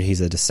Rutherford.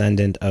 He's a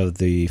descendant of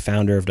the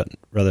founder of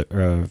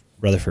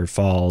Rutherford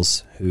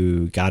Falls,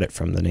 who got it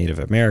from the Native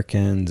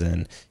Americans,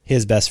 and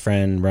his best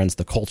friend runs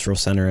the cultural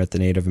center at the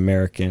Native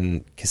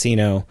American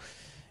casino,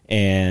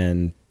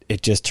 and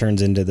it just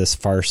turns into this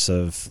farce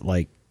of,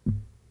 like,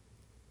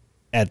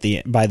 by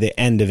the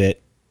end of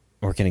it,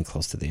 we're getting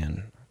close to the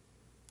end.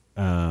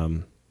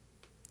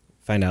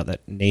 Find out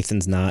that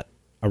Nathan's not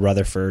a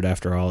Rutherford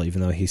after all,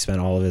 even though he spent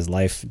all of his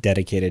life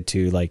dedicated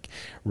to, like,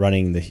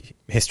 running the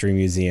history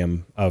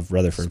museum of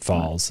Rutherford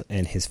Falls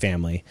and his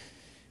family.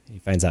 He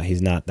finds out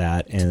he's not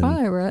that, and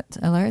spoiler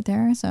alert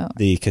there. So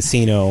the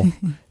casino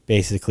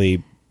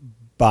basically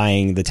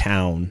buying the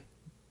town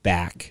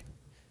back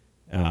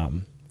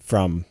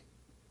from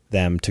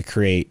them to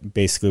create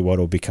basically what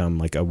will become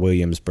like a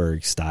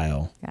Williamsburg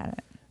style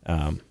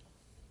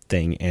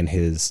thing, and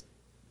his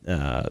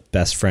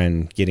best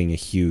friend getting a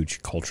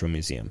huge cultural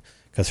museum,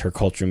 because her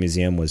cultural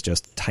museum was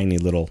just a tiny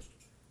little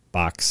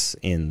box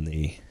in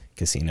the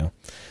casino.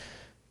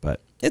 But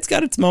it's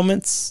got its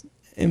moments.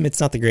 It's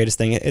not the greatest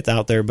thing. It's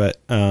out there, but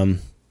there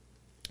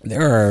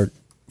are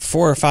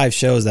 4 or 5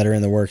 shows that are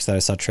in the works that I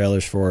saw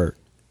trailers for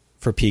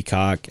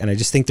Peacock, and I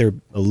just think they're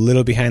a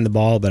little behind the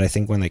ball, but I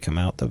think when they come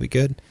out, they'll be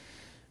good.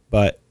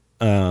 But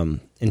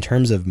in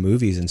terms of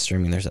movies and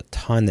streaming, there's a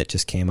ton that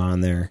just came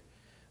on there.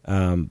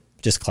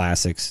 Just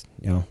classics,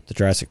 the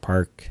Jurassic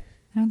Park,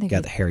 you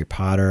got the Harry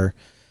Potter,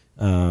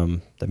 the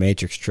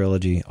Matrix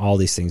trilogy. All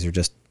these things are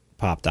just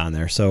popped on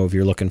there. So if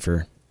you're looking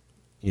for,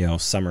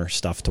 summer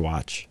stuff to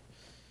watch,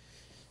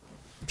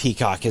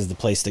 Peacock is the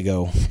place to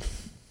go.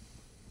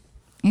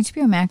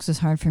 HBO Max was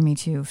hard for me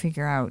to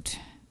figure out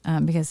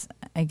because,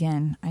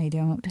 again, I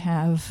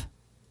have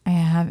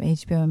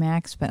HBO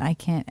Max, but I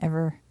can't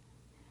ever.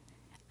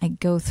 I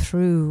go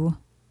through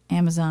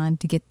Amazon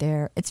to get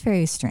there. It's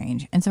very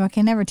strange, and so I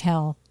can never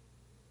tell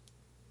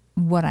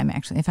what I'm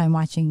actually, if I'm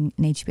watching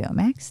an HBO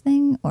Max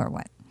thing or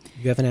what.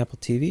 You have an Apple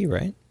TV,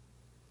 right?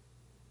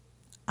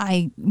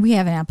 We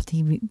have an Apple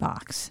TV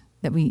box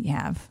that we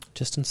have.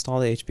 Just install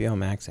the HBO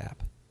Max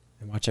app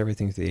and watch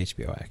everything through the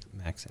HBO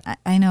Max app.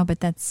 I know, but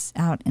that's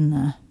out in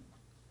the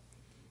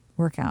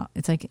workout.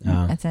 It's like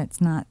it's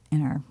not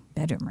in our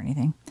bedroom or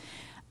anything.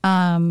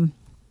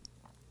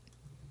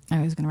 I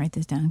was going to write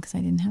this down because I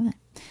didn't have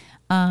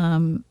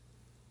that.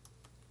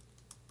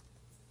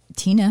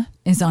 Tina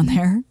is on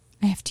there.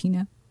 I have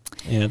Tina.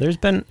 Yeah, there's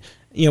been,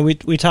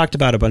 we talked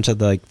about a bunch of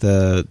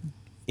the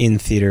in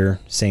theater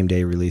same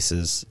day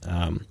releases.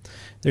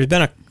 There's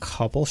been a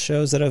couple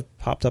shows that have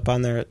popped up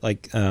on there,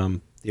 like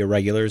The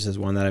Irregulars is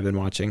one that I've been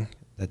watching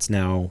that's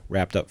now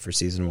wrapped up for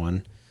season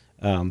 1.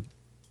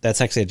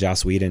 That's actually a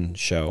Joss Whedon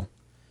show.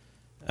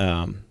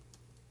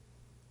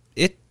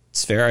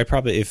 It's fair.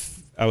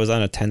 If I was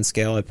on a 10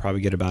 scale, I'd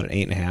probably get about an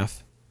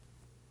 8.5.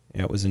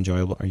 Yeah, it was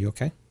enjoyable. Are you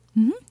okay?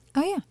 Mm-hmm.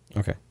 Oh, yeah.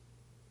 Okay.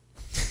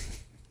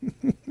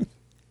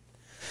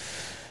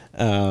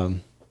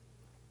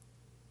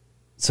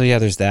 So yeah,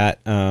 there's that.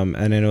 And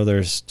I know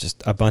there's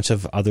just a bunch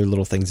of other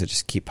little things that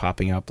just keep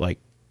popping up, like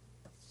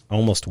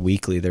almost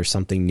weekly. There's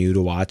something new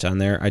to watch on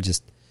there.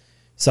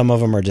 Some of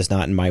them are just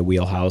not in my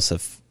wheelhouse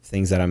of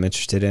things that I'm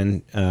interested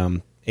in.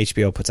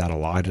 HBO puts out a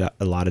lot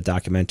of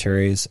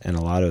documentaries and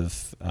a lot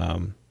of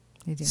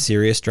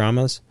serious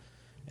dramas.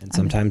 And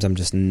sometimes I'm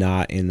just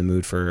not in the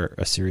mood for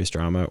a serious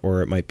drama,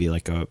 or it might be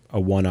like a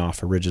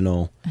one-off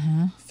original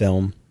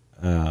film.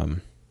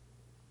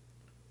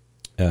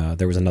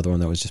 There was another one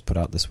that was just put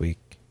out this week.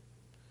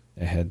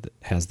 It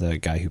has the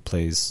guy who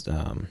plays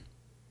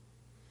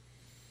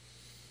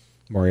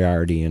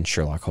Moriarty in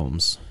Sherlock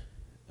Holmes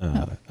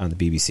on the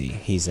BBC.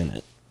 He's in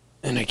it,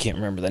 and I can't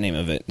remember the name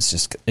of it.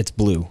 It's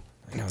blue.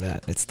 I know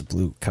that. It's the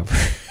blue cover.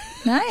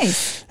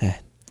 Nice.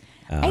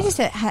 I just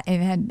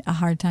had a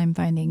hard time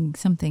finding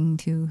something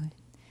to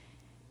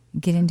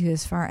get into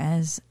as far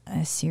as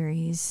a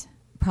series.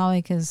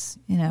 Probably because,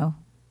 I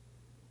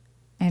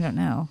don't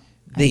know.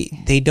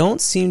 They don't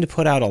seem to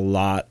put out a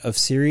lot of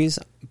series,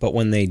 but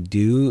when they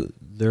do,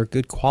 they're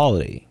good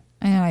quality.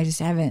 I know, I just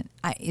haven't.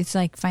 It's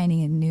like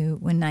finding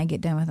when I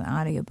get done with an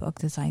audiobook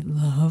that I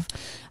love,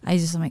 I'm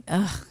like,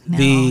 ugh, now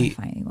I'm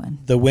finding one.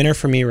 The winner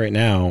for me right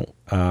now,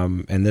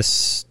 and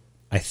this,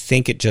 I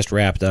think it just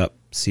wrapped up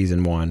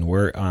season 1.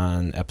 We're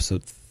on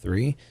episode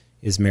 3,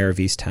 is Mare of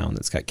Easttown.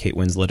 That's got Kate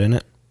Winslet in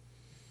it.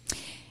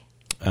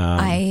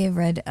 I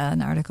read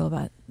an article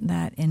about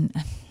that in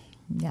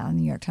the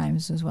New York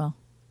Times as well.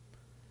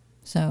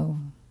 So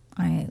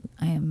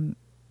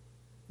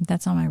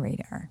that's on my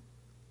radar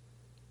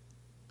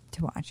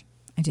to watch.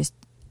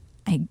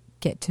 I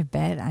get to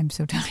bed, I'm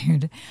so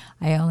tired.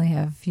 I only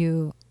have a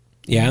few.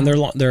 Yeah, and they're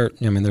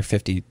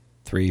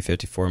 53,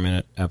 54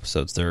 minute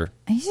episodes. I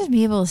used to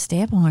be able to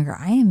stay up longer.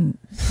 I'm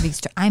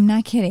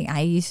not kidding.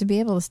 I used to be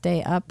able to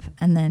stay up,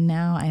 and then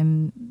now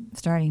I'm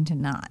starting to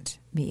not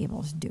be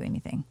able to do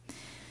anything.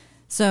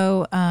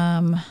 So,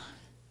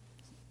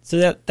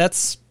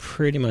 that's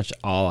pretty much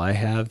all I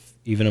have,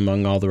 even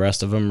among all the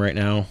rest of them right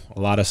now. A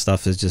lot of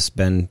stuff has just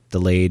been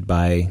delayed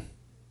by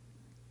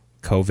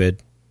COVID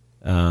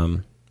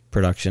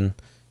production.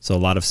 So a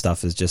lot of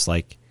stuff is just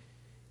like,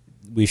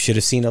 we should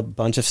have seen a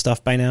bunch of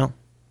stuff by now.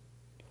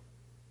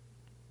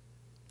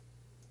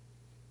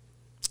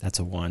 That's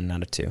a 1,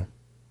 not a 2.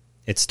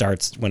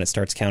 When it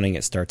starts counting,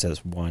 it starts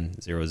as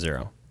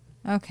 100.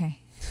 Okay.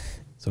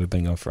 So we've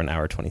been going for an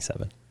hour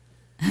 27.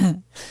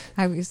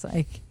 I was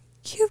like,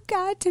 you've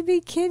got to be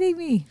kidding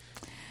me.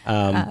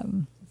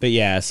 But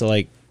yeah,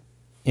 so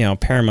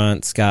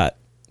Paramount's got,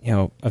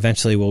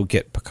 eventually we'll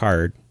get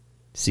Picard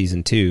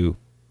season 2,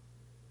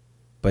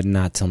 but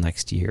not till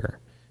next year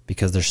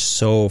because they're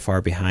so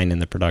far behind in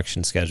the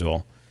production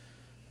schedule.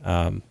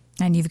 And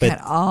you've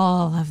got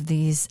all of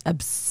these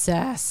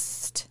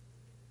obsessed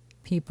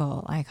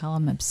people. I call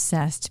them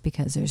obsessed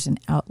because there's an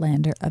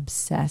Outlander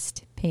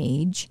obsessed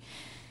page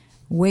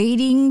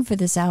waiting for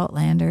this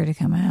Outlander to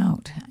come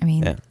out. I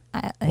mean, yeah.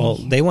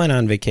 They went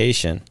on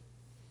vacation.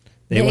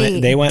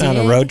 They went on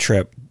a road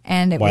trip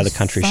and while the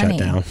country shut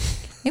down.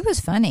 It was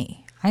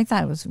funny. I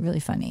thought it was really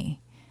funny.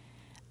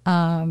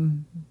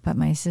 But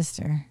my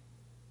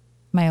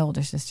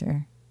older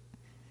sister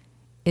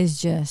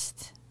is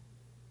just,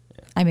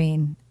 I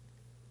mean,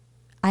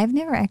 I've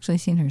never actually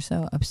seen her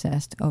so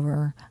obsessed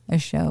over a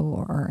show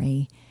or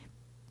a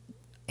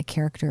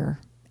character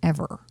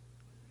ever.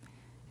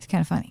 It's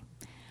kind of funny.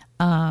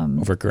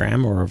 Over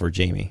Graham or over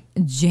Jamie?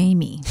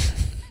 Jamie.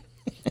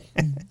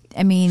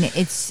 I mean,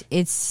 it's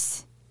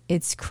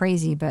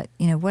crazy, but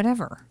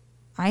whatever.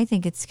 I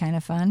think it's kind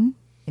of fun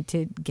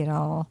to get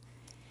all,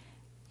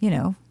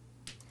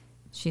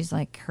 she's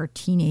like her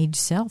teenage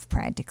self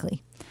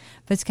practically,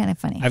 but it's kind of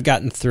funny. I've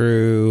gotten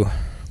through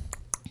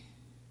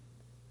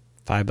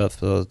 5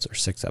 episodes or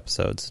 6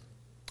 episodes.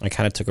 I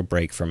kind of took a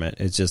break from it.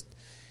 It's a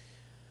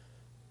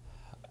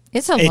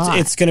lot.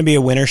 It's going to be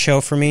a winter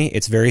show for me.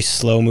 It's very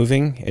slow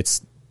moving.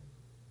 It's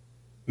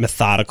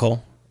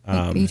methodical.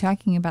 Are you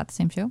talking about the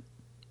same show?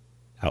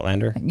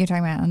 Outlander? You're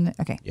talking about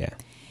okay. Yeah.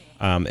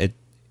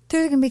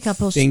 There's going to be a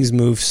couple things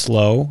move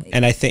slow,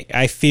 and I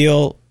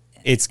feel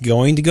it's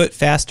going to get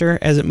faster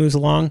as it moves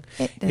along.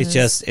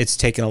 It's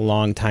taken a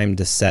long time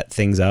to set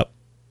things up.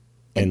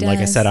 And like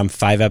I said, I'm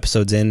 5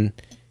 episodes in,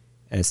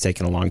 and it's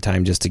taken a long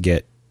time just to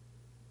get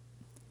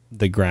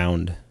the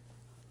ground.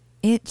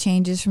 It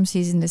changes from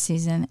season to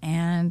season,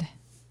 and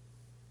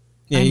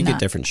you get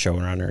different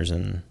showrunners,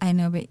 and I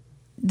know, but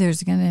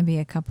there's going to be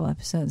a couple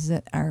episodes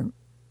that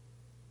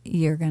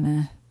you're going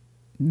to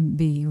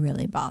be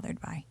really bothered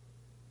by.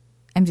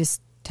 I'm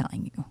just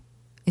telling you,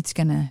 it's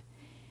going to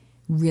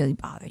really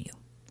bother you.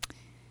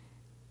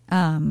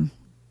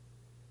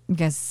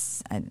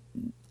 Because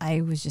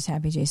I was just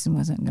happy Jason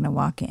wasn't going to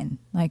walk in.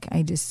 Like,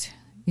 I just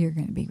you're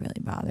going to be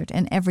really bothered.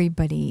 And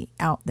everybody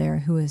out there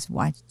who has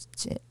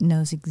watched it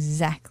knows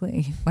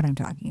exactly what I'm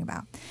talking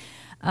about.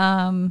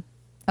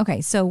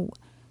 Okay, so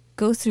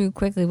go through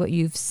quickly what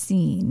you've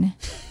seen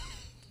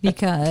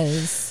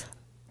because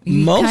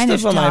you most kind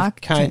of them I've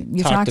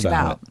you talked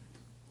about.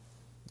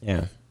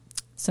 Yeah.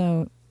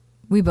 So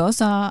we both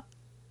saw,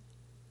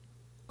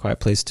 Quiet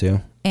Place 2.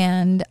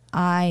 and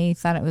I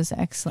thought it was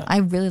excellent. I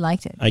really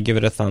liked it. I give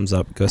it a thumbs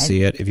up. Go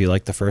see it if you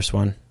like the first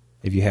one.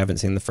 If you haven't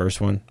seen the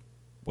first one,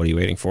 what are you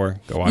waiting for?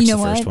 Go watch the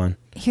first one.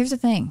 Here's the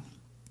thing.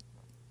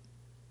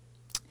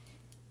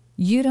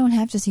 You don't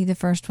have to see the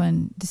first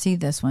one to see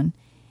this one.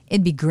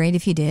 It'd be great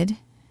if you did,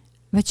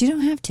 but you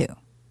don't have to.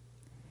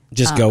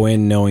 Just go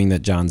in knowing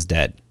that John's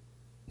dead.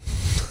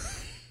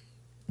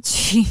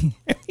 Gee.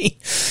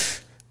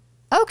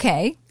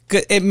 Okay.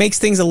 It makes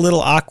things a little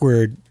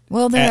awkward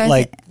at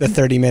like the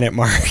 30-minute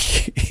mark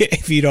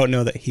if you don't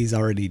know that he's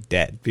already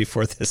dead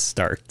before this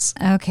starts.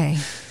 Okay.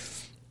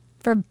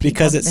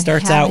 Because it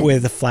starts out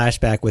with a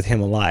flashback with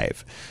him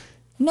alive.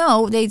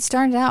 No, they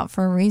started out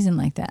for a reason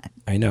like that.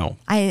 I know.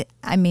 I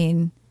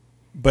mean,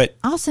 but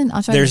I'll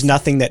try there's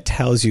nothing that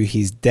tells you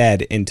he's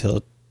dead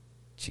until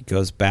she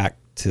goes back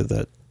to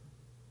the...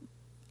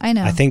 I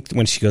know. I think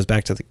when she goes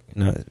back to the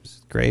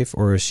grave,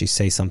 or does she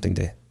say something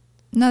to...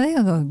 No, they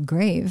don't go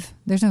grave.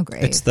 There's no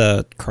grave. It's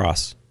the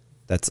cross.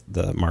 That's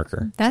the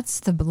marker. That's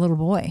the little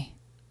boy.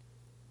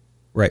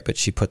 Right, but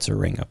she puts a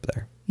ring up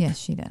there. Yes,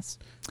 she does.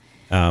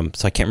 So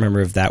I can't remember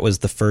if that was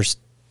the first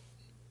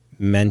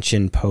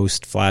mention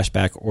post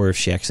flashback or if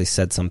she actually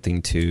said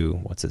something to,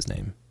 what's his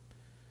name?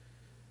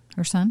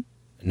 Her son?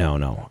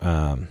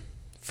 No.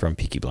 From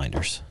Peaky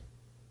Blinders.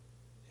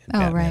 Oh,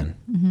 Batman.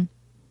 right. Mm-hmm.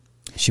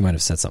 She might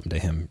have said something to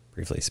him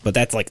briefly. But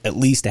that's like at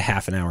least a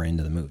half an hour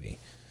into the movie.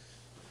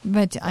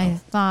 But I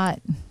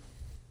thought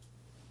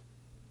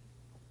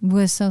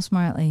was so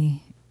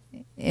smartly.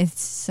 It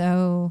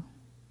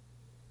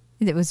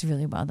was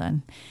really well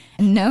done.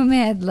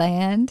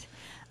 Nomadland.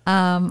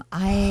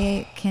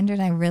 Kendra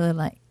and I really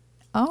like.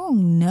 Oh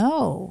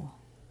no,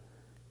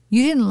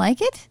 you didn't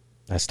like it?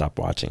 I stopped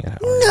watching it.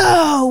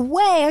 No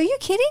way! Are you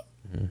kidding?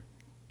 Mm-hmm.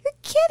 You're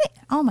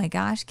kidding! Oh my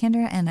gosh,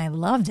 Kendra and I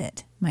loved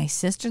it. My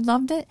sister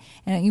loved it,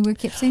 and you were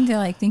kept sitting there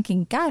like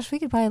thinking, "Gosh, we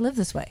could probably live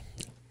this way."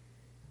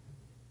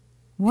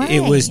 Why?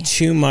 It was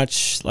too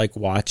much like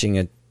watching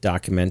a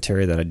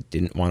documentary that I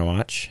didn't want to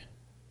watch.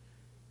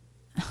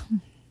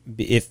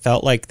 It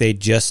felt like they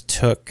just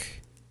took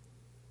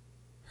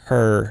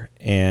her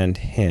and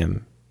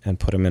him and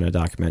put him in a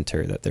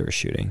documentary that they were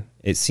shooting.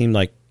 It seemed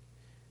like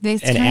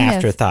an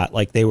afterthought.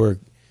 Like they were,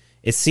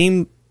 it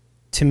seemed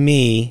to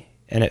me,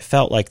 and it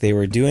felt like they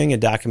were doing a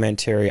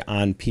documentary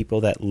on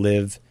people that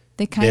live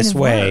this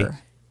way.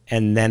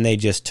 And then they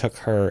just took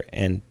her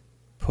and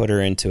put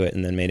her into it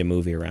and then made a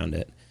movie around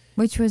it.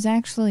 Which was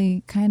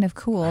actually kind of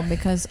cool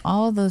because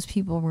all of those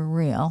people were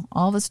real.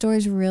 All the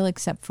stories were real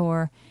except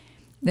for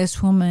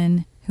this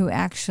woman who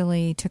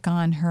actually took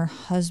on her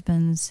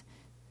husband's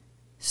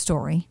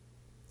story.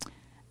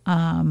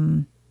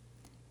 And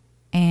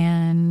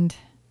I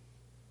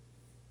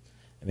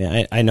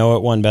mean, I know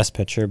it won Best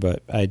Picture,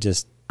 but I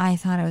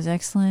thought it was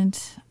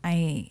excellent.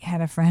 I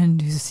had a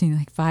friend who's seen it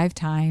like 5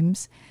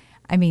 times.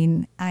 I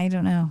mean, I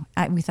don't know.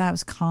 We thought it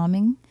was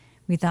calming.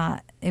 We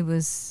thought it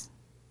was,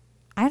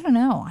 I don't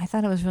know. I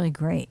thought it was really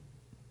great.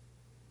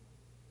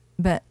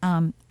 But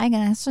I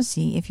can also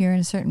see if you're in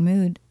a certain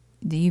mood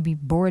that you'd be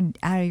bored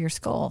out of your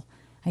skull,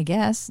 I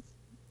guess.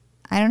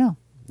 I don't know.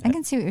 Yeah. I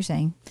can see what you're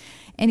saying.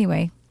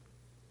 Anyway,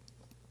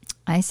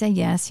 I say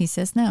yes. He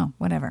says no.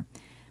 Whatever.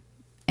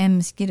 And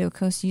Mosquito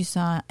Coast you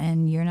saw,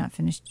 and you're not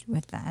finished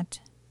with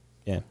that.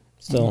 Yeah.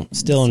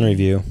 Still in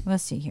review.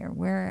 Let's see here.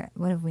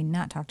 What have we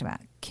not talked about?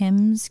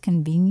 Kim's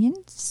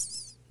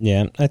Convenience?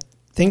 Yeah. I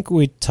think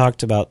we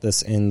talked about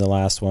this in the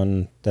last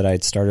one that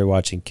I'd started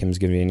watching Kim's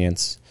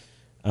Convenience.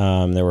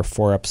 There were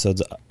 4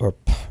 episodes or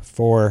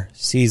 4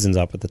 seasons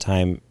up at the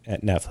time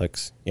at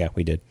Netflix. Yeah,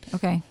 we did.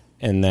 Okay.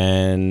 And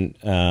then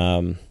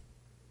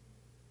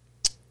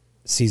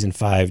season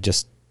 5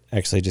 just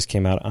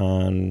came out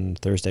on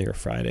Thursday or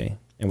Friday,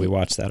 and we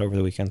watched that over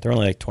the weekend. They're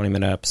only like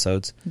 20-minute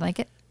episodes. Like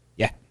it?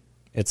 Yeah.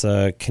 It's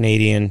a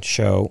Canadian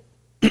show,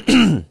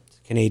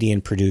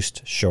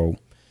 Canadian-produced show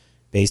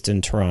based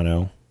in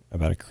Toronto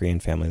about a Korean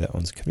family that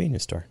owns a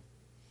convenience store.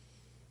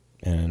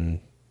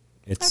 And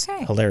it's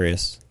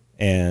hilarious.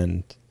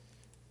 And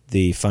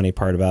the funny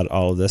part about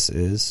all of this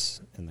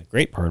is, and the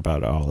great part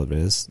about all of it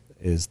is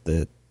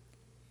that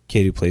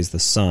kid who plays the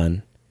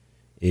son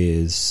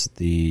is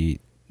the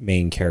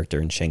main character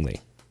in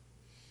Shang-Li.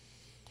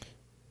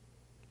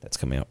 That's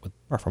coming out with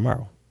Marfa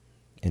Morrow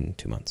in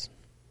 2 months.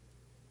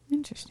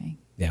 Interesting.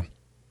 Yeah.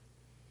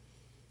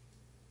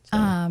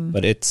 So,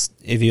 but it's,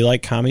 if you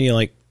like comedy, you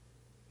like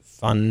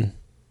fun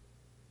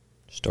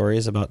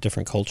stories about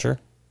different culture,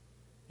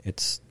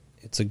 it's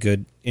a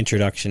good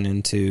introduction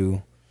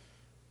into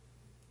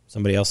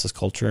somebody else's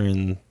culture,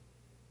 and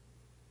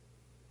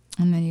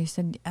then you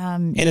said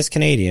and it's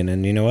Canadian,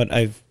 and you know what,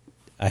 I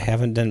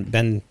haven't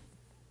been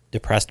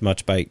depressed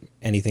much by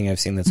anything I've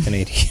seen that's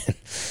Canadian.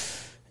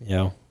 You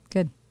know,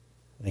 Good.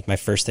 I think my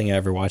first thing I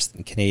ever watched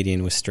in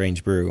Canadian was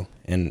Strange Brew,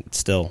 and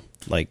still,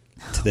 like,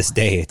 to this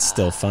day, it's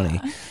still funny.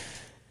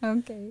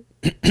 Okay.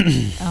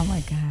 Oh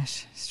my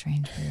gosh,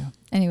 Strange Brew.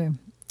 Anyway,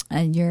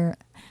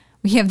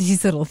 we have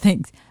these little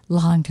things.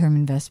 Long-term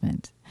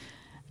investment.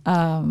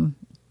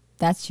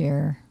 That's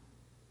your.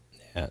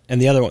 Yeah.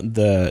 And the other one,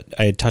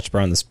 I had touched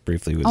on this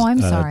briefly, was I'm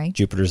sorry.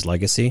 Jupiter's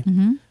Legacy.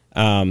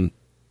 Mm-hmm.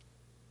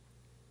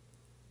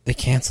 They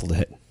canceled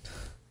it.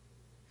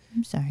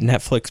 I'm sorry.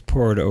 Netflix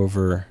poured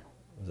over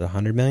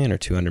 $100 million or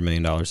 $200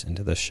 million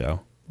into this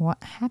show.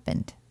 What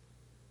happened?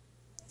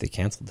 They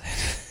canceled it.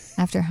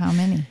 After how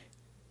many?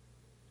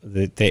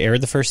 They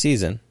aired the first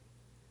season,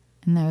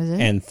 And that was it?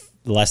 and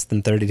less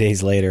than 30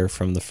 days later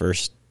from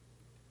the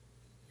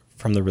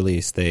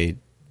release, they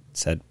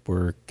said,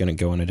 we're going to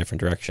go in a different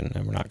direction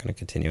and we're not going to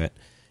continue it.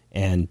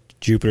 And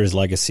Jupiter's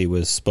Legacy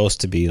was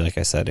supposed to be, like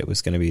I said, it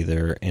was going to be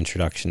their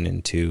introduction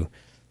into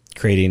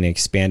creating an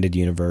expanded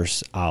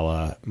universe a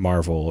la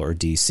Marvel or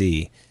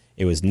DC.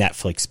 It was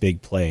Netflix's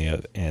big play,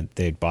 and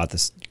they bought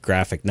this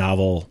graphic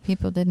novel.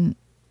 People didn't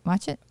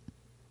watch it?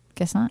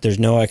 Guess not. There's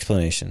no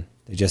explanation.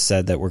 They just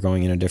said that we're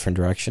going in a different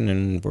direction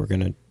and we're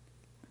going to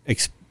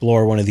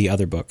explore one of the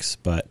other books.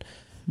 But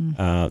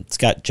it's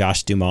got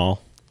Josh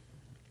Duhamel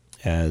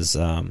as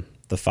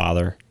the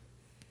father.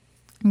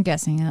 I'm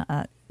guessing.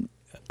 Gosh,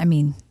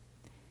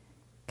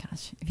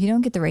 if you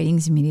don't get the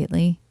ratings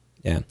immediately,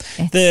 Yeah,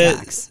 it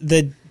sucks.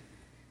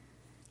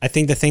 I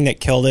think the thing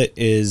that killed it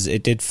is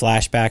it did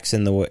flashbacks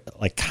in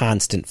like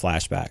constant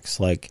flashbacks.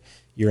 Like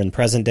you're in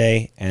present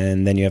day,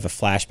 and then you have a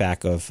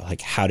flashback of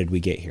like how did we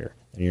get here?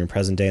 And you're in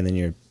present day, and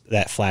then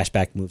that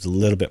flashback moves a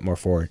little bit more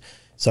forward.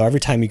 So every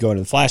time you go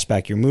into the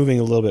flashback, you're moving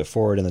a little bit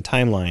forward in the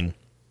timeline.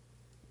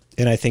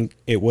 And I think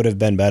it would have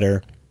been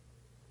better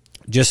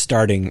just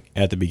starting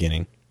at the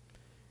beginning.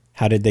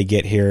 How did they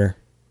get here,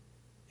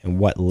 and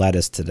what led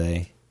us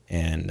today?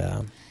 And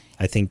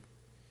I think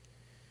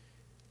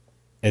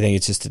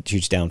it's just a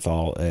huge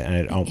downfall, and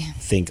I don't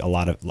think a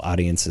lot of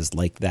audiences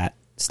like that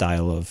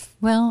style of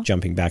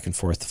jumping back and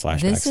forth to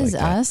flashbacks. This Is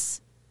like that.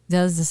 Us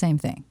does the same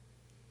thing.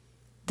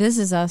 This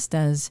Is Us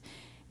does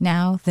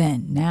now,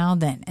 then,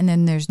 and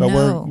then there's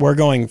But we're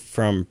going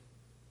from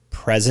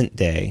present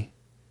day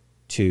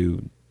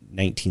to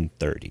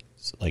 1930s.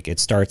 Like it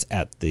starts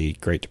at the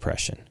Great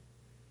Depression,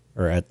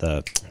 or at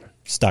the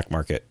stock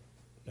market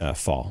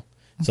fall.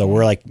 Okay. So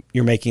we're like,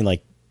 you're making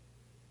like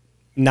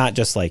not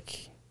just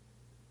like,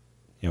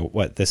 you know,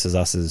 what This Is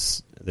Us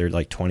is, they're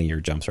like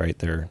 20-year jumps, right?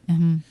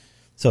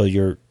 So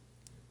you're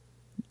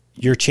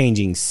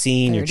changing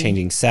scene, 30. you're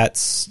changing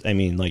sets. I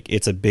mean, like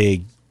it's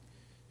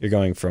you're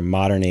going from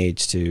modern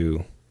age to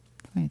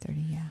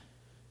 2030,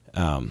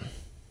 yeah.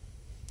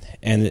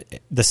 And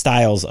the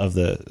styles of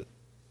the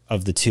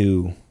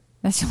two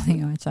That's the only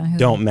thing I watch on Hulu.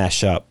 don't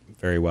mesh up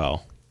very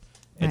well.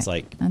 It's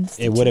Right. like That's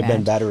it would have too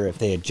been bad. better if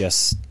they had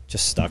just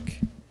stuck.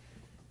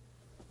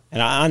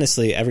 And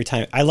honestly, every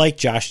time I like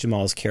Josh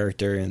Duhamel's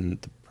character in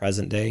the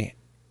present day,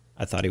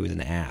 I thought he was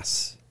an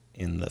ass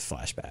in the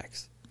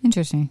flashbacks,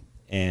 Interesting.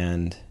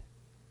 and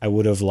I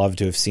would have loved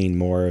to have seen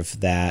more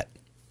of that.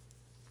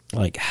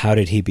 Like, how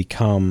did he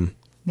become?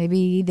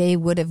 Maybe they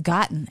would have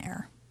gotten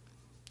there.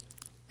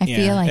 I Yeah,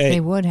 feel like they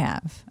would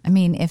have. I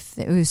mean, if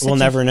it was, We'll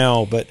never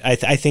know, but I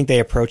think they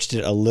approached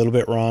it a little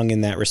bit wrong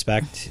in that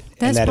respect, and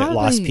That's that it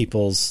lost probably-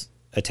 people's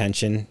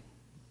attention.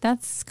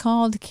 That's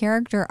called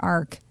character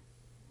arc,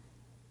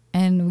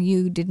 and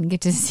you didn't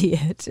get to see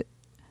it.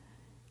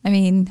 I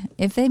mean,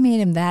 if they made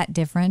him that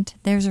different,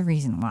 there's a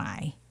reason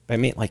why. I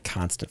mean, like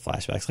constant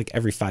flashbacks. Like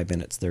every 5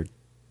 minutes, they're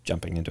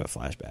jumping into a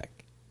flashback.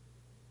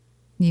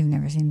 You've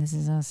never seen This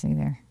Is Us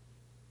either.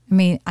 I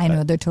mean, I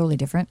know they're totally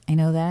different. I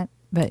know that,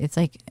 but it's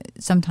like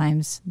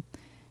sometimes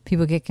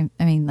people get.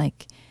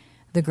 Like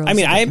the girls. I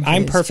mean, get I'm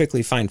confused.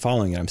 perfectly fine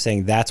following it. I'm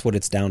saying that's what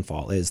its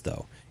downfall is,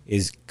 though,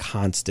 is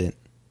constant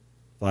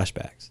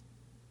flashbacks.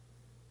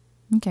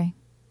 Okay.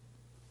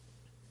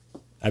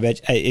 I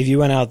bet if you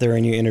went out there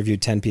and you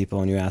interviewed 10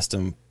 people and you asked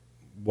them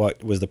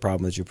what was the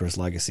problem with Jupiter's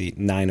Legacy,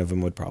 9 of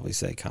them would probably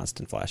say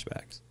constant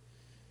flashbacks.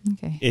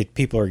 Okay.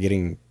 People are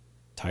getting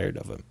tired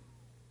of them.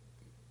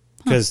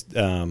 Because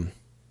that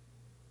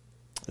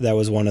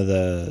was one of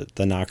the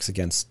knocks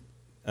against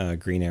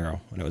Green Arrow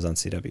when it was on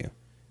CW. It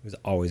was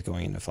always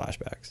going into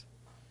flashbacks.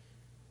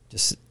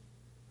 Just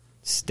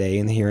stay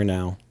in the here and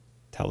now,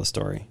 tell the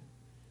story,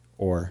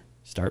 or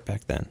start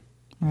back then,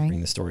 Right.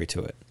 bring the story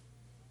to it.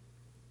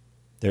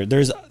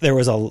 There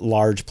was a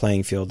large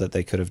playing field that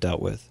they could have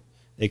dealt with.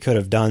 They could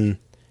have done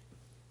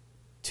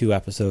 2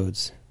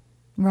 episodes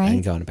Right.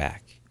 and gone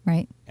back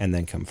Right. and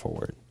then come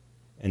forward.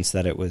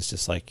 Instead, it was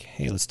just like,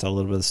 hey, let's tell a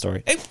little bit of the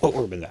story. Hey,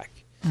 we're back.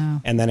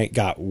 Oh. And then it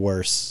got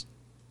worse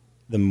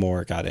the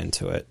more it got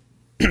into it.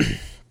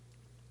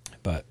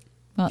 But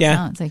Well, it yeah,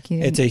 sounds like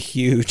you. that's a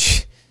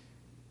huge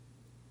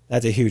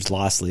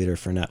loss leader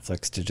for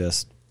Netflix to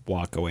just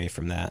walk away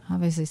from that.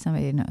 Obviously,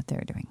 somebody didn't know what they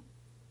were doing,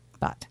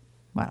 but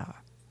whatever.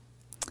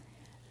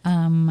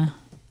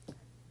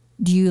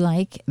 Do you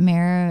like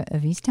Mayor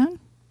of Easttown?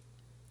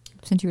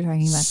 since you were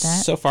talking about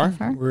that? So far,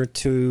 we're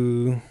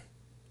two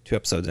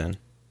episodes in.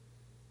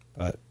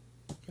 But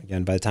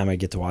again, by the time I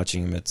get to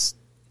watching them, it's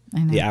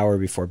the hour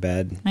before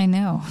bed. I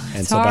know.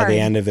 And so by the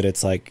end of it,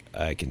 it's like,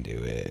 I can do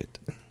it.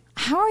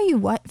 How are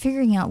you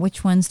figuring out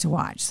which ones to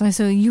watch?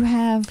 So you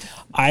have...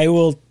 I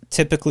will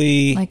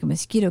typically... like a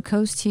Mosquito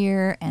Coast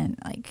here and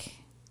like...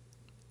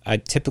 I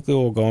typically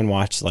will go and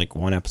watch like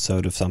one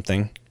episode of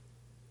something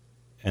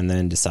and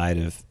then decide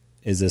if,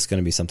 is this going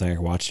to be something I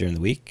can watch during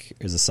the week?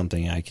 Is this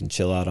something I can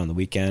chill out on the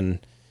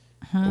weekend,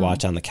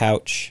 watch on the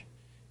couch?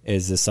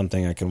 Is this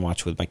something I can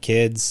watch with my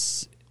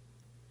kids?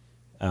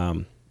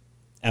 Emma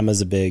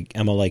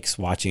likes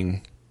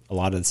watching a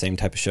lot of the same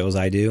type of shows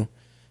I do.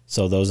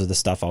 So those are the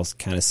stuff I'll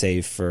kind of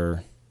save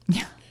for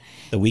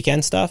the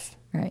weekend stuff.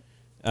 Right.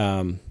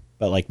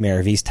 But like Mayor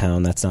of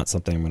Easttown, that's not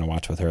something I'm going to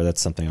watch with her. That's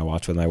something I'll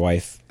watch with my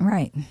wife.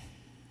 Right.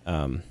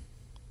 So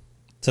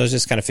it's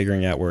just kind of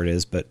figuring out where it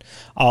is. But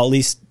I'll at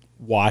least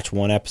watch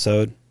one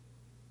episode.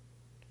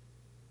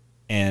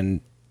 And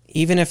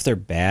even if they're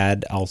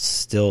bad, I'll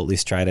still at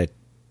least try to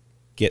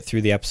get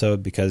through the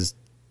episode, because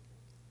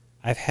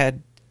I've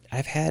had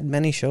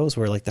many shows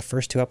where like the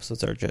first 2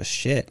 episodes are just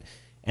shit,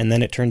 and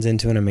then it turns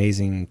into an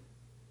amazing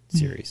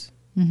series.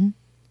 Mm-hmm.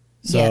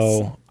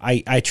 So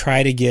yes. I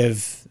try to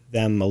give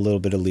them a little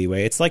bit of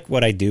leeway. It's like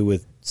what I do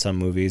with some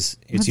movies.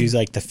 It's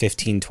usually like the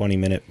 15-20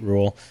 minute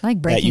rule,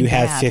 like that you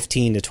have Bad.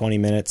 15 to 20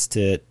 minutes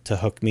to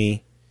hook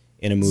me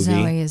in a movie.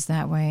 Zoe is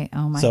that way.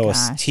 Oh my gosh. So a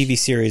TV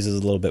series is a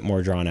little bit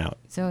more drawn out.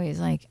 Zoe's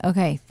like,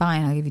 okay,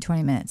 fine, I'll give you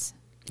 20 minutes.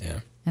 Yeah.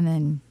 And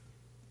then,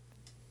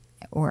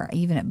 or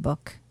even at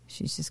book,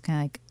 she's just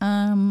kind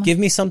of like, give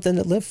me something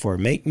to live for.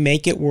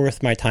 Make it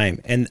worth my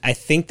time. And I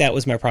think that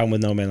was my problem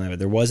with No Man's Land.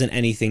 There wasn't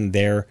anything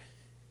there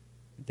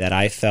that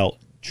I felt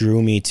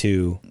drew me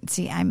to.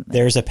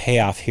 There's a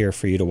payoff here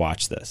for you to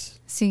watch this.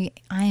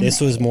 This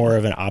was more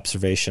of an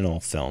observational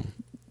film.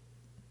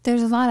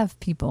 There's a lot of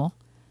people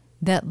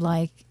that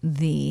like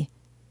the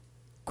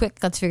quick,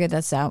 let's figure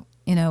this out.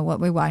 You know, what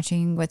we're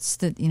watching, what's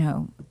the, you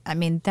know, I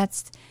mean,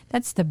 that's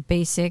the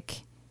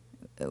basic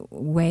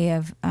way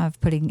of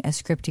putting a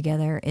script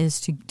together,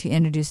 is to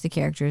introduce the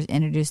characters,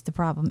 introduce the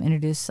problem,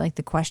 introduce like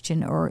the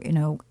question, or, you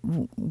know,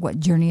 what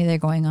journey are they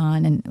going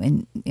on,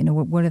 and you know,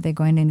 what are they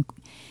going to,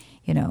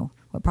 you know,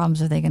 what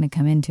problems are they going to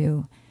come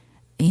into,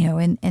 you know,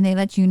 and they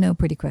let you know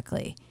pretty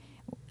quickly.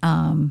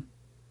 And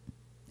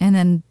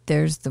then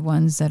there's the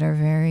ones that are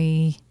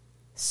very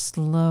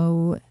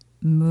slow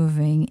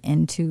moving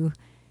into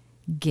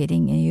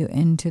getting you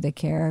into the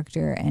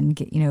character and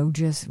you know,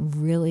 just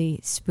really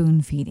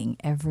spoon feeding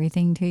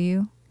everything to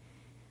you,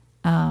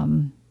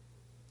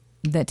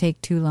 that take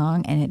too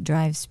long, and it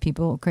drives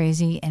people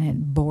crazy and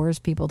it bores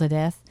people to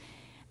death.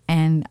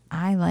 And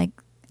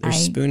there's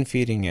spoon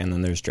feeding, and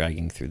then there's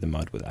dragging through the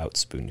mud without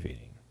spoon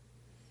feeding.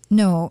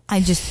 No,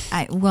 I'm just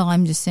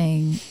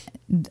saying,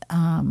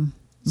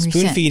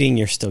 spoon feeding,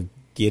 you're still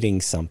getting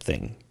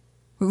something.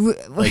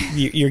 Like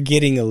you're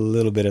getting a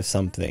little bit of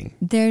something.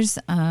 There's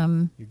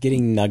you're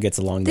getting nuggets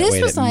along the way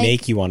that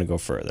make you want to go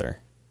further.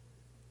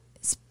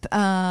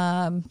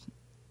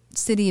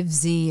 City of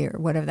Z, or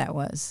whatever that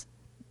was,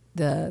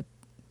 the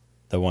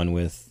one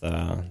with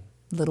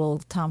little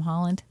Tom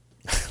Holland,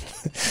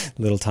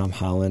 little Tom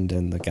Holland,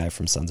 and the guy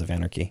from Sons of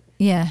Anarchy.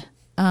 Yeah,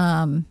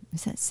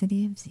 is that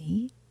City of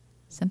Z?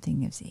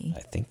 Something of Z.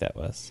 I think that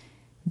was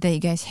that you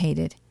guys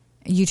hated.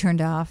 You turned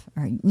off,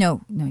 or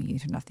no, you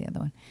turned off the other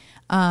one.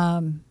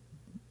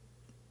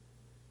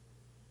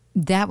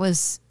 That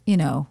was, you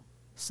know,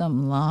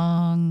 some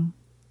long,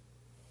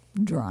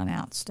 drawn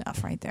out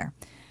stuff right there.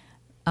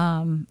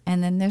 And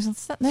then there's a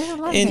lot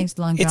of things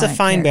long. It's a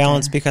fine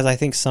balance, because I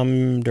think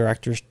some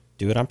directors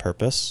do it on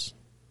purpose.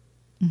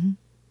 Mm-hmm.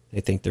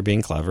 They think they're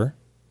being clever,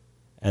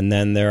 and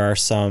then there are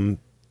some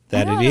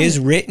that it is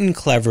written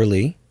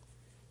cleverly,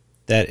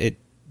 that it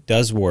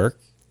does work.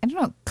 I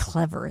don't know if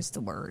clever is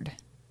the word.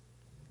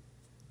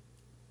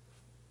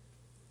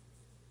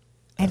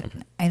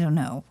 I don't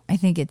know. I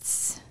think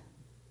it's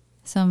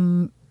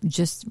some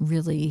just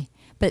really,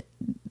 but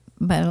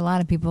a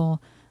lot of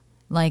people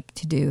like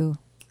to do,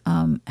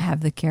 have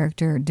the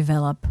character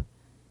develop,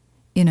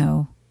 you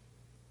know,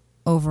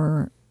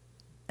 over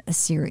a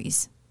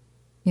series,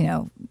 you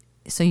know,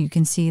 so you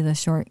can see the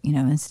short, you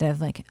know, instead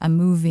of like a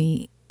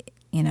movie,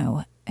 you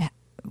know,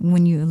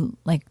 when you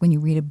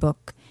read a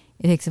book,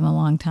 it takes them a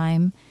long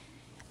time.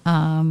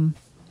 And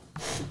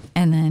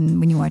then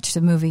when you watch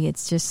the movie,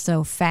 it's just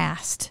so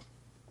fast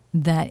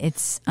that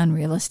it's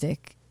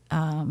unrealistic.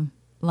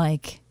 Players,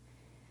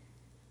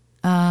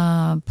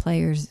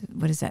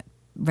 what is that?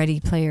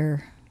 Ready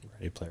Player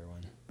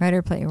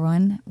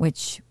One,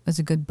 which was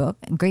a good book,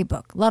 a great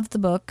book. Loved the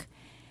book.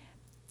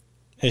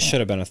 It should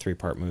have been a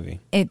 3-part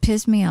movie. It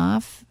pissed me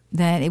off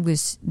that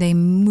they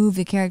moved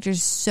the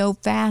characters so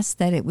fast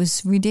that it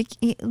was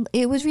ridiculous.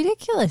 It was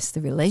ridiculous. The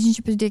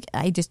relationship was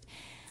ridiculous.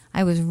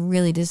 I was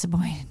really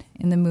disappointed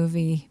in the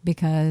movie,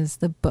 because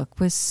the book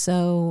was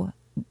so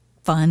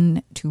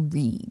fun to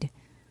read,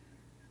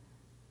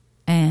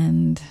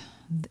 and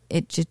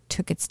it just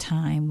took its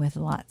time with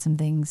lots of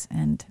things,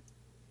 and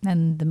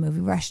And the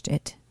movie rushed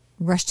it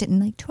in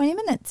like 20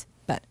 minutes,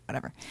 but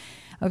whatever.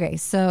 Okay,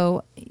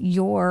 so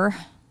your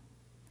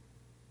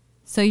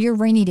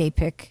rainy day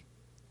pick.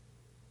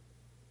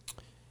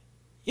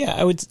 Yeah,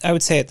 I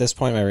would say at this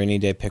point my rainy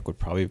day pick would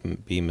probably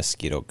be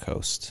Mosquito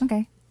Coast.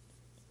 Okay.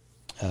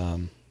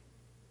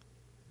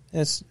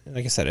 It's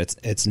like I said,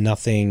 it's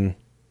nothing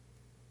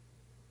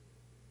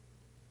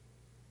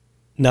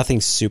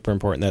super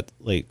important that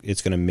like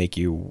it's going to make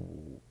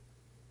you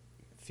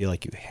feel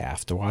like you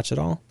have to watch it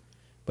all,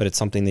 but it's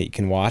something that you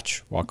can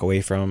watch, walk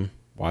away from,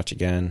 watch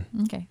again,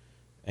 okay,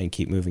 and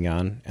keep moving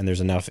on. And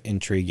there's enough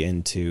intrigue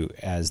into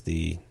as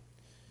the,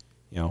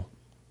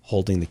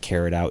 holding the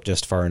carrot out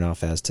just far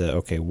enough as to,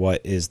 okay,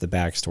 what is the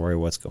backstory,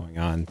 what's going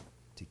on,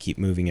 to keep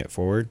moving it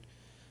forward.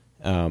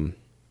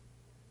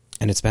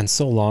 And it's been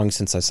so long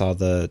since I saw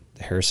the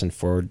Harrison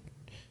Ford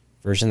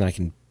version that I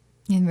can.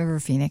 In River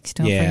Phoenix,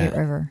 don't forget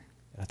River.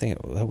 I think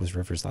that was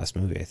River's last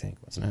movie. I think,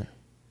 wasn't it?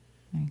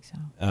 I think so.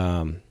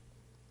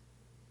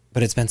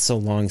 But it's been so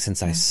long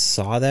since I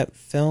saw that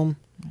film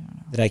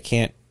that I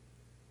can't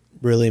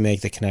really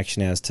make the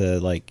connection as to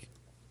like.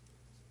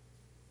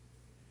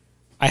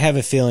 I have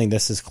a feeling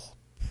this is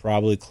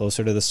probably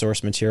closer to the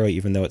source material,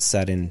 even though it's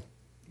set in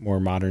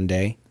more modern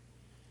day.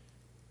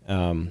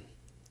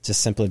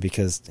 Just simply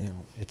because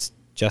it's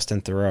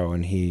Justin Theroux,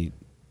 and he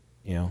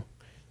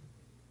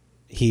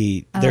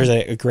there's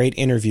a great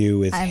interview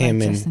with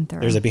him, and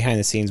there's a behind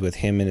the scenes with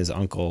him and his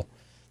uncle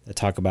that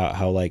talk about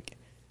how like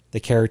the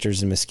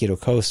characters in Mosquito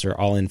Coast are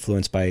all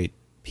influenced by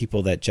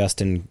people that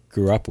Justin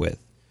grew up with.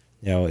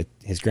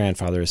 His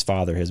grandfather, his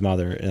father, his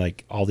mother, and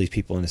like all these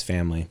people in his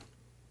family.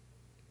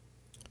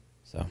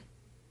 So.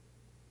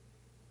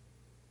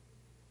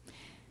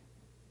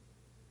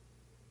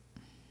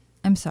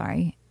 I'm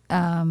sorry.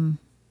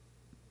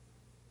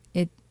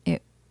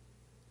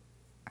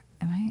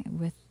 Am I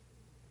with?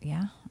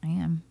 Yeah, I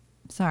am.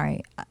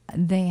 Sorry.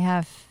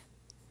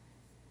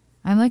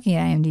 I'm looking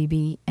at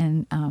IMDb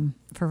and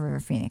for River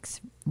Phoenix,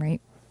 right?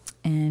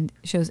 And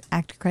it shows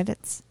actor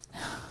credits,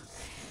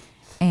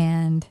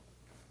 and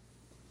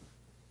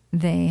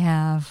they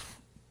have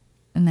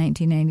a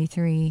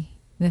 1993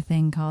 The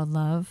Thing Called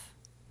Love,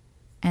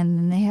 and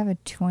then they have a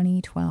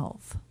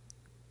 2012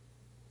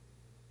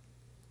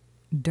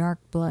 Dark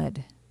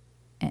Blood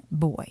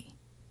Boy.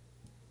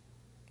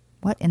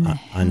 What in the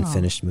hell?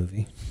 Unfinished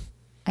movie.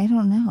 I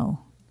don't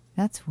know.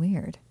 That's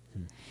weird.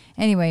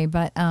 Anyway,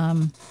 but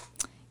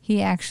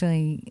he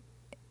actually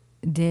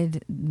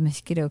did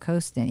Mosquito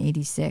Coast in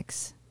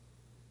 '86,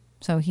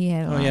 so he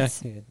had. Oh yeah, I guess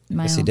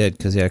he did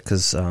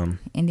because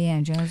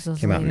Indiana Jones was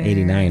came out in later,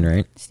 '89,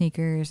 right?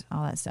 Sneakers,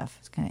 all that stuff.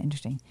 It's kind of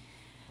interesting.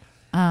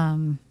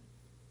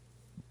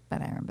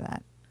 But I remember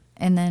that,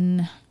 and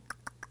then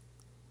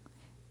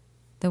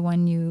the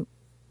one you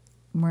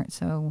weren't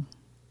so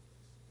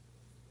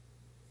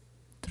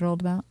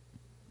thrilled about.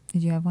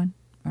 Did you have one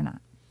or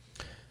not?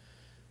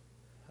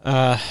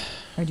 Or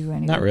do you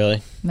want to not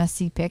really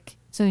must-see pick?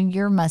 So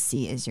your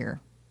must-see is you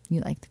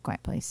like The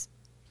Quiet Place.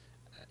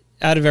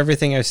 Out of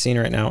everything I've seen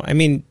right now, I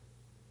mean,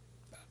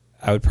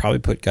 I would probably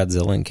put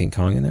Godzilla and King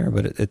Kong in there,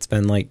 but it's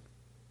been like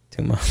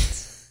 2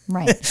 months.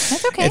 Right,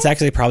 that's okay. It's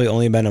actually probably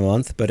only been a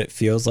month, but it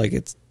feels like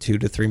it's 2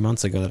 to 3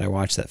 months ago that I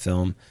watched that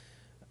film.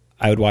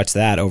 I would watch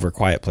that over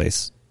Quiet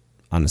Place,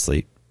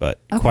 honestly, but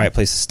Quiet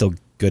Place is still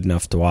good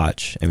enough to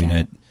watch. I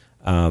mean,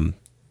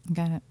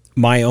 Got it.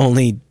 My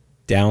only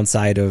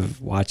downside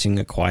of watching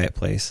A Quiet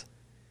Place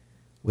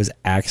was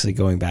actually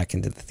going back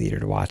into the theater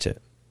to watch it,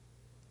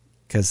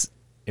 because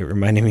it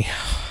reminded me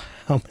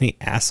how many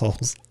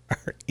assholes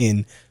are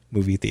in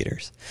movie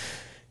theaters.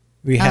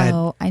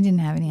 I didn't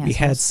have any assholes. We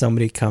had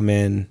somebody come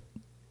in.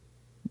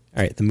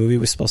 All right, the movie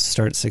was supposed to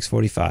start at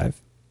 6:45.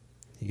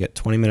 You get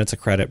 20 minutes of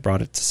credit,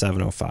 brought it to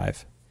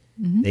 7:05.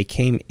 Mm-hmm. They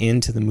came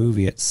into the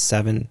movie at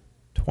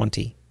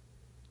 7:20.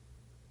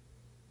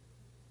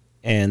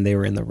 And they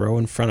were in the row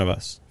in front of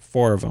us,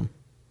 4 of them.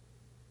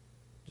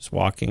 Just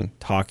walking,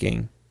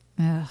 talking,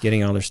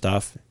 getting all their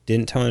stuff,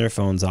 didn't turn their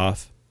phones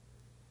off,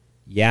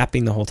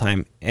 yapping the whole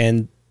time.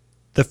 And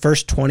the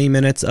first 20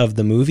 minutes of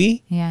the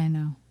movie. Yeah, I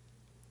know.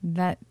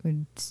 That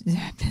piss me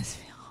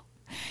off.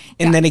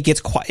 And then it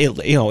gets quiet.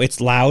 It's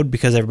loud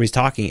because everybody's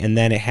talking, and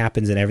then it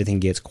happens and everything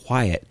gets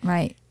quiet.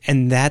 Right.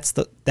 And that's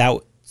the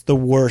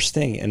worst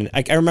thing. And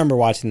I remember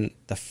watching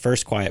the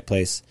first Quiet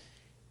Place.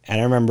 And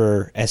I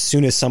remember as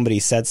soon as somebody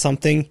said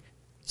something,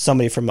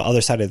 somebody from the other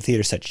side of the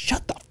theater said,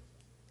 "Shut the,"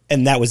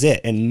 and that was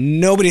it.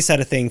 And nobody said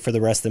a thing for the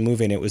rest of the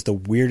movie. And it was the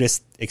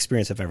weirdest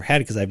experience I've ever had,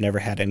 because I've never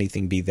had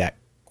anything be that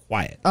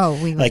quiet. Oh,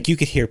 like you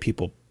could hear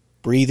people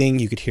breathing,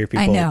 you could hear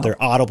people,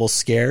 their audible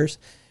scares.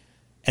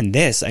 And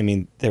this, I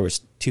mean, there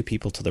was 2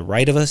 people to the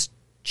right of us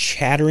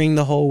chattering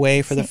the whole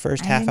way for the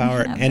first half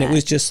hour. And it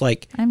was just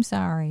like, I'm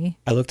sorry.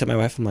 I looked at my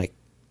wife, I'm like,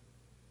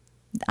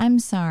 I'm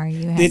sorry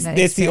you had that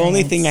It's the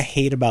only thing I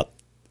hate about.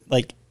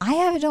 Like,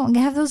 don't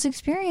have those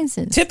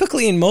experiences.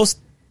 Typically in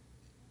most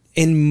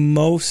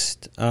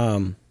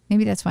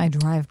maybe that's why I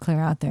drive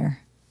clear out there.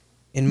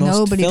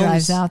 Nobody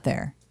drives out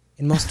there.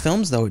 In most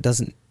films, though, it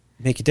doesn't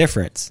make a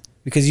difference,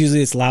 because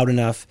usually it's loud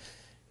enough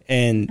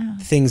and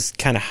things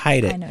kind of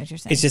hide it. I know what you're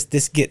saying. It's just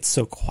this gets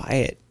so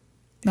quiet,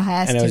 It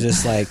has and to. I was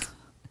just like,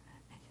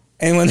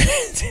 and when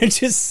they're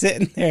just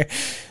sitting there,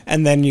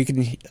 and then you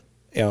can,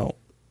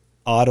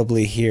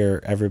 audibly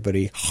hear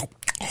everybody.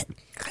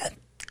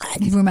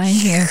 It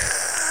reminds me of.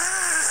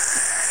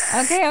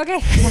 Okay.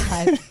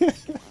 God.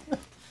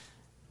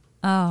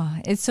 Oh,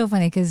 it's so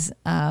funny because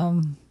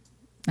I'm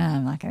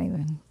not going to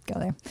even go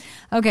there.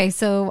 Okay,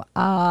 so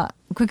I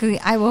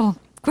will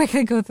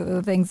quickly go through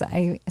the things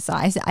I saw.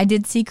 I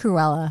did see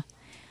Cruella,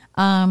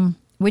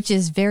 which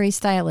is very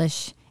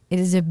stylish. It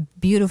is a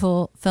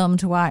beautiful film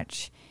to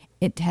watch.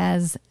 It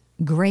has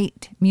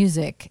great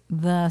music.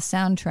 The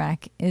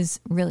soundtrack is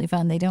really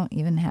fun. They don't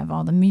even have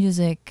all the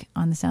music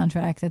on the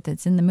soundtrack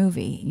that's in the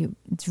movie.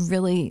 It's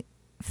really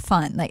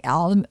fun. Like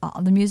all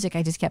the music,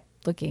 I just kept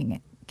looking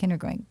at Kinder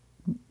going,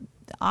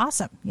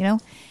 awesome.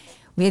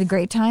 We had a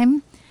great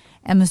time.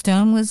 Emma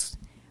Stone was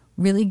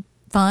really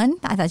fun.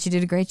 I thought she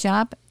did a great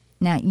job.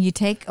 Now, you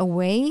take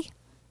away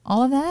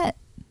all of that,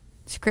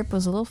 script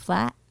was a little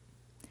flat.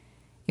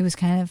 It was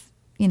kind of,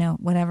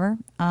 whatever.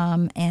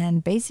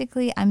 And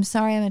basically, I'm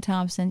sorry, Emma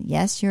Thompson.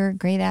 Yes, you're a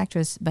great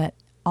actress, but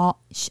all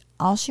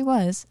she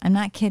was, I'm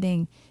not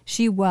kidding,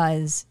 she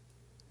was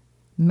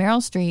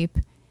Meryl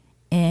Streep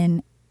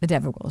in The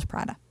Devil Wears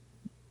Prada.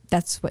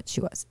 That's what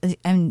she was.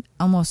 And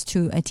almost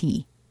to a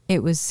T.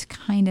 It was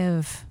kind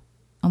of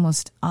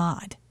almost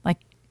odd. Like,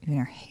 in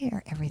her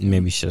hair, everything.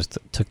 Maybe she just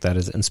took that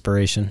as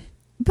inspiration.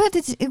 But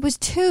it was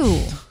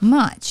too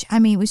much. I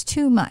mean, it was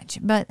too much.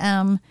 But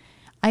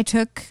I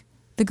took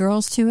the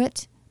girls to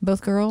it,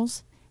 both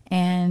girls,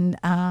 and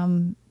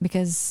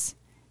because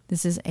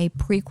this is a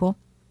prequel,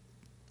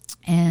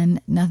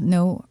 and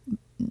no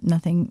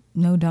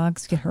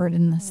dogs get hurt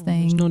in this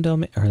thing. There's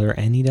no Are there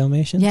any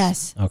Dalmatians?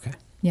 Yes. Okay.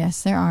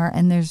 Yes, there are,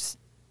 and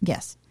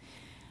yes.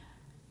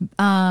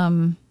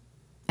 And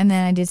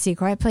then I did see A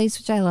Quiet Place,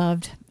 which I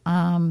loved.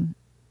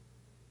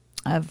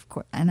 Of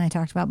course, and I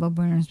talked about Bo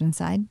Burnham's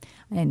Inside.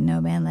 I didn't know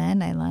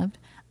Land I loved.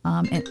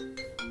 And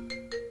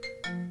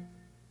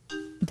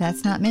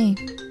that's not me.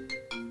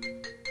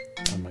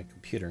 On my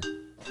computer.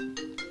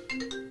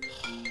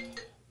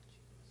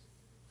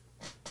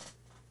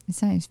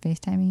 It's not he's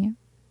FaceTiming you?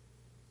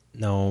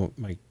 No,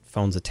 my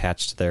phone's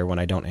attached there. When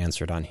I don't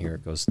answer it on here,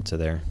 it goes to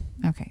there.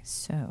 Okay,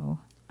 so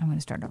I'm going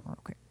to start over real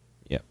quick.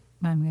 Yep.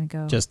 I'm going to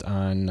go. Just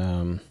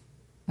on,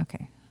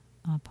 Okay.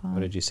 I'll pause.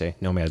 what did you say?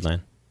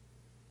 Nomadland.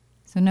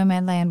 So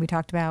Nomadland we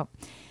talked about.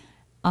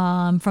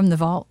 From the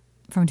Vault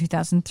from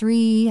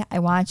 2003. I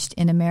watched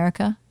In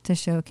America to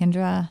show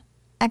Kendra.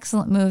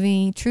 Excellent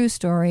movie. True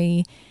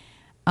story.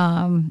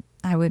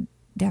 I would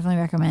definitely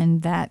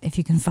recommend that if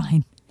you can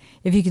find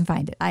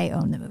it. I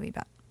own the movie,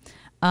 but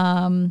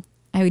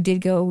I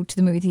did go to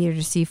the movie theater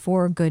to see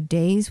 4 Good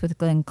Days with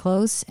Glenn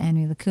Close and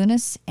Mila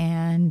Kunis.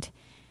 And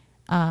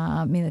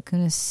Mila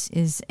Kunis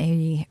is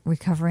a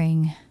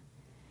recovering,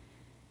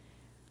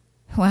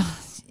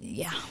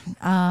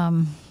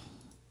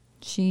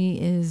 she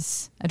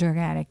is a drug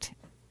addict,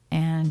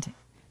 and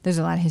there's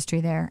a lot of history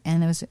there.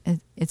 And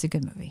it's a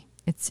good movie.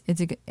 It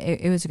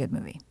was a good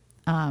movie.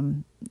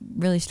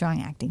 Really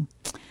strong acting.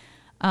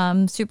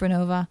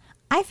 Supernova.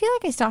 I feel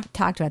like I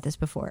talked about this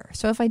before,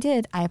 so if I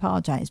did, I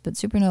apologize. But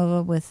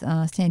Supernova with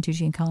Stan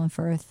Tucci and Colin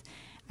Firth,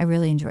 I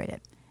really enjoyed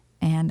it,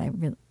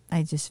 and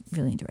I just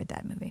really enjoyed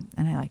that movie.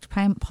 And I liked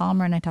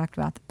Palmer, and I talked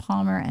about the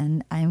Palmer,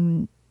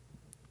 and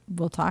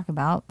we'll talk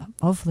about,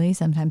 hopefully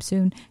sometime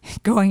soon,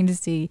 going to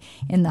see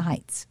In the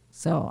Heights.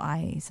 So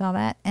I saw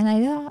that, and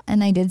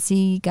I did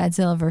see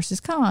Godzilla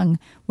vs. Kong,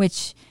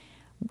 which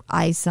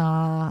I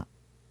saw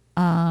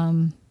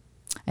in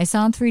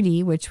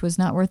 3D, which was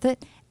not worth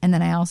it. And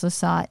then I also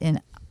saw it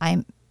in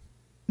IMAX.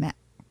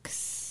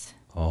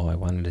 Oh, I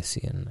wanted to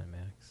see it in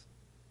IMAX.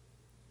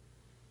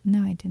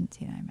 No, I didn't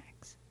see it in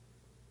IMAX.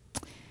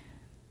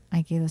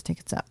 I gave those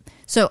tickets up.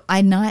 So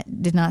I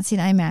did not see it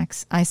in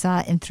IMAX. I saw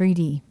it in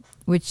 3D,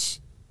 which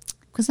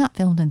was not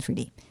filmed in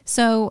 3D.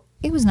 So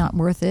it was not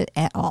worth it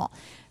at all.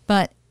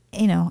 But,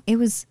 it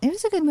was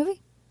a good movie.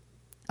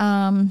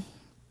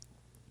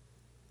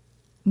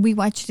 We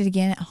watched it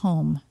again at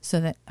home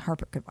so that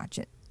Harper could watch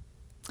it.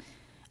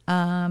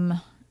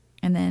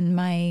 And then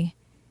I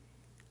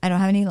don't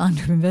have any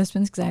long-term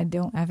investments because I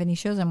don't have any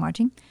shows I'm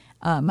watching.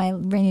 My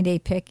rainy day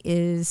pick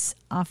is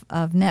off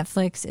of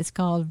Netflix. It's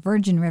called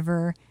Virgin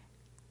River.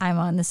 I'm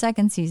on the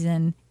 2nd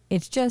season.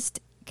 It's just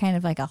kind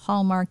of like a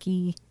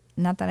Hallmarky,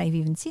 not that I've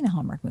even seen a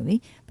Hallmark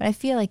movie, but I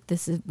feel like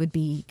this would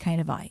be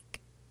kind of like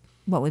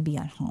what would be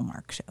on a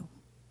Hallmark show,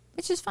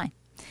 which is fine.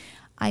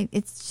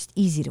 It's just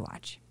easy to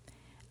watch.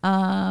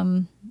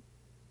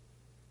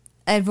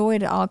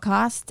 Avoid at all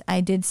costs.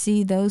 I did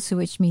see Those Who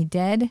Wish Me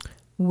Dead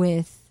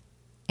with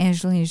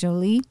Angelina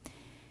Jolie.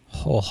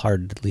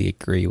 Wholeheartedly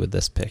agree with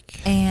this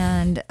pick.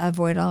 And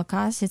Avoid at all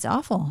costs. It's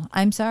awful.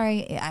 I'm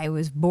sorry. I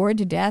was bored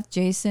to death.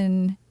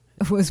 Jason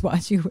was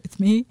watching with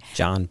me.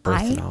 John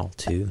Berthenol,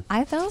 too.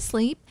 I fell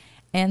asleep,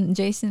 and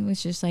Jason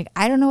was just like,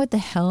 I don't know what the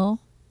hell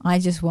I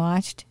just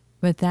watched,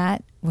 but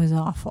that was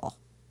awful.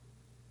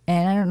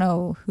 And I don't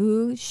know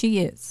who she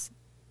is.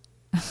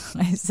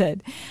 I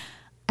said,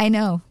 I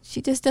know.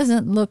 She just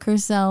doesn't look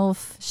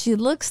herself. She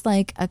looks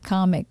like a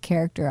comic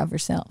character of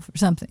herself or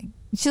something.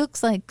 She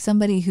looks like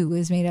somebody who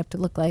was made up to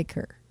look like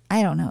her.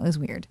 I don't know. It was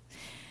weird.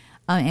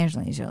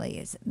 Angelina Jolie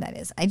is.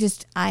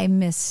 I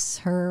miss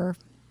her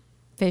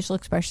facial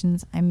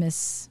expressions. I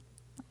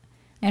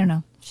don't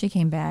know. She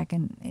came back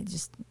and it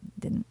just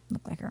didn't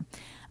look like her.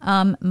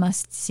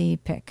 Must see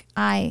pick.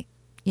 I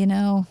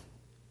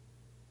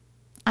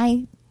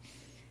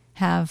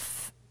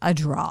have a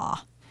draw.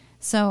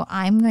 So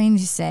I'm going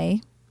to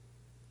say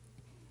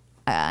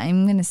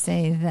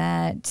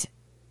that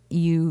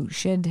you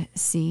should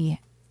see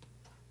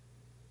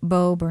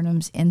Bo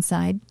Burnham's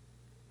Inside.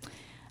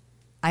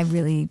 I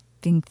really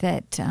think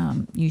that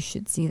you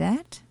should see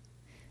that.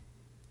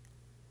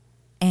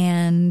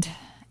 And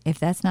if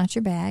that's not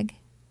your bag,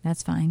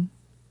 that's fine.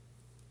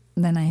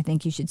 Then I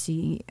think you should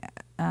see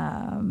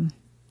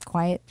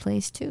Quiet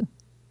Place too.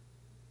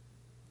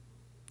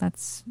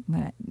 That's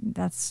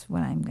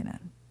what I'm gonna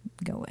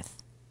go with.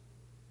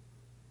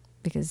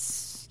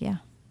 Because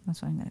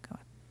that's what I'm gonna go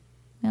with.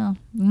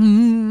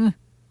 No,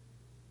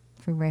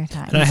 for rare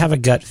times. And I have a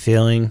gut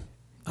feeling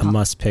a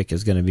must pick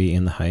is going to be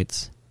In the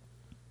Heights.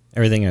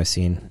 Everything I've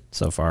seen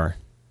so far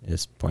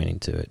is pointing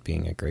to it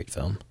being a great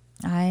film.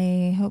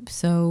 I hope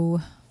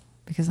so,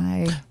 because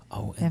the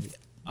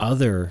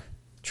other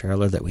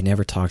trailer that we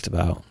never talked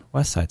about,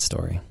 West Side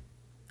Story.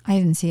 I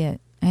didn't see it.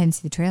 I didn't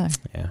see the trailer.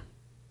 Yeah.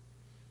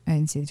 I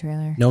didn't see the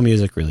trailer. No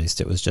music released.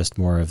 It was just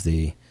more of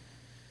you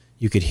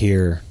could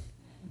hear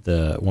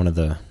one of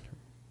the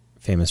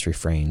famous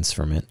refrains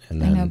from it,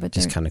 and then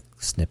just kind of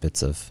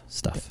snippets of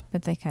stuff.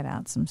 But they cut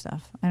out some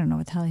stuff. I don't know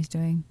what the hell he's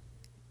doing.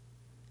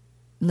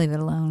 Leave it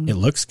alone. It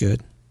looks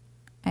good.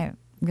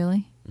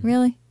 Really?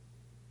 Really?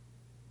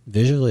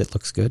 Visually, it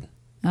looks good.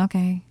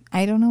 Okay.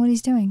 I don't know what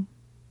he's doing.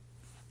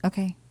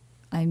 Okay.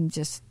 I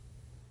just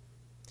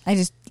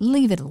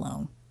leave it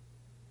alone.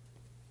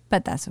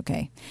 But that's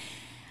okay.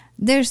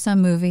 There's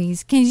some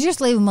movies. Can you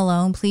just leave them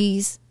alone,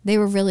 please? They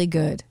were really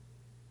good.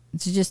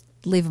 So just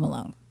leave them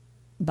alone.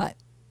 But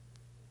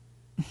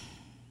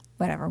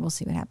whatever. We'll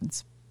see what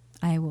happens.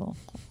 I will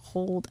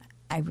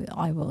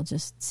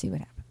just see what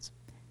happens.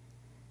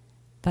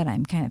 But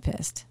I'm kind of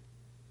pissed.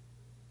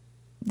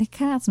 They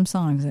cut out some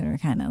songs that are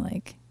kind of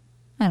like,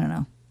 I don't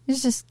know.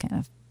 It's just kind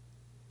of,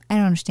 I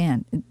don't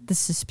understand.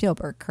 This is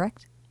Spielberg,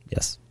 correct?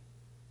 Yes.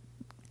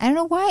 I don't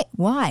know why.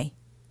 Why?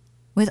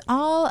 With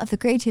all of the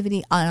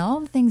creativity on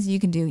all the things you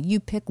can do, you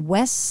pick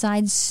West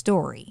Side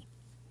Story.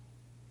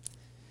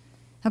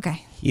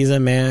 Okay. He's a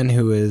man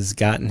who has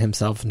gotten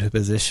himself into a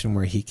position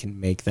where he can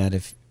make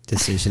that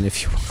decision if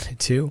he wanted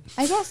to.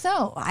 I guess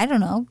so. I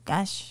don't know.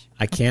 Gosh.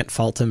 I can't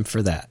fault him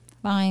for that.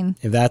 Fine.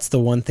 If that's the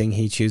one thing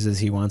he chooses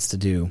he wants to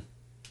do.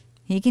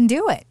 He can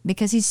do it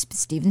because he's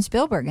Steven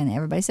Spielberg and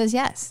everybody says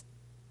yes.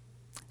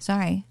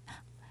 Sorry.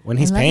 When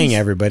he's paying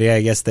everybody,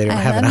 I guess they don't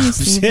have an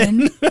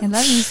option. I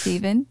love you,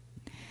 Steven.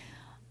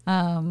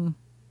 And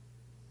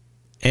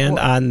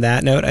on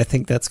that note, I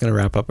think that's going to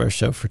wrap up our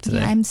show for today.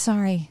 Yeah, I'm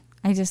sorry.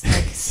 I just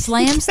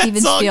slam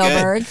Steven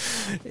Spielberg.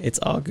 It's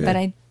all good. But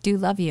I do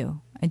love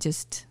you.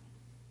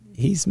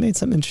 He's made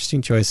some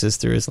interesting choices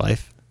through his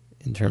life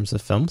in terms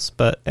of films,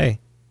 but hey.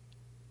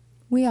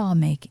 We all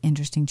make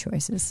interesting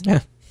choices.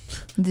 Yeah.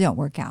 They don't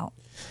work out.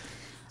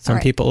 Some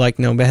people like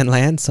No Man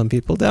Land, some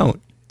people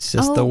don't. It's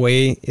just the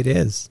way it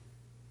is.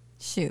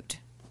 Shoot.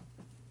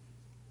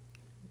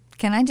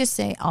 Can I just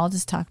say, I'll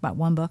just talk about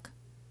one book?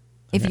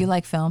 If you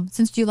like film.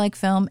 Since you like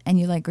film and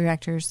you like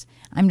directors,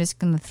 I'm just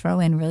going to throw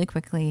in really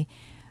quickly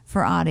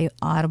for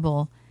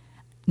Audible,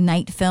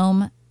 Night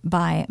Film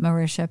by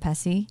Marisha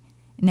Pesce.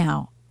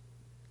 Now,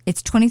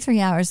 it's 23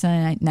 hours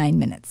and 9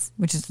 minutes,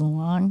 which is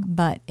long,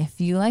 but if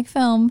you like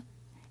film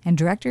and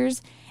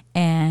directors,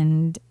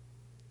 and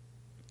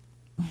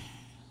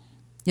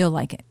you'll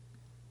like it.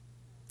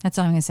 That's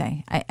all I'm going to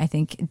say. I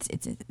think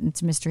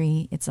it's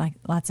mystery. It's like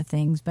lots of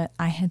things, but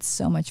I had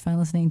so much fun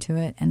listening to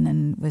it, and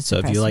then was so.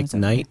 If you like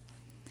Night,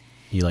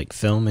 you like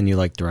film, and you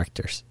like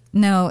directors.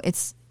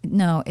 It's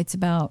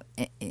about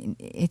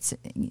it's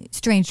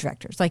strange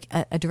directors, like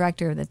a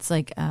director that's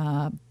like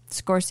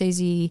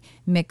Scorsese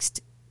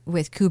mixed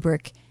with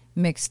Kubrick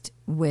mixed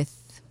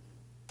with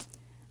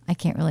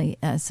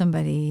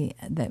somebody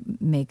that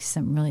makes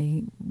some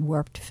really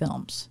warped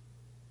films.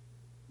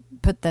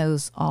 Put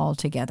those all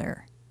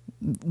together.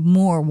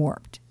 More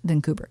warped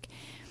than Kubrick,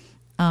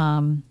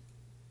 and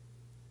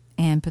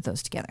put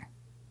those together,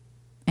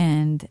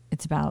 and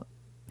it's about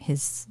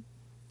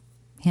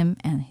him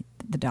and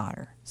the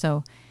daughter.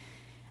 So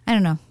I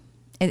don't know.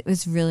 It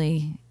was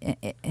really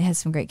it has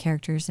some great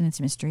characters and it's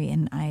a mystery,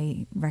 and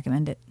I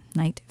recommend it.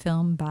 Night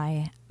Film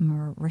by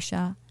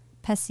Marisha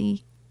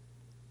Pesce.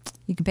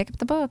 You can pick up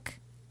the book,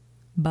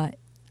 but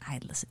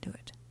I'd listen to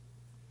it.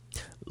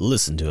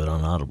 Listen to it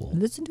on Audible.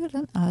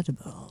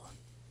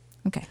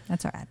 Okay,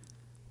 that's all right.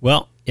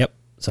 Well, yep.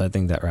 So I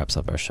think that wraps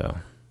up our show.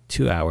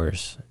 2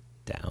 hours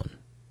down.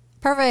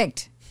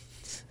 Perfect.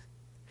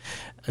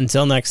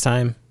 Until next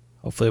time,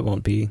 hopefully it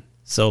won't be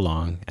so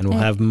long, and we'll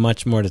have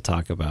much more to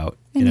talk about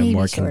in a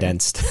more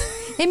condensed.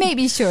 It may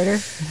be shorter.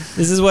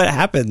 This is what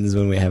happens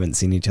when we haven't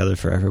seen each other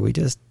forever. We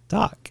just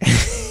talk.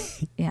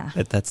 Yeah.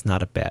 But that's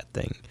not a bad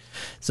thing.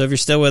 So if you're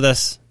still with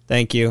us,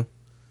 thank you.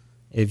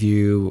 If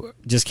you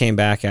just came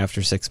back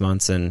after 6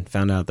 months and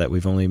found out that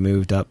we've only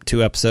moved up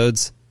 2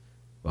 episodes,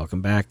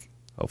 welcome back.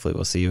 Hopefully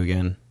we'll see you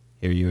again,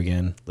 hear you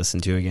again,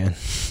 listen to you again.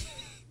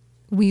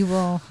 We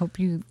will hope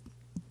you,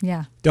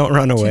 yeah. Don't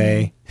run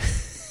away.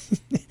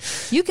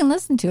 You can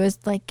listen to us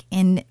like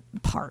in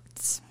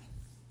parts.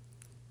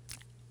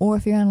 Or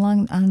if you're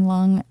on a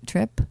long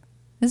trip,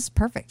 this is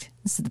perfect.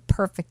 This is the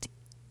perfect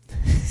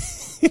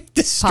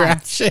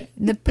distraction.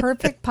 The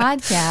perfect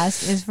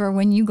podcast is for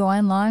when you go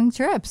on long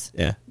trips.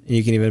 Yeah.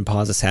 You can even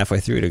pause us halfway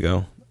through to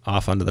go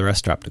off onto the rest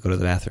stop to go to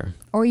the bathroom.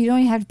 Or you don't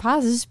even have to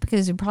pause this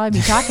because you'll probably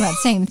be talking about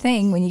the same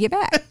thing when you get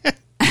back.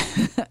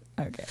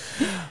 Okay.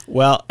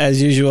 Well,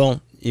 as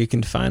usual, you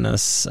can find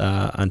us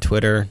on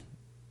Twitter.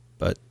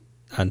 But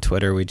on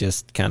Twitter, we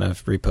just kind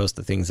of repost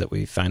the things that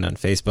we find on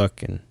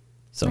Facebook. And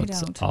so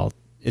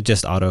it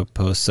just auto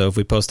posts. So if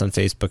we post on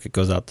Facebook, it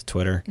goes out to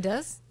Twitter. It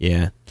does?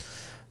 Yeah.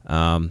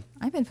 I've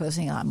been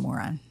posting a lot more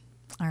on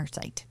our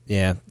site.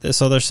 Yeah.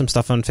 So there's some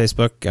stuff on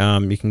Facebook.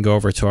 You can go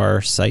over to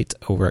our site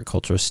over at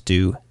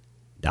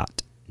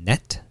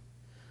culturalstew.net.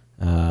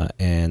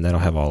 And that'll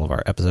have all of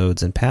our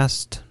episodes and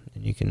past.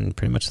 And you can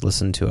pretty much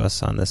listen to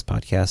us on this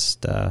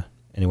podcast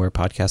anywhere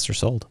podcasts are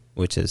sold,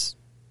 which is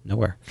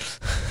nowhere.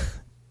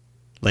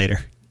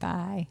 Later.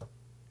 Bye.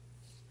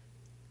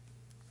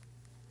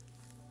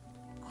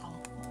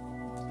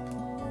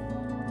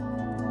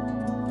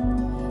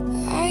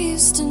 I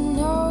used to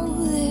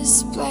know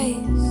this place.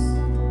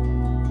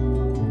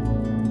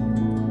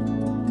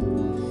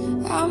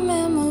 I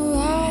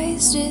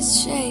memorized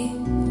its shape.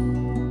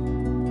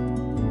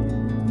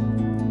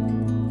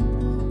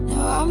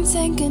 Now I'm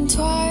thinking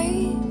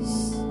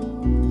twice,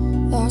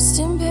 lost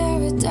in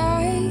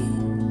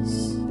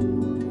paradise.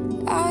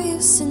 I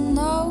used to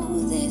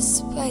know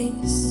this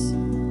place.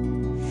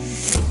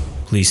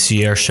 Please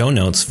see our show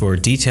notes for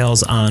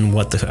details on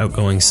what the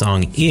outgoing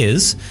song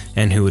is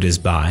and who it is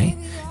by.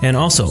 And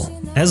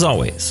also, as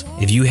always,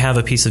 if you have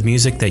a piece of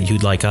music that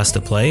you'd like us to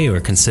play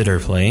or consider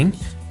playing,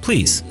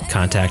 please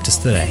contact us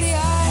today.